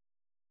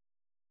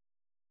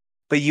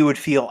 But you would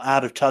feel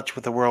out of touch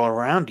with the world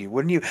around you,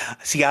 wouldn't you?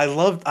 See, I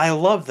love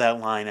that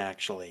line,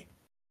 actually.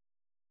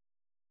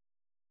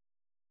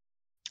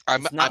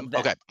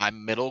 Okay.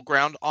 I'm middle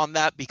ground on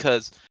that,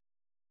 because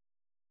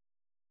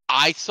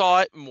I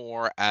saw it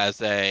more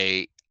as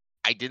I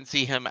didn't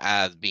see him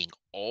as being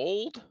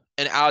old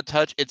and out of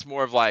touch. It's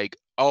more of like,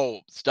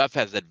 oh, stuff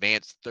has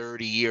advanced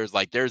 30 years.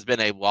 Like, there's been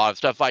a lot of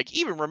stuff. Like,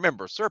 even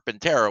remember,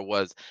 Serpentera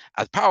was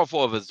as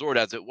powerful of a Zord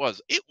as it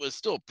was. It was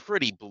still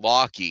pretty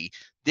blocky.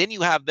 Then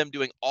you have them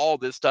doing all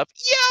this stuff.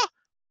 Yeah,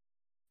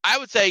 I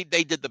would say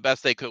they did the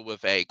best they could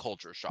with a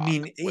culture shock. I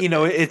mean,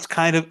 it's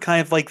kind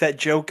of like that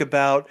joke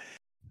about,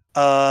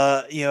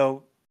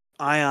 Ion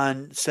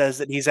says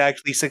that he's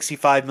actually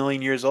 65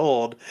 million years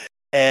old,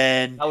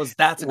 and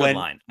that's a good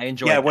line. I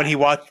enjoyed that.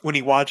 when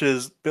he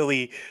watches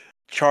Billy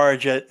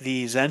charge at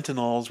the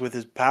Sentinels with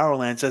his power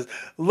lance, says,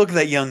 "Look at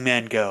that young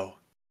man go."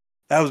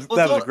 That was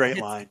a great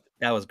line.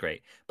 That was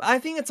great. But I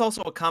think it's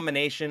also a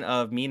combination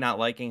of me not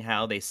liking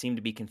how they seem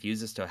to be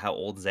confused as to how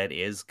old Zed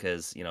is,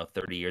 because,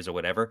 30 years or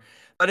whatever.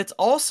 But it's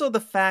also the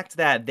fact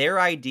that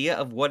their idea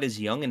of what is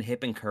young and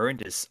hip and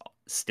current is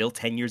still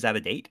 10 years out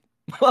of date.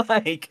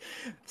 Like,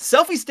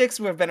 selfie sticks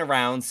have been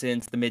around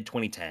since the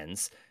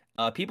mid-2010s.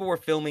 People were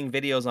filming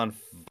videos on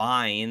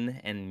Vine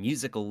and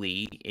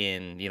Musical.ly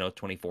in,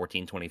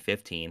 2014,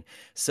 2015.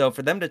 So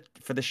for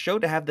the show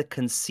to have the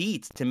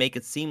conceit to make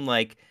it seem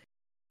like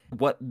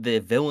what the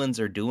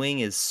villains are doing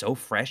is so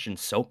fresh and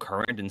so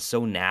current and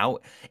so now.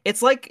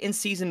 It's like in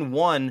season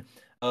 1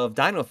 of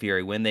Dino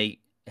Fury when they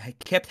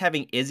kept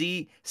having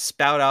Izzy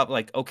spout out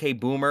like "Okay,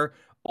 Boomer,"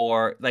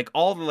 or like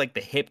all the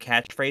the hip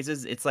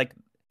catchphrases. It's like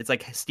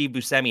Steve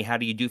Buscemi, "How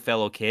do you do,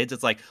 fellow kids?"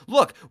 It's like,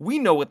 look, we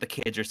know what the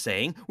kids are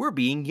saying. We're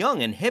being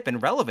young and hip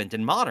and relevant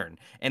and modern,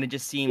 and it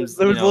just seems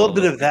there's a little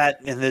bit of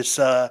that in this,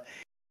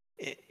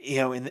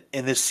 in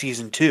this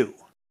season 2.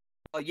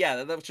 Well,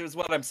 yeah, which is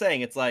what I'm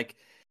saying. It's like.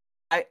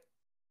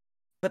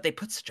 But they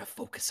put such a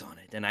focus on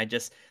it, and I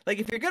just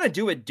if you're gonna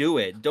do it, do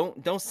it.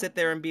 Don't sit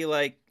there and be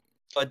like,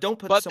 don't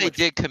put. But they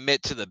did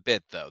commit to the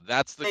bit, though.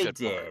 That's the good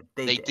part.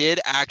 They did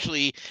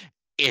actually.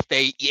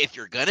 If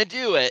you're gonna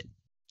do it,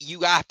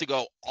 you have to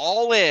go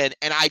all in,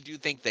 and I do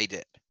think they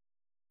did.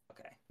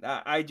 Okay,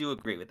 I do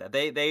agree with that.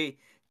 They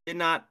did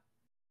not.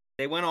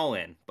 They went all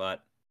in,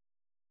 but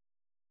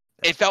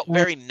it felt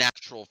very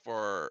natural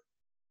for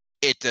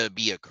it to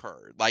be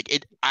occurred.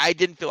 I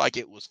didn't feel like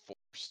it was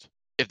forced.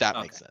 If that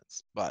makes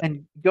sense.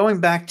 And going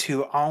back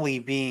to Ollie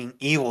being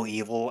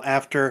evil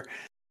after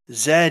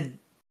Zed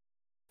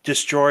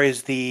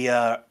destroys the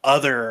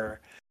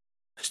other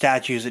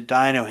statues at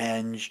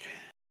Dinohenge,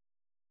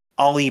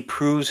 Ollie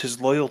proves his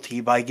loyalty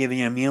by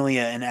giving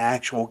Amelia an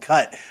actual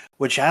cut,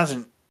 which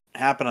hasn't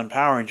happened on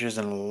Power Rangers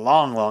in a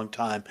long, long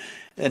time.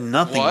 And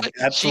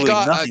absolutely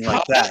nothing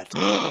like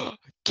that.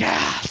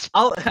 Gasp!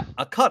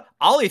 A cut.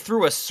 Ollie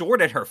threw a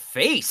sword at her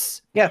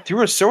face. Yeah,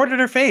 threw a sword at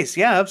her face.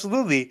 Yeah,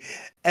 absolutely.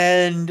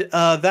 And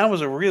that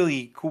was a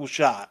really cool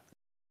shot.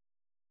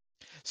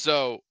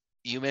 So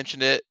you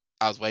mentioned it.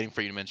 I was waiting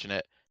for you to mention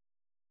it.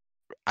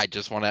 I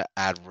just want to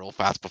add real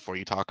fast before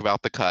you talk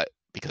about the cut,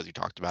 because you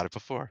talked about it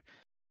before.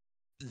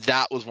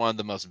 That was one of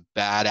the most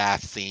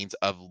badass scenes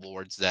of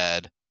Lord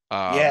Zed.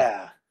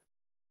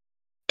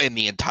 In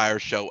the entire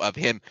show, of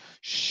him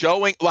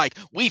showing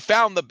we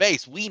found the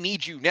base. We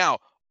need you now.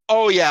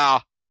 Oh yeah.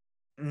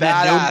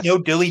 Badass. No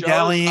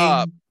dilly-dallying.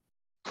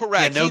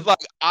 Correct. Yeah, He's like,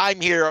 I'm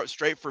here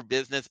straight for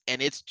business,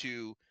 and it's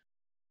to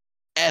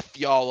F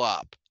y'all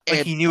up.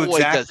 And he knew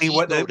exactly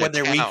what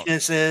their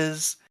weakness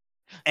is.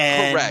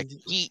 And correct.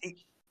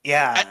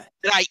 And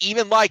I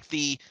even like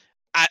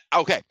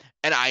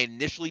and I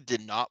initially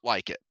did not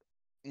like it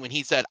when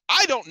he said,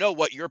 "I don't know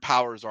what your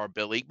powers are,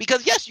 Billy,"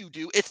 because yes, you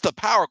do. It's the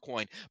power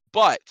coin,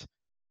 but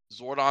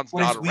Zordon's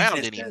not around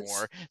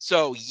anymore.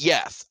 So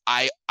yes,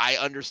 I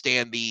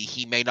understand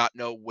he may not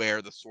know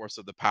where the source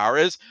of the power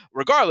is,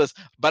 regardless,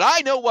 but I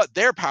know what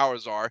their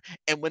powers are.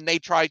 And when they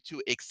tried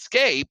to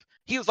escape,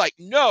 he was like,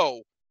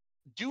 "No,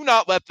 do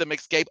not let them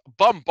escape.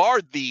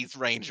 Bombard these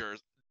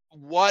Rangers."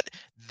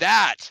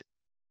 That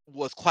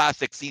was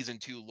classic season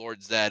 2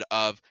 Lord Zed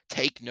of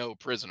take no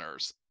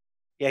prisoners.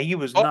 Yeah, he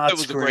was not. It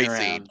was a great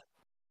scene.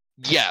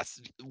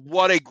 Yes,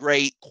 what a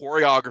great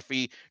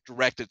choreography,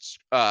 directed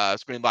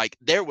screen.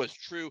 There was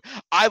true.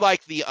 I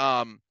like the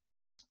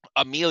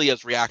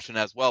Amelia's reaction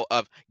as well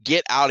of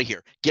get out of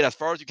here, get as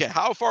far as you can.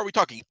 How far are we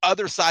talking?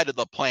 Other side of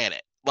the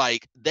planet.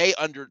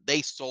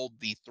 They sold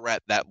the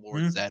threat that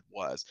Lord Zed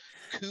was.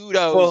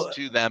 Kudos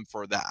to them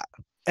for that.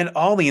 And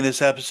Ollie in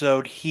this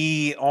episode,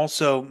 he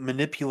also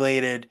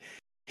manipulated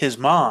his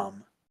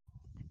mom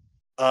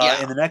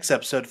in the next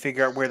episode to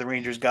figure out where the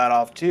Rangers got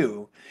off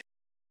to.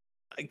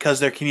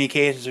 Because their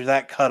communications are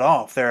that cut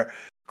off. They're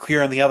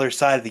clear on the other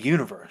side of the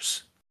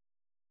universe.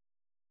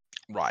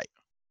 Right.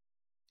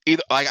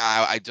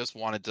 I just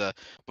wanted to,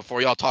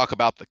 before y'all talk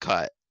about the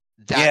cut,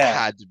 that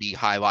had to be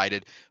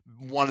highlighted.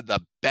 One of the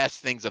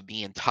best things of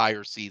the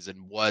entire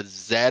season was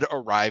Zed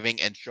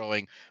arriving and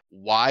showing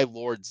why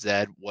Lord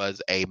Zed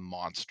was a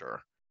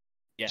monster.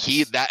 Yes.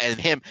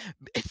 Him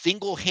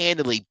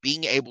single-handedly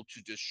being able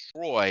to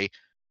destroy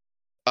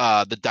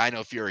the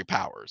Dino Fury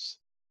powers.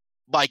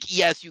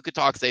 Yes, you could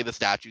say the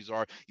statues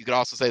are. You could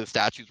also say the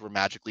statues were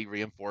magically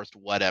reinforced,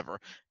 whatever.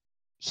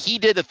 He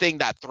did the thing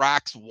that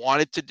Thrax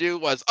wanted to do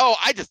was,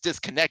 I just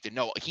disconnected.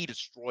 No, he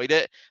destroyed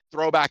it.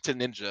 Throwback to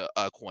Ninja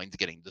coins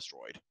getting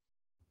destroyed.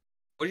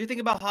 What do you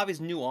think about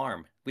Javi's new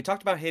arm? We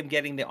talked about him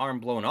getting the arm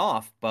blown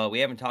off, but we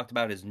haven't talked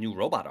about his new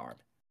robot arm.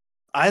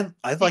 I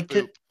liked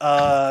it.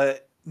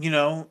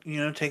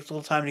 Takes a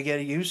little time to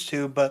get used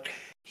to, but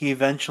he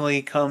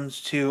eventually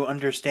comes to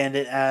understand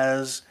it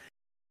as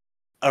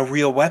a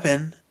real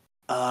weapon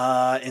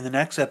in the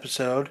next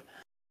episode.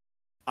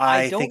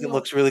 I think it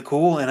looks really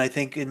cool, and I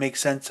think it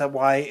makes sense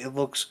why it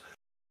looks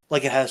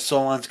like it has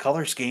Solon's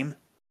color scheme.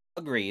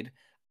 Agreed.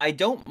 I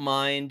don't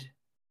mind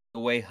the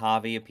way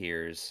Javi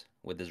appears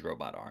with his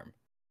robot arm.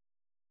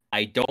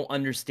 I don't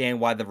understand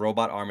why the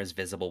robot arm is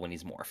visible when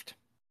he's morphed.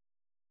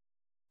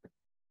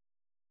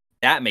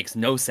 That makes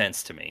no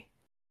sense to me.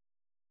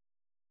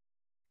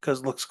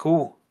 Because it looks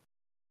cool.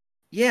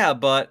 Yeah,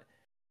 but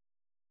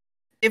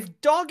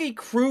if Doggy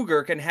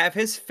Kruger can have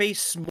his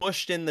face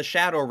smushed in the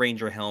Shadow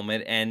Ranger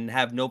helmet and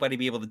have nobody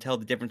be able to tell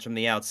the difference from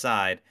the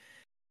outside,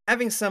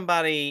 having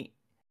somebody,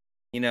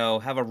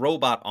 have a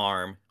robot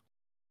arm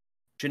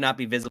should not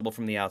be visible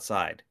from the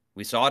outside.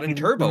 We saw it in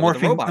Turbo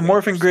with the robot. The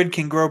morphing grid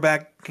can grow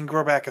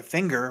back a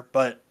finger,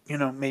 but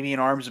maybe an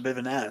arm's a bit of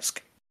an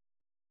ask.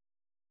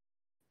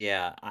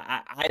 Yeah,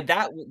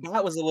 that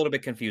was a little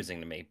bit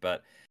confusing to me,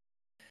 but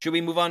should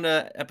we move on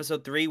to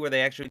episode 3 where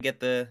they actually get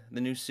the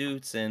new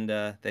suits and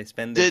they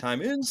spend their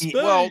time in space?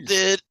 Well,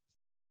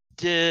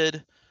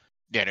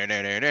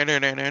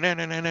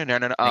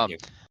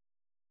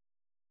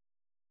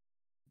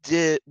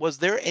 was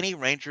there any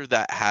Ranger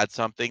that had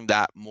something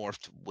that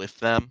morphed with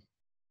them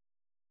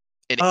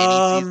in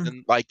any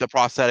season, like the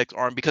prosthetics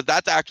arm? Because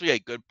that's actually a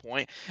good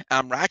point.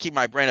 I'm racking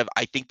my brain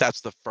I think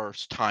that's the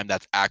first time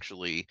that's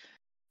actually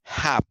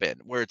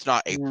happened, where it's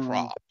not a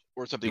prop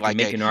or something you can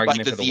make an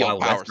argument for the Zeo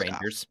Wild Power West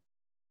Staff. Rangers.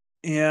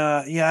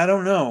 Yeah, I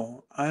don't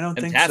know. I don't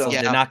think so. Tassels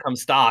did not come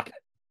stock.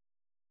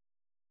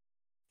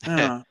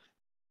 Yeah.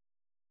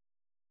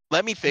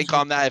 Let me think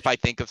on that. If I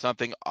think of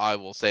something, I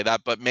will say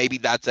that. But maybe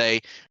there's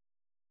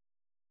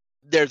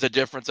a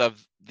difference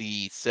of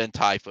the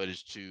Sentai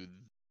footage to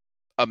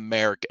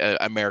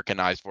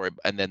Americanized for it,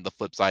 and then the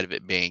flip side of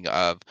it being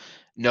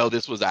no,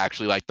 this was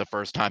actually like the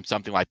first time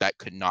something like that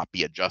could not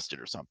be adjusted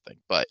or something.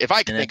 But if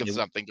I can think of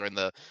something during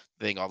the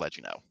thing, I'll let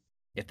you know.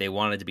 If they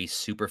wanted to be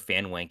super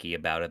fan wanky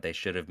about it, they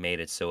should have made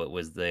it so it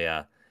was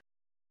the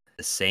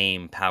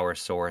same power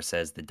source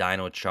as the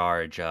Dino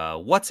Charge.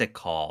 What's it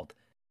called?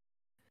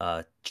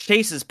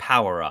 Chase's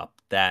power up.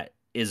 That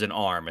is an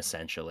arm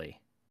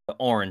essentially, the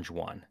orange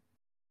one.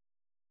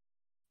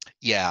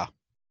 Yeah.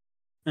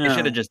 They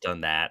should have just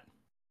done that.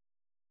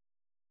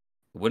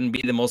 It wouldn't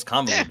be the most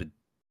convoluted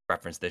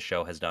reference this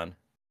show has done.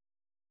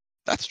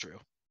 That's true.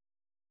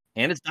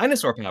 And it's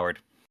dinosaur powered.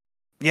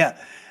 Yeah.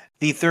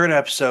 The third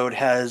episode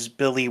has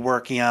Billy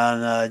working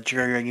on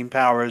jerry-rigging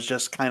powers,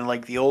 just kind of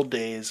like the old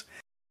days.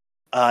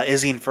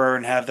 Izzy and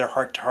Fern have their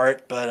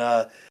heart-to-heart,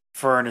 but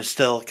Fern is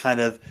still kind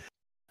of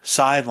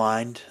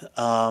sidelined.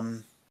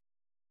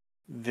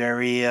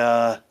 Very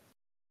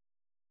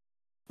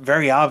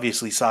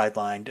obviously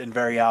sidelined and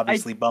very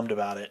obviously bummed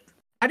about it.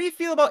 How do you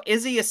feel about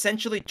Izzy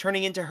essentially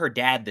turning into her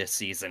dad this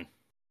season?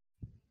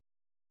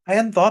 I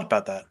hadn't thought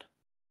about that.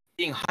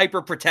 Being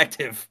hyper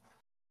protective.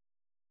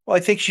 Well, I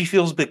think she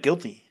feels a bit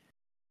guilty.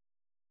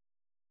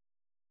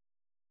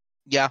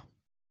 Yeah,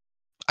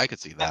 I could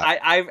see that.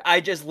 I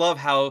just love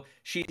how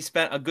she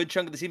spent a good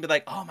chunk of the season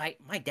like, oh, my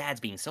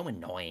dad's being so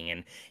annoying,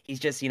 and he's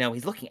just,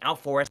 he's looking out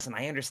for us, and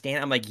I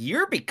understand. I'm like,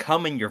 you're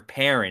becoming your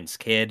parents,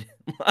 kid.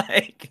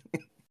 Like,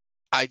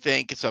 I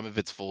think some of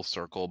it's full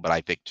circle, but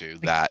I think too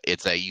that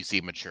you see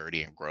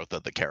maturity and growth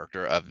of the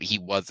character.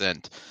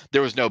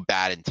 There was no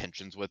bad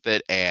intentions with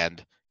it,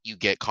 and you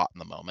get caught in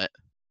the moment.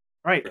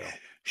 Right.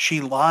 She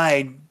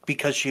lied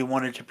because she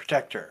wanted to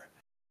protect her.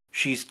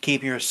 She's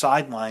keeping her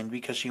sidelined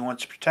because she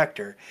wants to protect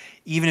her.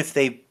 Even if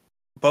they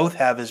both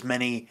have as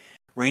many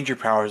Ranger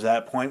powers at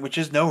that point, which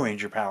is no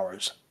Ranger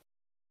powers.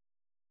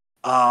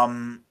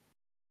 But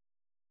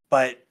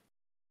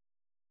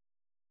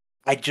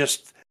I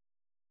just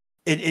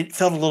it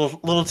felt a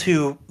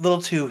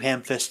little too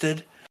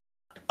ham-fisted.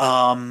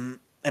 And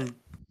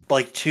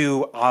like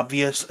too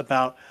obvious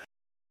about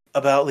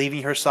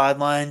leaving her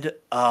sidelined.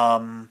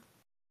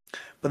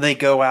 When they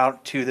go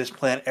out to this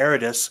planet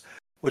Eridus,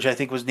 which I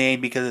think was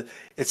named because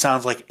it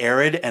sounds like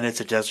arid and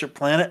it's a desert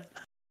planet.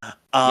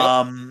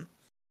 And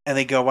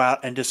they go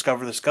out and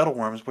discover the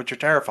scuttleworms, which are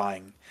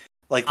terrifying.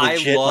 Like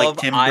legit, like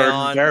Tim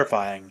Burton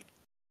terrifying.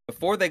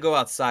 Before they go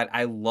outside,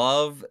 I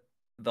love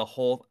the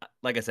whole,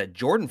 like I said,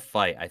 Jordan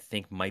Fite, I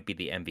think, might be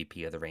the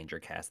MVP of the Ranger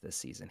cast this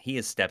season. He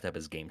has stepped up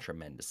his game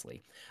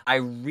tremendously. I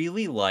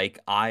really like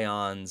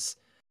Ion's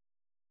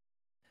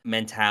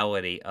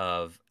mentality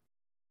of,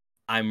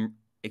 I'm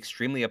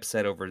extremely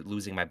upset over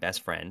losing my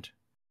best friend.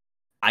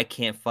 I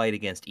can't fight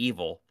against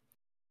evil.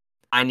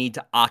 I need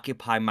to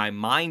occupy my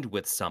mind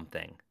with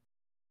something.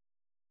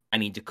 I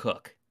need to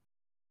cook.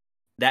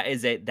 That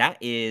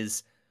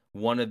is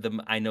one of the,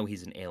 I know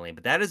he's an alien,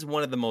 but that is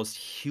one of the most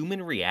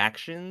human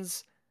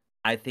reactions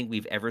I think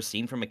we've ever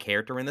seen from a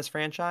character in this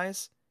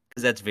franchise,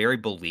 because that's very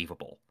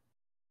believable.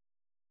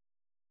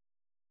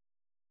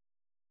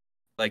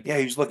 Like, yeah,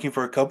 he's looking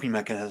for a coping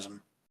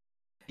mechanism.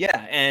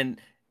 Yeah, and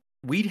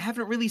we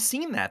haven't really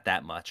seen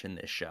that much in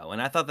this show,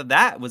 and I thought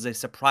that was a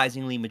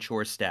surprisingly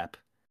mature step.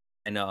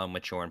 I know I'm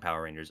mature in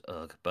Power Rangers,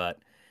 but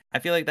I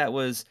feel like that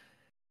was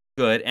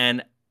good.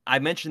 And I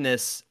mentioned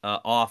this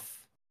off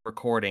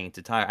recording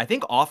to tire. I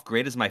think Off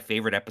Grid is my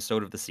favorite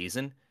episode of the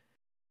season,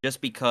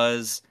 just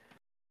because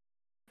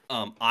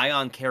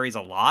Ion carries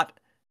a lot.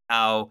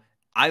 How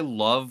I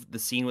love the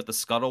scene with the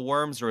scuttle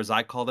worms, or as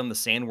I call them, the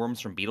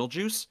sandworms from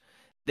Beetlejuice.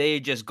 They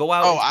just go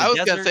out Oh, into the I was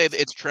desert. gonna say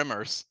it's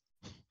Tremors.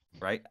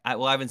 Right? I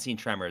haven't seen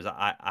Tremors.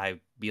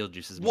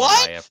 Beetlejuice is more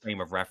What? my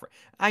frame of reference.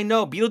 I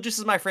know Beetlejuice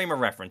is my frame of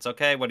reference.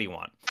 Okay, what do you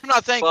want? I'm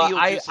not saying But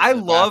Beetlejuice is I a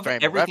bad loved frame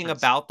of everything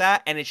reference. about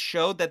that, and it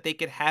showed that they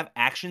could have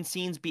action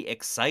scenes be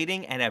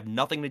exciting and have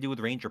nothing to do with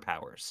Ranger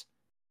powers.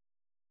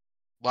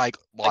 Like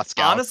Like, Lost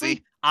Galaxy.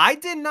 honestly, I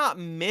did not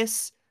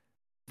miss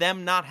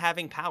them not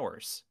having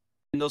powers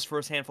in those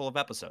first handful of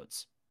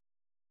episodes.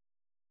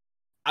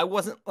 I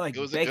wasn't like It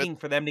was begging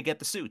for them to get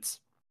the suits.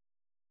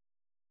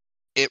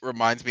 It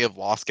reminds me of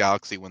Lost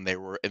Galaxy when they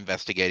were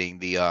investigating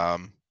the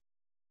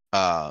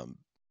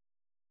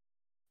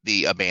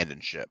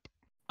abandoned ship.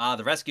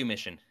 The rescue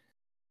mission.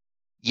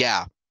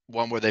 Yeah,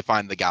 one where they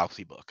find the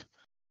Galaxy book.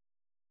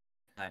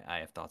 I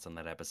have thoughts on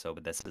that episode,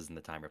 but this isn't the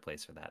time or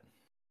place for that.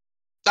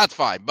 That's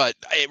fine, but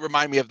it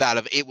reminded me of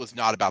that. It was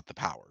not about the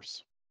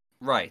powers.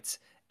 Right.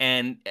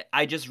 And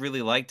I just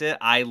really liked it.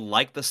 I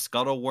like the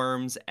scuttle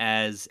worms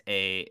as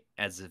like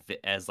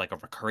a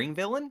recurring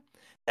villain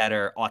that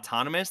are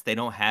autonomous. They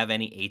don't have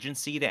any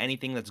agency to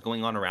anything that's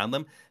going on around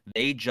them.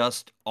 They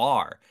just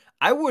are.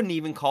 I wouldn't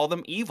even call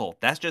them evil.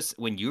 That's just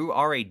when you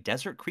are a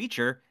desert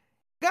creature,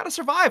 you got to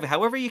survive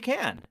however you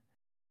can.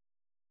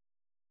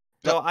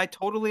 So I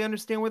totally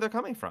understand where they're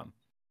coming from.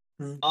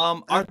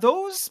 Are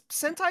those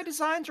Sentai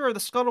designs or are the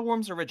scuttle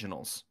worms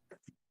originals?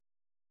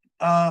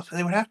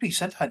 They would have to be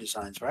Sentai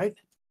designs, right?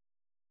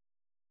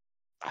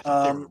 I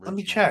thought they were Let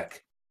me original.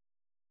 check.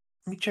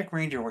 Let me check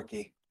Ranger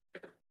Wiki.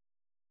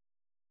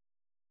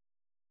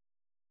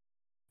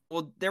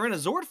 Well, they're in a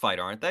Zord fight,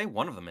 aren't they?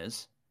 One of them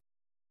is.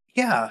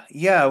 Yeah,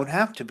 it would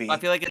have to be. I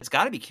feel like it's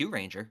got to be Q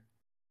Ranger.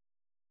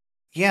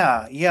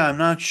 Yeah, I'm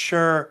not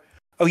sure.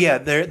 Oh yeah,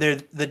 they're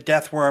the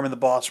Death Worm and the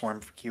Boss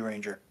Worm for Q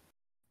Ranger.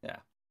 Yeah.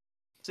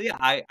 So yeah,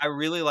 I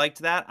really liked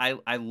that.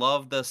 I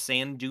love the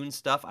sand dune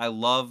stuff. I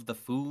love the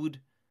food.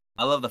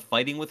 I love the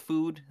fighting with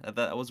food.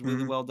 That was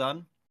really well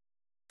done.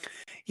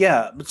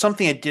 Yeah, but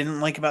something I didn't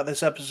like about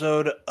this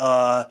episode,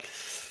 now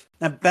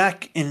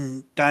back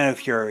in Dino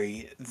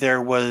Fury,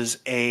 there was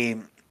a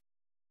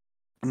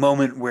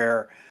moment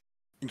where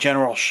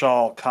General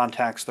Shaw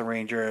contacts the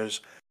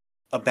Rangers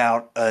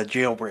about a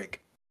jailbreak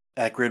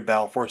at Grid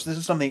Battle Force. This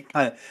is something that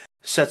kind of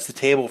sets the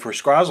table for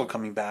Scrozzle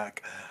coming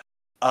back.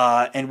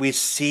 And we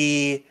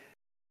see,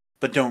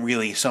 but don't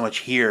really so much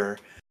hear,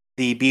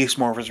 the Beast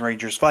Morphers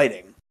Rangers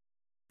fighting.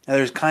 Now,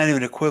 there's kind of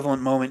an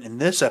equivalent moment in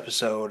this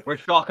episode where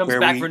Shaw comes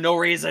back for no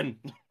reason.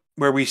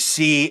 Where we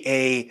see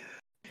a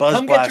Buzz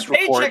Come Blast get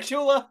your report. paycheck,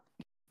 Chula!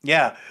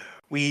 Yeah,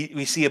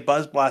 we see a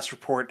Buzz Blast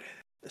report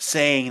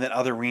saying that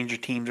other Ranger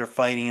teams are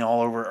fighting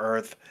all over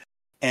Earth,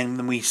 and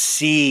then we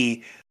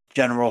see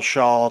General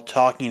Shaw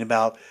talking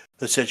about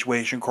the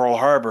situation in Coral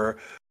Harbor,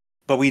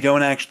 but we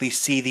don't actually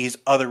see these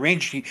other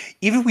Ranger teams.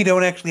 Even if we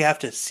don't actually have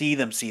to see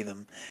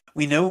them.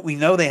 We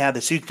know they had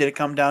the suits. Did it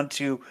come down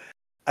to,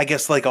 I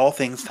guess, like all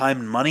things, time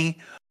and money,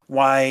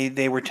 why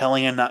they were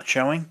telling and not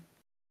showing?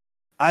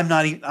 I'm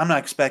not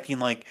expecting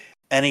like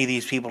any of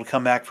these people to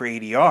come back for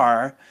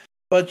ADR,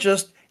 but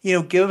just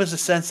give us a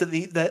sense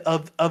that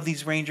of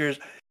these Rangers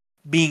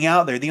being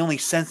out there. The only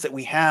sense that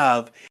we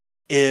have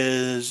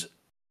is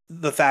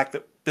the fact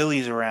that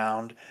Billy's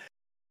around,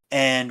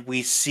 and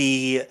we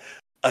see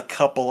a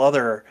couple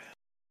other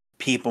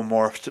people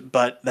morphed,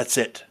 but that's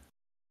it.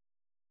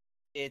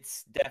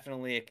 It's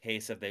definitely a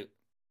case of them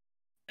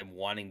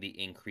wanting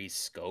the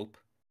increased scope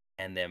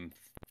and them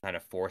kind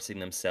of forcing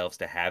themselves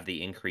to have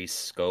the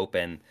increased scope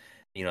and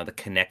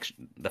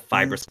the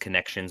fibrous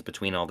connections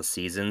between all the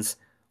seasons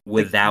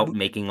without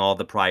making all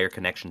the prior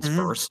connections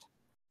first.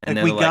 And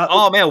then they're like,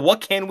 oh man, what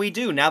can we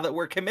do now that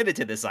we're committed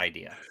to this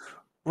idea?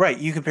 Right.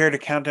 You compare to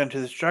Countdown to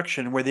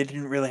Destruction, where they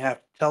didn't really have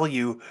to tell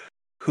you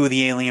who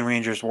the Alien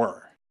Rangers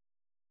were.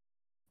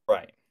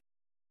 Right.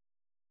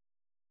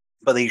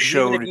 But they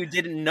showed. Even if you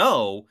didn't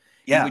know,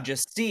 you would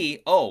just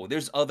see, oh,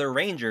 there's other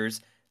Rangers.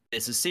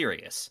 This is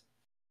serious.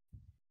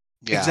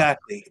 Yeah.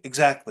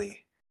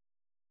 Exactly.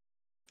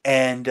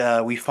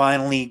 And we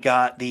finally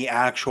got the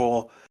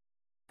actual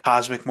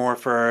Cosmic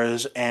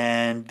Morphers,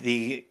 and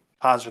the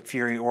Cosmic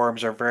Fury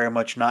Orbs are very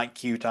much not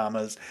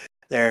Q-Tamas.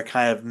 They're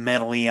kind of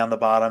mentally on the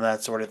bottom,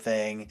 that sort of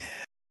thing.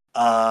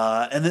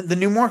 And the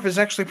new morph is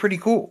actually pretty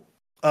cool.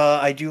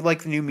 I do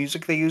like the new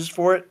music they used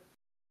for it.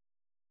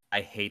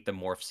 I hate the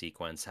morph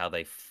sequence, how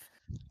they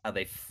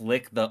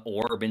flick the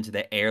orb into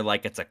the air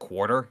like it's a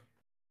quarter.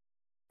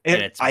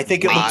 I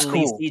think it looks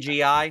cool.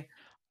 CGI.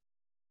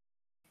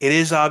 It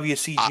is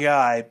obvious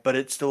CGI, but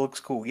it still looks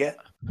cool. Yeah.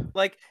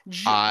 Like,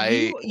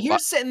 you're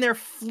sitting there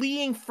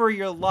fleeing for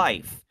your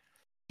life.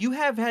 You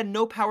have had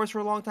no powers for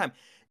a long time.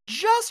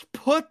 Just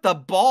put the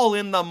ball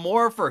in the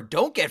morpher.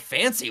 Don't get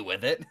fancy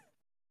with it.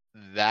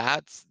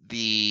 That's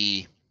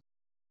the...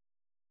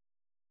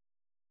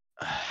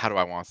 How do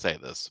I want to say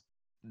this?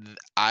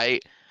 I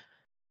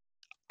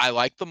I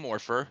like the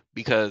Morpher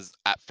because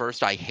at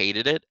first I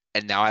hated it,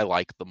 and now I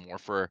like the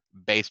Morpher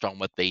based on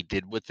what they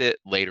did with it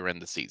later in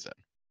the season.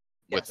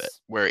 With it,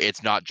 Yes. where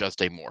it's not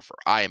just a Morpher.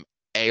 I am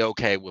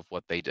A-okay with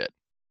what they did.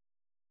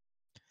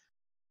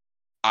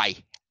 I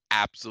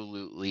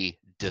absolutely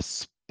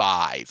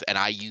despise, and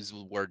I use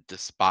the word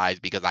despise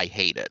because I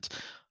hate it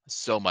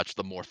so much,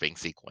 the morphing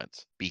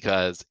sequence,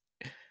 because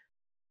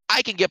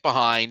I can get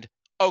behind,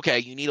 okay,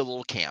 you need a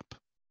little camp.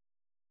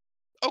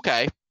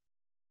 Okay,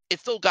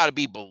 it's still got to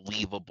be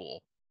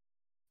believable.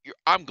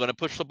 I'm going to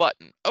push the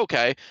button.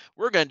 Okay,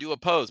 we're going to do a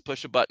pose,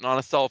 push a button on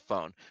a cell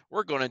phone.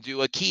 We're going to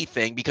do a key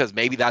thing because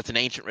maybe that's an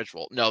ancient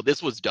ritual. No,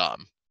 this was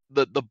dumb.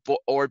 The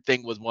orb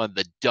thing was one of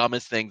the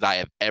dumbest things I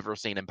have ever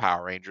seen in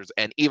Power Rangers,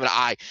 and even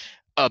I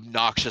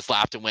obnoxious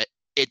laughed and went,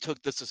 it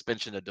took the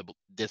suspension of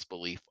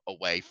disbelief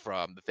away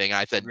from the thing.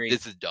 I said, Agreed.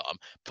 this is dumb.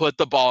 Put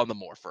the ball in the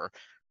Morpher.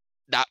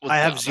 That was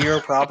I dumb. have zero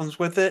problems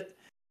with it.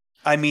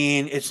 I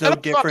mean, it's no That's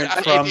fine. different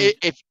from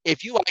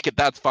If you like it,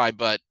 that's fine.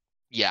 But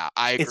yeah,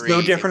 I agree. it's no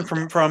it different was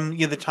dumb. from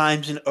the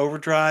times in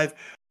Overdrive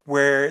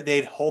where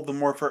they'd hold the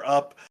Morpher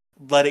up,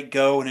 let it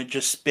go, and it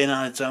just spin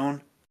on its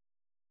own.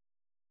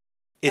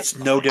 It's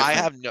no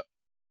different.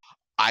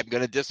 I'm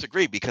going to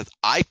disagree because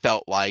I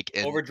felt like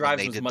when Overdrive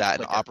they was did much that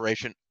quicker. in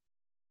Operation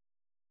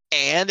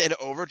and in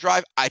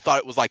Overdrive, I thought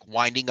it was like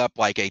winding up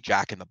like a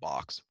Jack in the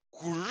Box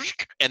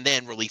and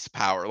then release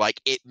power. Like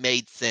it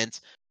made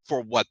sense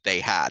for what they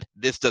had.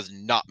 This does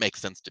not make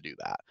sense to do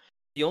that.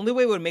 The only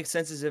way it would make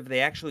sense is if they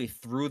actually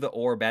threw the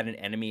orb at an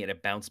enemy and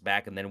it bounced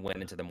back and then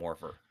went into the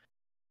Morpher.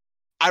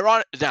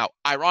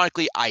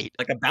 Ironically, I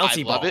Like a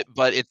bouncy love ball. it,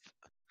 but it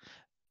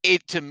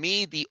to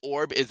me the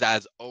orb is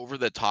as over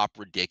the top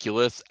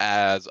ridiculous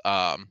as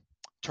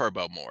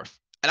Turbo Morph.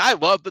 And I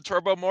love the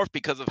Turbo Morph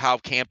because of how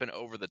camp and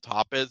over the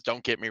top is.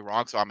 Don't get me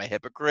wrong, so I'm a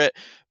hypocrite,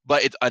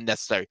 but it's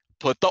unnecessary.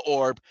 Put the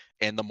orb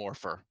in the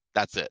Morpher.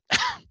 That's it.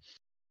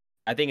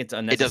 I think it's It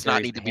unnecessary. does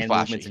not need to be hand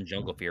movements flashy. and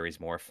Jungle Furies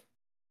morph.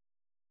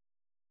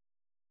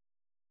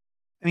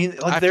 I mean,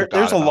 I like there's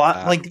forgot a about lot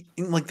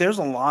that. like there's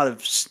a lot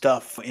of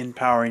stuff in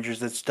Power Rangers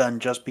that's done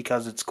just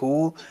because it's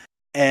cool,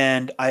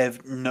 and I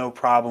have no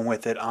problem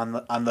with it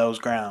on those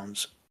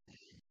grounds.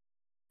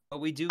 But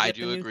we do I get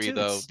the do new agree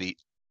though.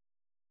 suits.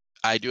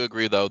 I do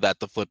agree though that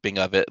the flipping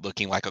of it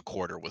looking like a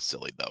quarter was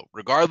silly though.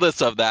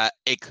 Regardless of that,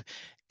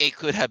 it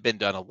could have been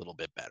done a little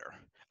bit better.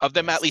 Of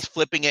them at Yes. least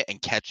flipping it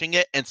and catching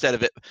it instead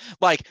of it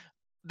like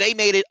they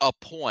made it a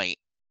point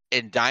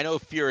in Dino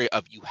Fury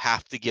of you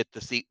have to get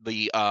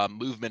the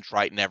movements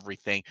right and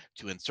everything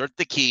to insert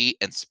the key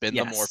and spin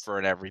the Yes. morpher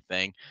and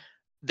everything.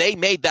 They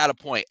made that a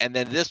point, and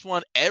then this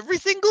one every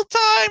single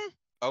time.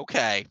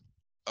 Okay,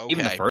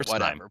 Even the first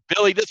time. whatever.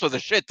 Billy, this was a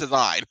shit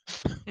design.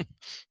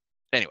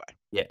 Anyway.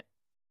 Yeah.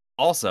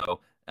 Also,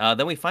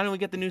 then we finally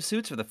get the new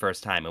suits for the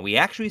first time, and we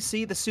actually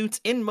see the suits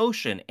in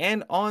motion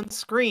and on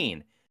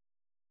screen.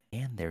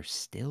 And they're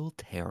still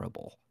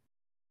terrible.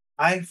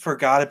 I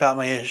forgot about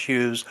my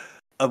issues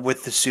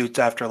with the suits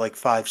after like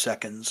 5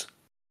 seconds.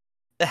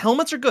 The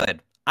helmets are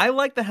good. I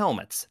like the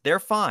helmets. They're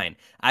fine.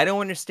 I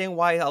don't understand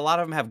why a lot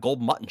of them have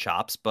gold mutton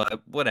chops,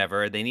 but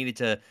whatever. They needed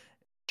to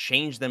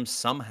change them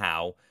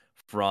somehow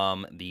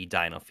from the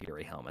Dino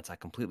Fury helmets. I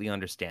completely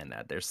understand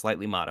that. They're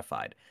slightly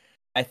modified.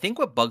 I think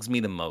what bugs me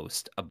the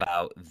most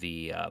about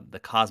the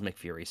Cosmic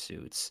Fury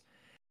suits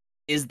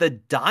is the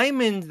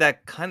diamond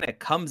that kind of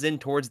comes in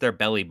towards their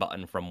belly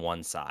button from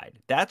one side.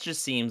 That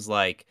just seems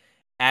like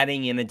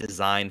adding in a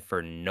design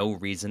for no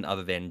reason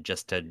other than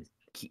just to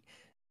keep...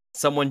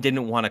 Someone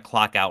didn't want to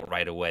clock out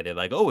right away. They're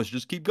like, oh, let's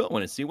just keep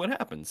going and see what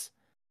happens.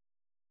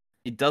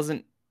 It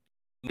doesn't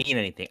mean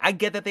anything. I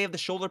get that they have the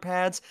shoulder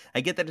pads.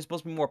 I get that it's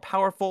supposed to be more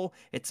powerful.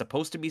 It's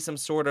supposed to be some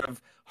sort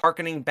of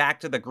harkening back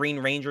to the Green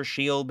Ranger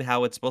shield,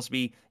 how it's supposed to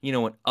be,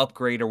 an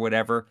upgrade or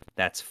whatever.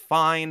 That's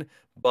fine.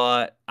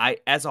 But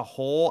as a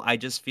whole, I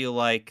just feel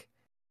like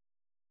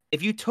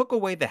if you took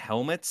away the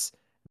helmets,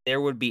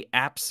 there would be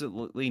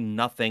absolutely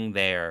nothing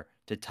there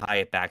to tie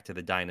it back to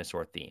the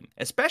dinosaur theme.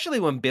 Especially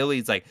when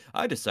Billy's like,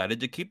 I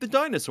decided to keep the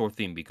dinosaur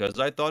theme because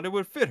I thought it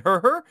would fit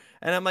her.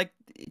 And I'm like,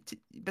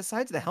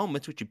 besides the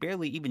helmets, which you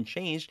barely even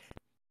changed,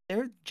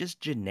 they're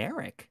just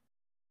generic.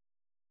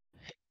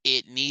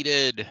 It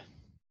needed.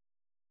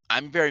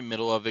 I'm very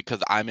middle of it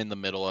because I'm in the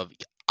middle of.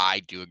 I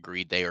do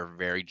agree they are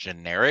very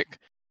generic.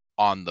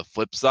 On the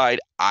flip side,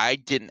 I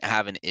didn't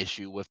have an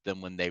issue with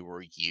them when they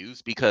were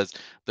used because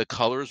the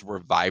colors were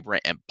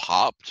vibrant and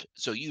popped,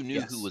 so you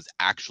knew who was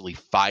actually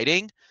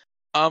fighting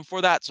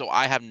for that. So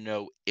I have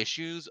no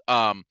issues.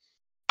 I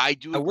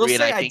do I will agree,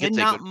 and say I I think did it's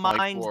a not good point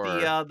mind for.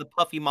 the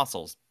puffy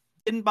muscles.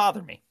 Didn't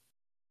bother me.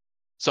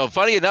 So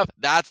funny enough,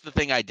 that's the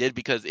thing I did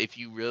because if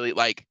you really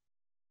like,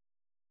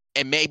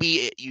 and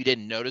maybe you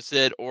didn't notice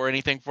it or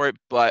anything for it,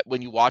 but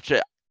when you watch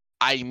it,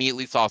 I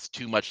immediately saw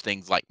too much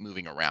things like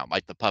moving around,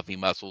 like the puffy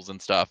muscles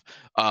and stuff.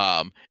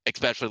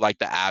 Especially like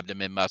the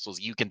abdomen muscles.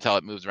 You can tell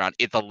it moves around.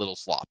 It's a little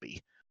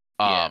sloppy.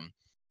 Yeah.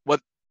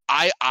 What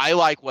I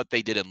like what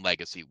they did in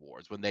Legacy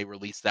Wars when they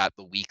released that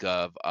the week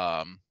of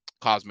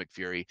Cosmic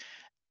Fury.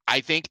 I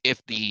think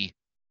if the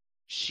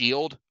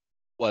shield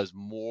was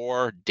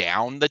more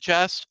down the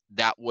chest,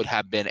 that would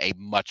have been a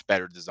much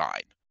better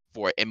design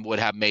for it and would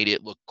have made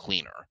it look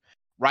cleaner.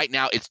 Right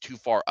now, it's too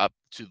far up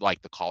to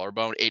like the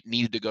collarbone. It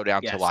needed to go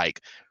down to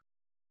like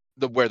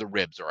where the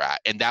ribs are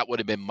at, and that would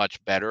have been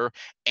much better.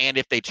 And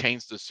if they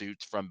changed the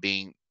suits from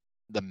being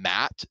the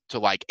matte to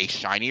like a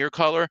shinier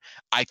color,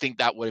 I think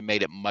that would have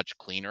made it much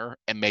cleaner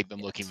and made them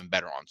look even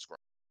better on screen.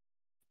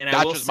 And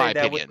That's I will just say my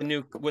that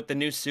opinion. with the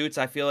new suits,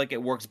 I feel like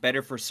it works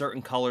better for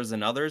certain colors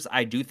than others.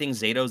 I do think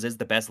Zato's is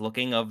the best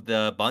looking of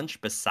the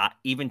bunch, beside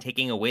even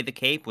taking away the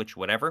cape, which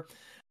whatever.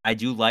 I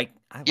like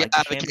the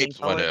champagne cape's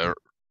color, whatever.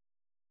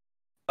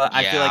 but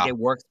I feel like Yeah. it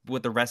works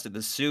with the rest of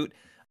the suit.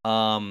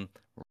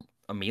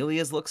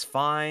 Amelia's looks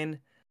fine.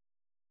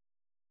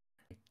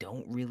 I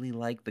don't really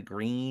like the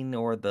green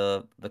or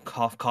the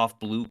cough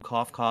blue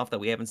cough that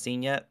we haven't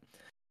seen yet.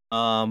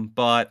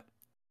 But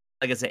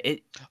like I said,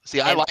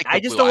 I like the I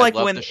just blue. don't like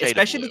love when, the shade of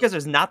especially blue. because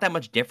there's not that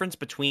much difference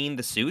between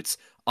the suits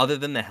other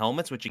than the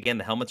helmets, which again,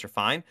 the helmets are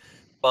fine.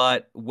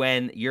 But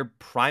when your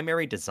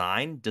primary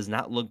design does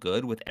not look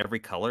good with every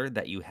color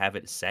that you have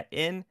it set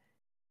in,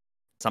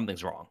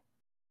 something's wrong.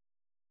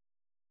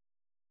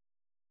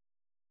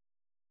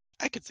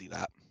 I could see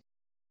that.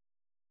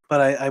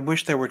 But I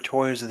wish there were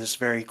toys of this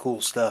very cool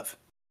stuff.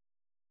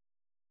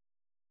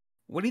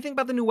 What do you think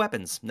about the new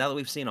weapons now that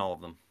we've seen all of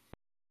them?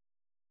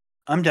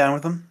 I'm down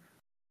with them.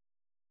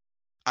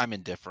 I'm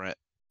indifferent.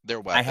 They're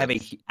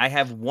weapons. I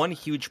have one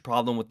huge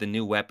problem with the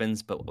new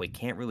weapons, but we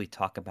can't really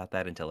talk about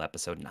that until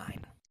episode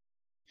 9.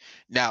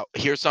 Now,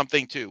 here's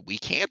something too. We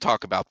can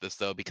talk about this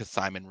though because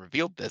Simon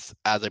revealed this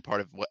as a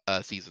part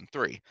of season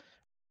 3.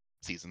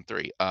 Season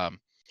 3.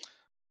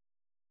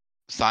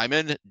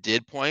 Simon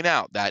did point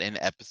out that in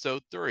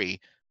episode 3,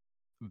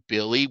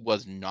 Billy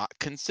was not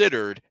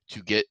considered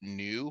to get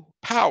new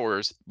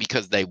powers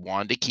because they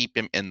wanted to keep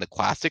him in the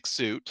classic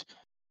suit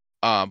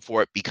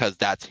for it because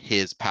that's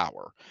his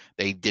power.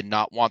 They did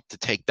not want to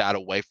take that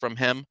away from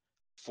him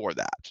for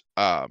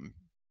that.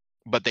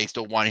 But they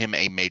still wanted him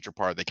a major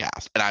part of the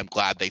cast, and I'm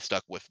glad they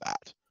stuck with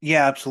that.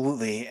 Yeah,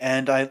 absolutely.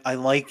 And I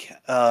like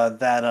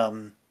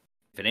that.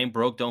 If it ain't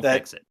broke, don't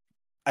fix it.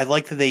 I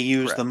like that they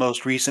used Correct. the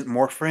most recent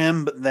morph for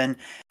him, but then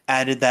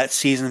added that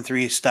season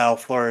 3 style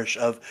flourish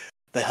of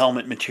the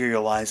helmet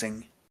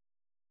materializing.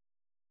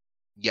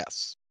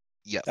 Yes.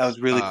 That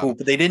was really cool.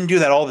 But they didn't do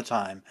that all the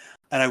time,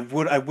 and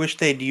I wish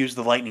they'd use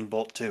the lightning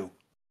bolt too.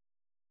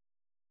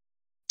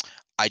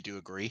 I do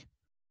agree.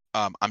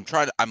 I'm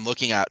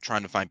looking at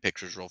trying to find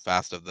pictures real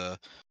fast of the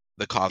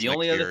Cosmic The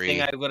only Fury. other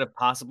thing I would have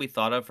possibly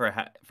thought of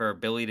for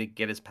Billy to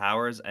get his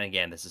powers, and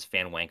again, this is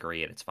fan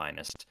wankery at its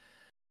finest.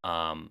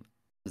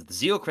 Is the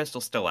Zeo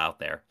Crystal's still out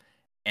there,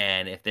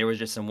 and if there was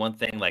just some one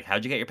thing like,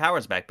 "How'd you get your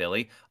powers back,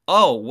 Billy?"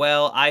 Oh,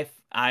 well,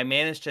 I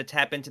managed to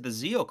tap into the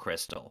Zeo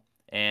Crystal,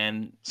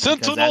 and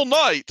Sentinel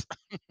Knight.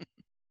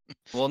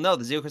 Well, no,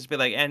 the Zeo Crystal be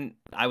like, and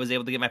I was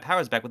able to get my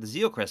powers back with the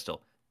Zeo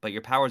Crystal, but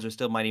your powers are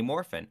still Mighty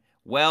Morphin.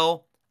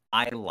 Well,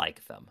 I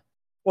like them.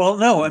 Well,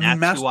 no, I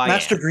mean That's who I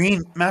Master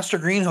am. Master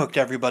Green hooked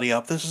everybody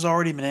up. This has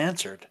already been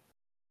answered.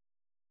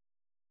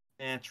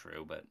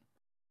 True, but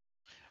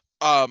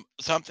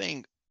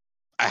Something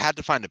I had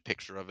to find a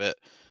picture of it.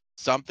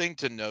 Something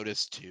to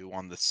notice too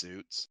on the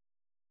suits.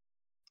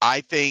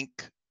 I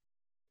think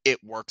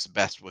it works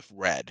best with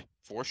red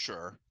for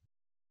sure.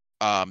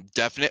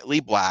 Definitely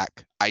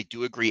black. I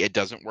do agree it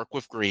doesn't work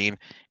with green.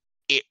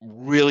 It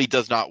really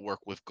does not work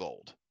with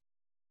gold.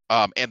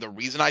 And the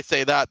reason I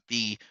say that,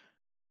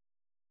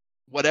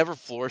 whatever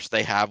flourish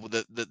they have with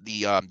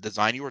the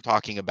design you were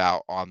talking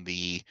about on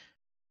the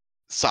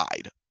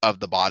side of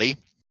the body,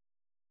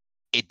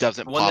 it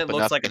doesn't the one pop that looks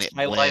enough like and it's it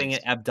highlighting blends.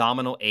 an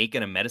abdominal ache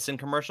in a medicine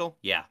commercial.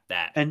 Yeah,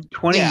 that. And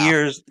 20 Yeah.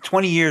 years,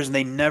 and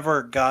they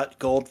never got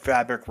gold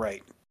fabric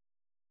right.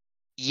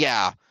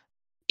 Yeah,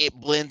 it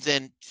blends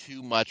in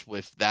too much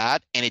with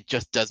that, and it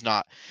just does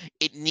not.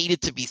 It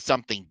needed to be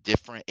something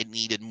different. It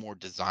needed more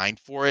design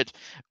for it.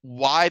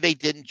 Why they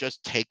didn't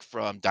just take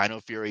from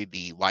Dino Fury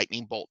the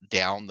lightning bolt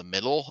down the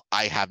middle,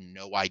 I have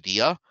no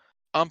idea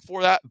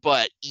for that.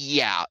 But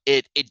yeah,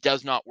 it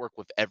does not work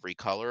with every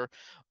color.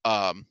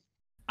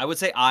 I would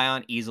say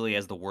Ion easily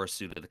has the worst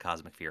suit of the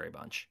Cosmic Fury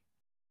bunch.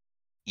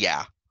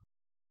 Yeah,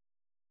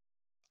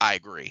 I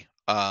agree.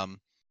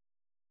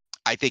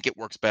 I think it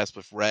works best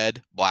with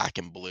red, black,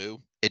 and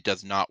blue. It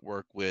does not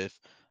work with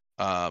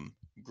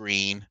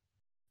green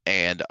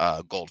and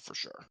gold for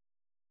sure.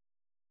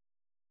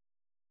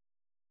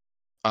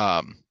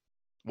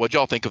 What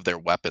y'all think of their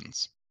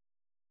weapons?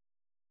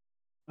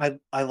 I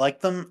like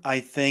them. I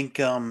think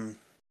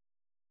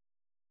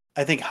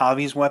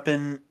Javi's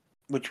weapon,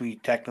 which we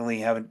technically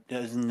haven't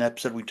is an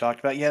episode we talked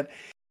about yet,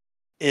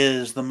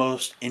 is the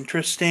most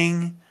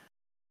interesting.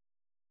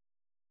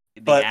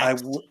 But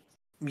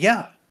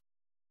yeah.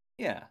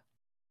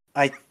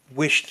 I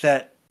wished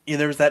that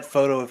there was that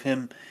photo of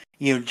him,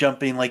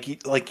 jumping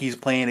like he's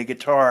playing a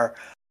guitar.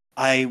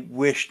 I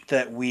wished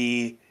that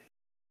we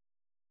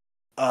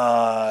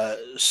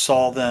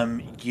saw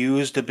them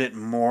used a bit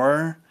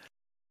more.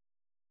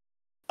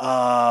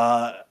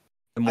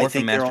 The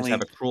Morphin Masters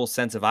have a cruel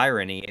sense of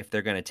irony if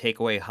they're going to take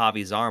away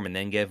Javi's arm and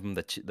then give him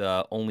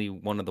the only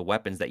one of the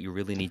weapons that you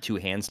really need two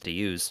hands to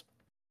use.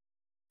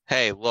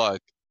 Hey,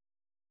 look,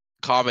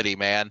 comedy,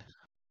 man.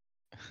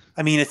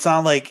 I mean, it's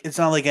not like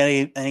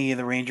any of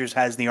the Rangers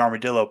has the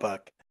armadillo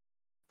puck.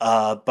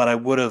 But I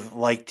would have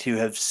liked to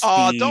have seen.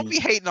 Oh, don't be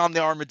hating on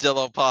the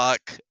armadillo puck.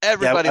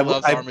 Everybody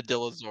loves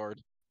Armadillo Zord.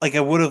 Like,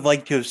 I would have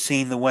liked to have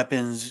seen the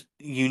weapon's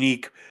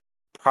unique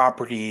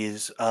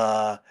properties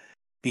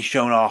be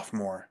shown off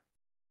more.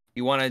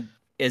 You wanted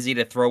Izzy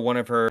to throw one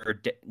of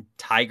her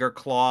tiger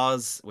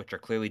claws, which are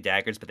clearly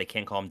daggers, but they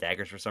can't call them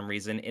daggers for some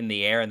reason, in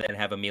the air, and then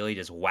have Amelia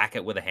just whack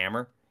it with a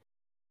hammer?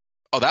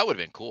 Oh, that would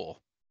have been cool.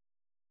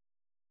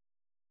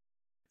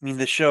 I mean,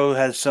 the show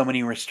has so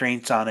many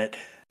restraints on it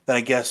that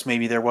I guess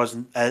maybe there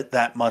wasn't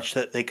that much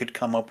that they could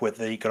come up with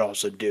that he could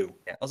also do.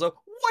 Yeah. Also,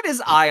 what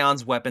is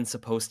Ion's weapon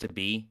supposed to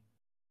be?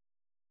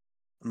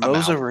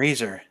 Mo's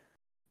razor.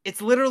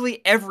 It's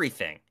literally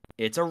everything.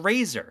 It's a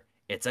razor.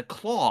 It's a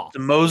claw.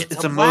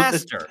 It's a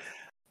blaster.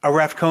 A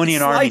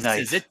Rafconian army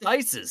knife. It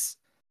dices.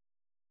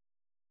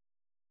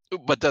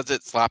 But does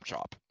it slap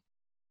chop?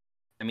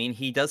 I mean,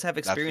 he does have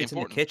experience in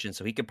the kitchen,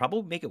 so he could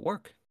probably make it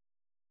work.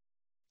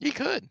 He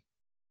could.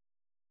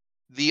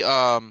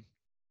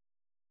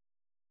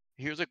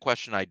 Here's a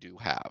question I do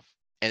have,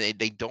 and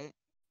they don't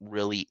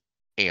really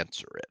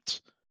answer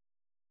it.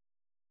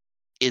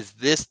 Is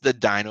this the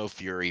Dino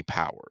Fury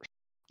powers?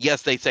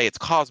 Yes, they say it's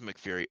Cosmic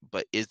Fury,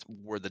 but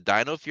were the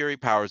Dino Fury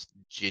powers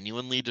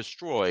genuinely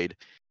destroyed,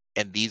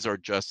 and these are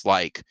just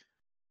like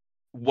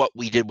what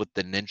we did with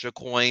the Ninja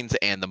coins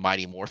and the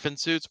Mighty Morphin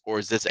suits, or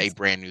is this a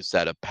brand new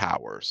set of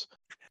powers?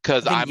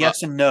 Because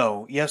yes and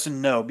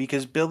no,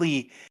 because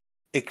Billy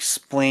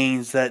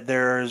explains that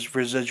there's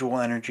residual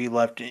energy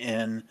left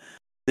in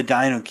the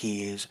Dino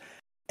Keys,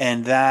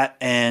 and that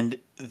and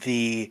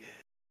the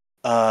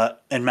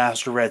and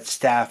Master Red's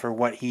staff are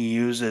what he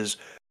uses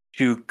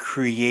to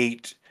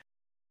create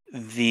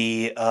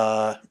the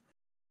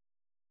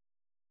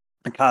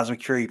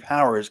Cosmic Fury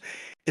powers.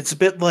 It's a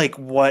bit like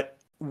what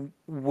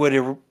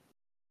the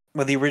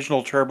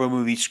original Turbo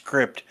movie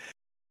script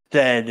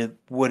said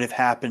would have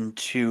happened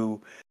to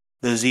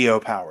the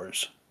Zeo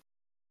powers.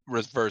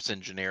 Reverse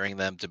engineering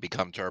them to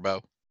become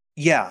Turbo?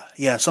 Yeah,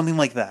 something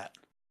like that.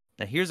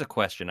 Now, here's a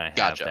question I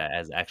have that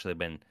has actually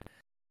been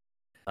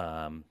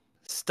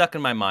stuck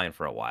in my mind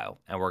for a while.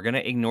 And we're going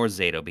to ignore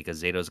Zato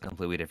because Zato is a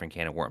completely different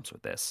can of worms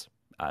with this,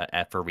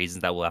 for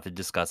reasons that we'll have to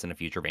discuss in a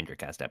future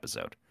RangerCast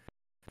episode.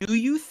 Do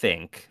you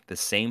think the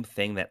same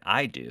thing that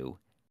I do,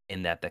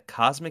 in that the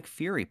Cosmic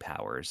Fury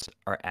powers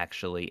are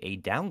actually a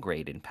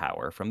downgrade in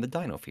power from the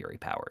Dino Fury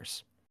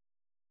powers?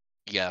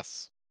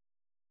 Yes.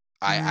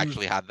 I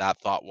actually had that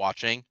thought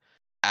watching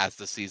as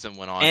the season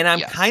went on. And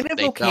I'm kind of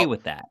okay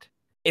with that.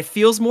 It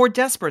feels more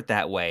desperate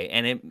that way,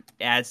 and it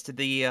adds to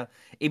the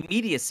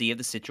immediacy of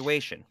the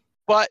situation.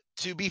 But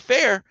to be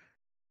fair,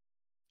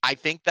 I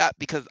think that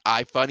because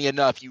funny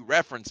enough, you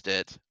referenced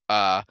it,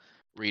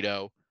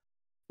 Rito,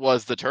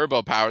 was the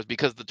Turbo powers,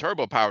 because the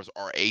Turbo powers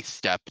are a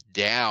step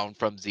down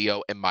from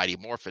Zeo and Mighty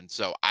Morphin.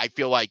 So I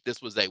feel like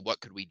this was a what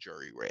could we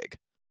jury rig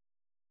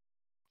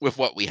with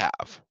what we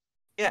have.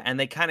 Yeah, and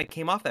they kind of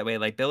came off that way.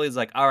 Like, Billy's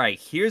like, all right,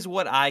 here's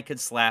what I could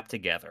slap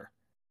together.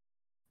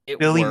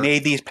 Billy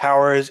made these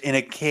powers in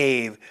a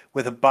cave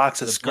with a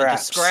box of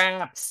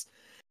scraps.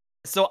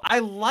 So I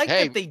like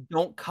that they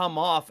don't come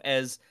off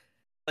as,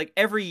 like,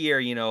 every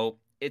year,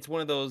 it's one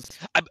of those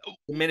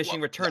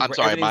diminishing returns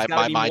where everything's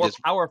got to be more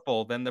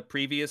powerful than the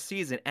previous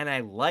season. And I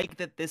like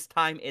that this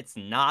time it's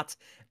not,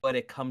 but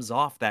it comes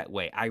off that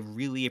way. I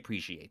really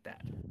appreciate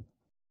that.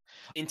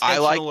 I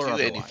like to,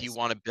 and if you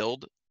want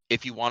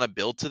to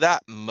build to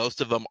that,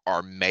 most of them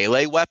are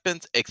melee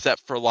weapons,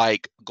 except for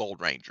like Gold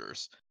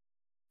Rangers.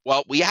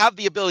 Well, we have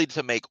the ability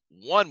to make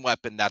one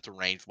weapon that's a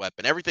ranged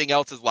weapon. Everything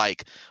else is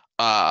like,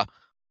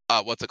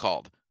 what's it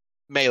called?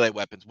 Melee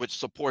weapons, which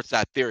supports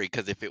that theory.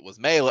 Because if it was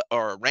melee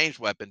or ranged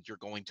weapons, you're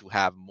going to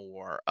have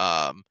more.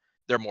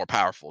 They're more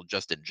powerful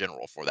just in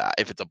general for that.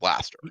 If it's a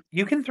blaster,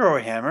 you can throw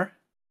a hammer.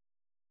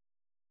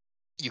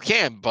 You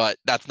can, but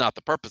that's not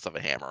the purpose of a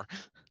hammer.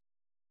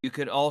 You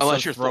could also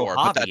throw Javi,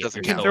 but that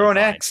doesn't count. You can throw an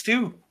axe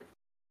too.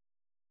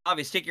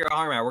 Javi, stick your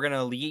arm out. We're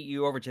gonna lead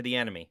you over to the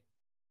enemy.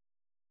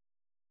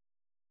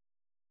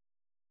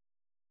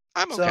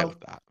 I'm okay with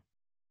that.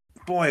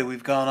 Boy,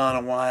 we've gone on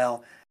a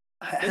while.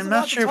 I'm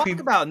not sure if we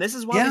talk about, and this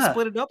is why we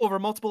split it up over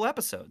multiple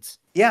episodes.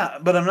 Yeah,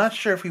 but I'm not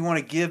sure if we want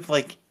to give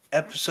like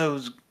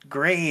episodes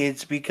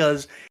grades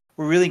because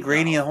we're really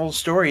grading a whole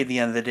story at the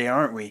end of the day,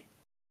 aren't we?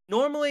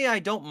 Normally, I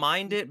don't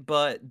mind it,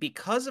 but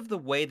because of the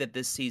way that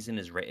this season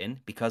is written,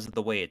 because of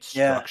the way it's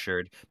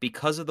structured,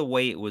 because of the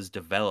way it was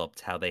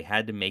developed, how they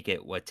had to make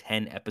it a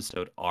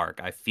 10-episode arc,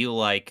 I feel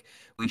like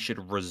we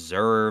should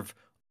reserve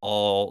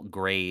all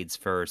grades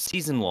for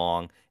season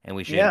long, and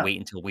we should wait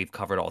until we've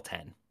covered all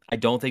 10. I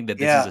don't think that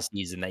this is a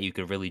season that you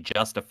could really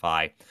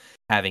justify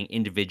having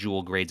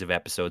individual grades of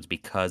episodes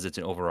because it's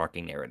an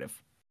overarching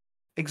narrative.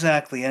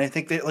 Exactly, and I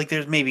think that like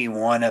there's maybe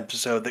one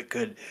episode that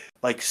could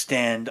like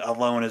stand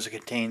alone as a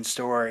contained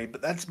story,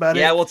 but that's about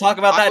Yeah, it. we'll talk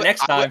about that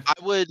next time.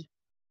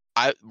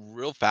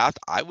 Real fast,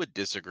 I would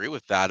disagree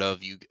with that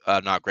of you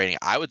not grading.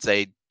 I would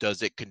say,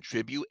 does it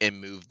contribute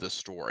and move the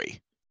story?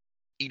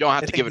 You don't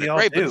have I to think give it they a all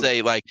grade, but do.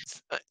 say like,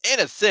 in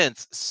a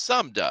sense,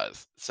 some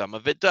does, some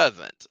of it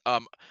doesn't.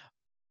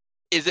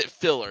 Is it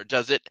filler?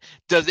 Does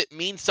it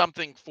mean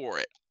something for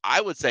it? I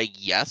would say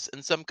yes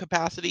in some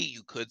capacity.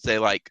 You could say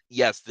like,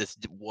 yes, this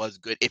was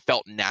good. It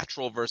felt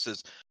natural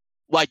versus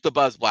like the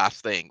Buzz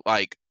Blast thing.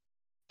 Like,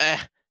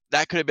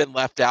 that could have been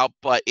left out,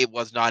 but it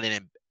was not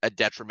a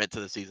detriment to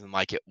the season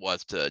like it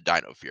was to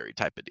Dino Fury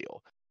type of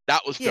deal.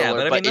 That was Yeah, filler,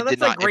 but I but mean it did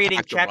that's like not grading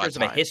impact the chapters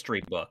of a runtime.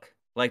 history book.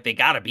 Like they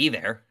gotta be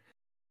there.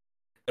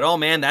 But oh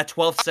man, that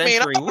 12th I mean,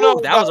 century, I don't know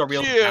woo, that was a about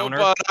real you, downer.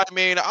 but I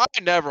mean, I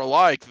never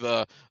liked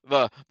the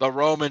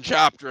Roman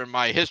chapter in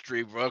my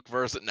history book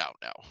versus no.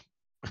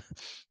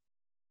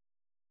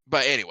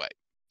 But anyway,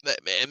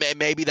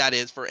 maybe that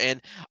is for, and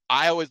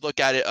I always look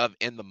at it of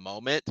in the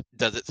moment,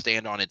 does it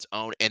stand on its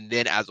own, and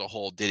then as a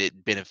whole, did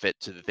it benefit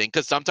to the thing?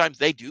 Because sometimes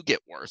they do get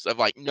worse. Of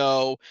like,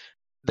 no,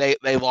 they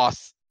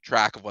lost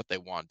track of what they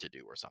wanted to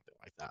do or something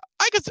like that.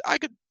 I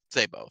could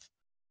say both.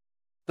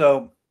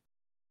 So,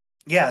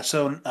 yeah.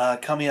 So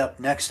coming up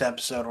next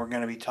episode, we're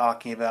going to be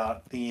talking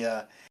about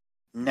the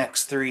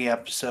next 3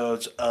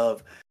 episodes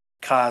of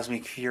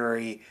Cosmic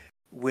Fury,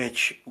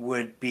 which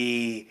would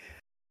be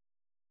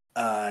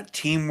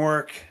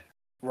Teamwork,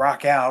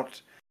 Rock Out,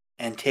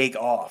 and Take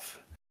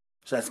Off.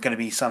 So that's going to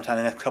be sometime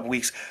in the next couple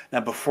weeks. Now,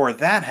 before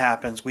that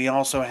happens, we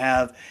also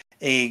have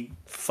a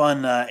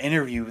fun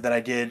interview that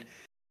I did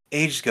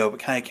ages ago, but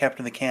kind of kept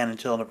in the can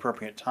until an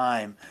appropriate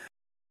time,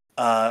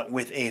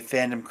 with a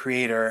fandom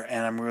creator,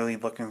 and I'm really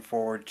looking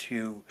forward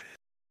to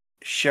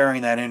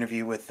sharing that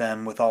interview with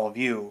them, with all of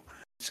you.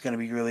 It's going to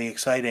be really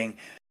exciting.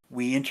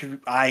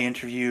 I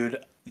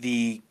interviewed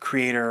the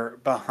creator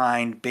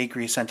behind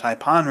Bakery Sentai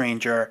Pond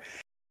Ranger,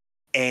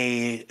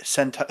 a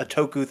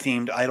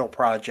Toku-themed idol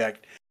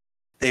project.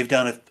 They've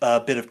done a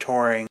bit of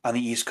touring on the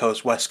East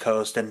Coast, West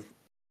Coast, and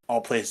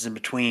all places in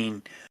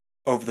between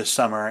over the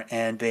summer,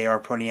 and they are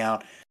putting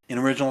out an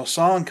original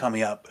song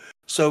coming up.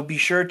 So be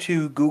sure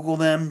to Google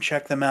them,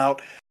 check them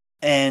out,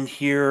 and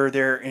hear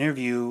their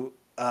interview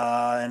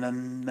in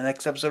the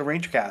next episode of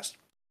RangerCast.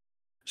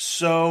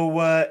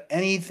 So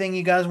anything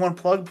you guys want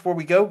to plug before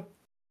we go?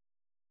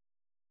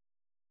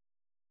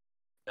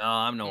 No,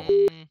 I'm no.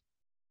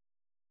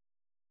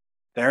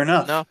 Fair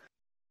enough. No.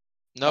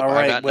 Nope, All I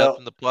right, got well,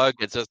 nothing to plug.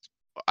 It's just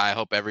I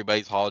hope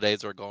everybody's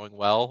holidays are going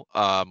well.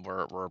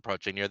 We're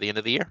approaching near the end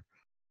of the year.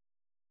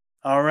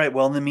 All right.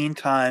 Well, in the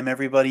meantime,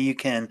 everybody, you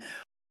can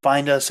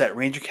find us at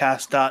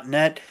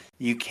rangercast.net.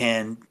 You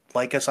can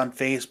like us on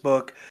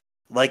Facebook,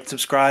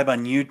 subscribe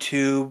on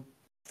YouTube,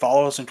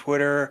 follow us on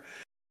Twitter,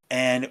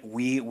 and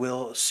we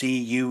will see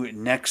you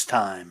next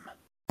time.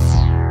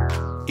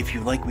 If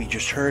you like what you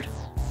just heard,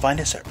 find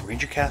us at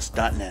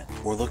rangercast.net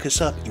or look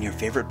us up in your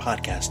favorite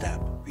podcast app.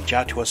 Reach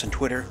out to us on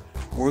Twitter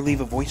or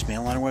leave a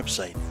voicemail on our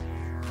website.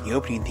 The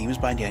opening theme is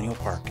by Daniel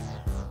Park.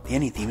 The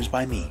ending theme is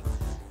by me.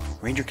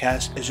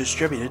 RangerCast is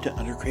distributed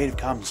under Creative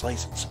Commons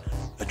license.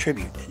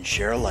 Attribute and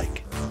share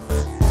alike.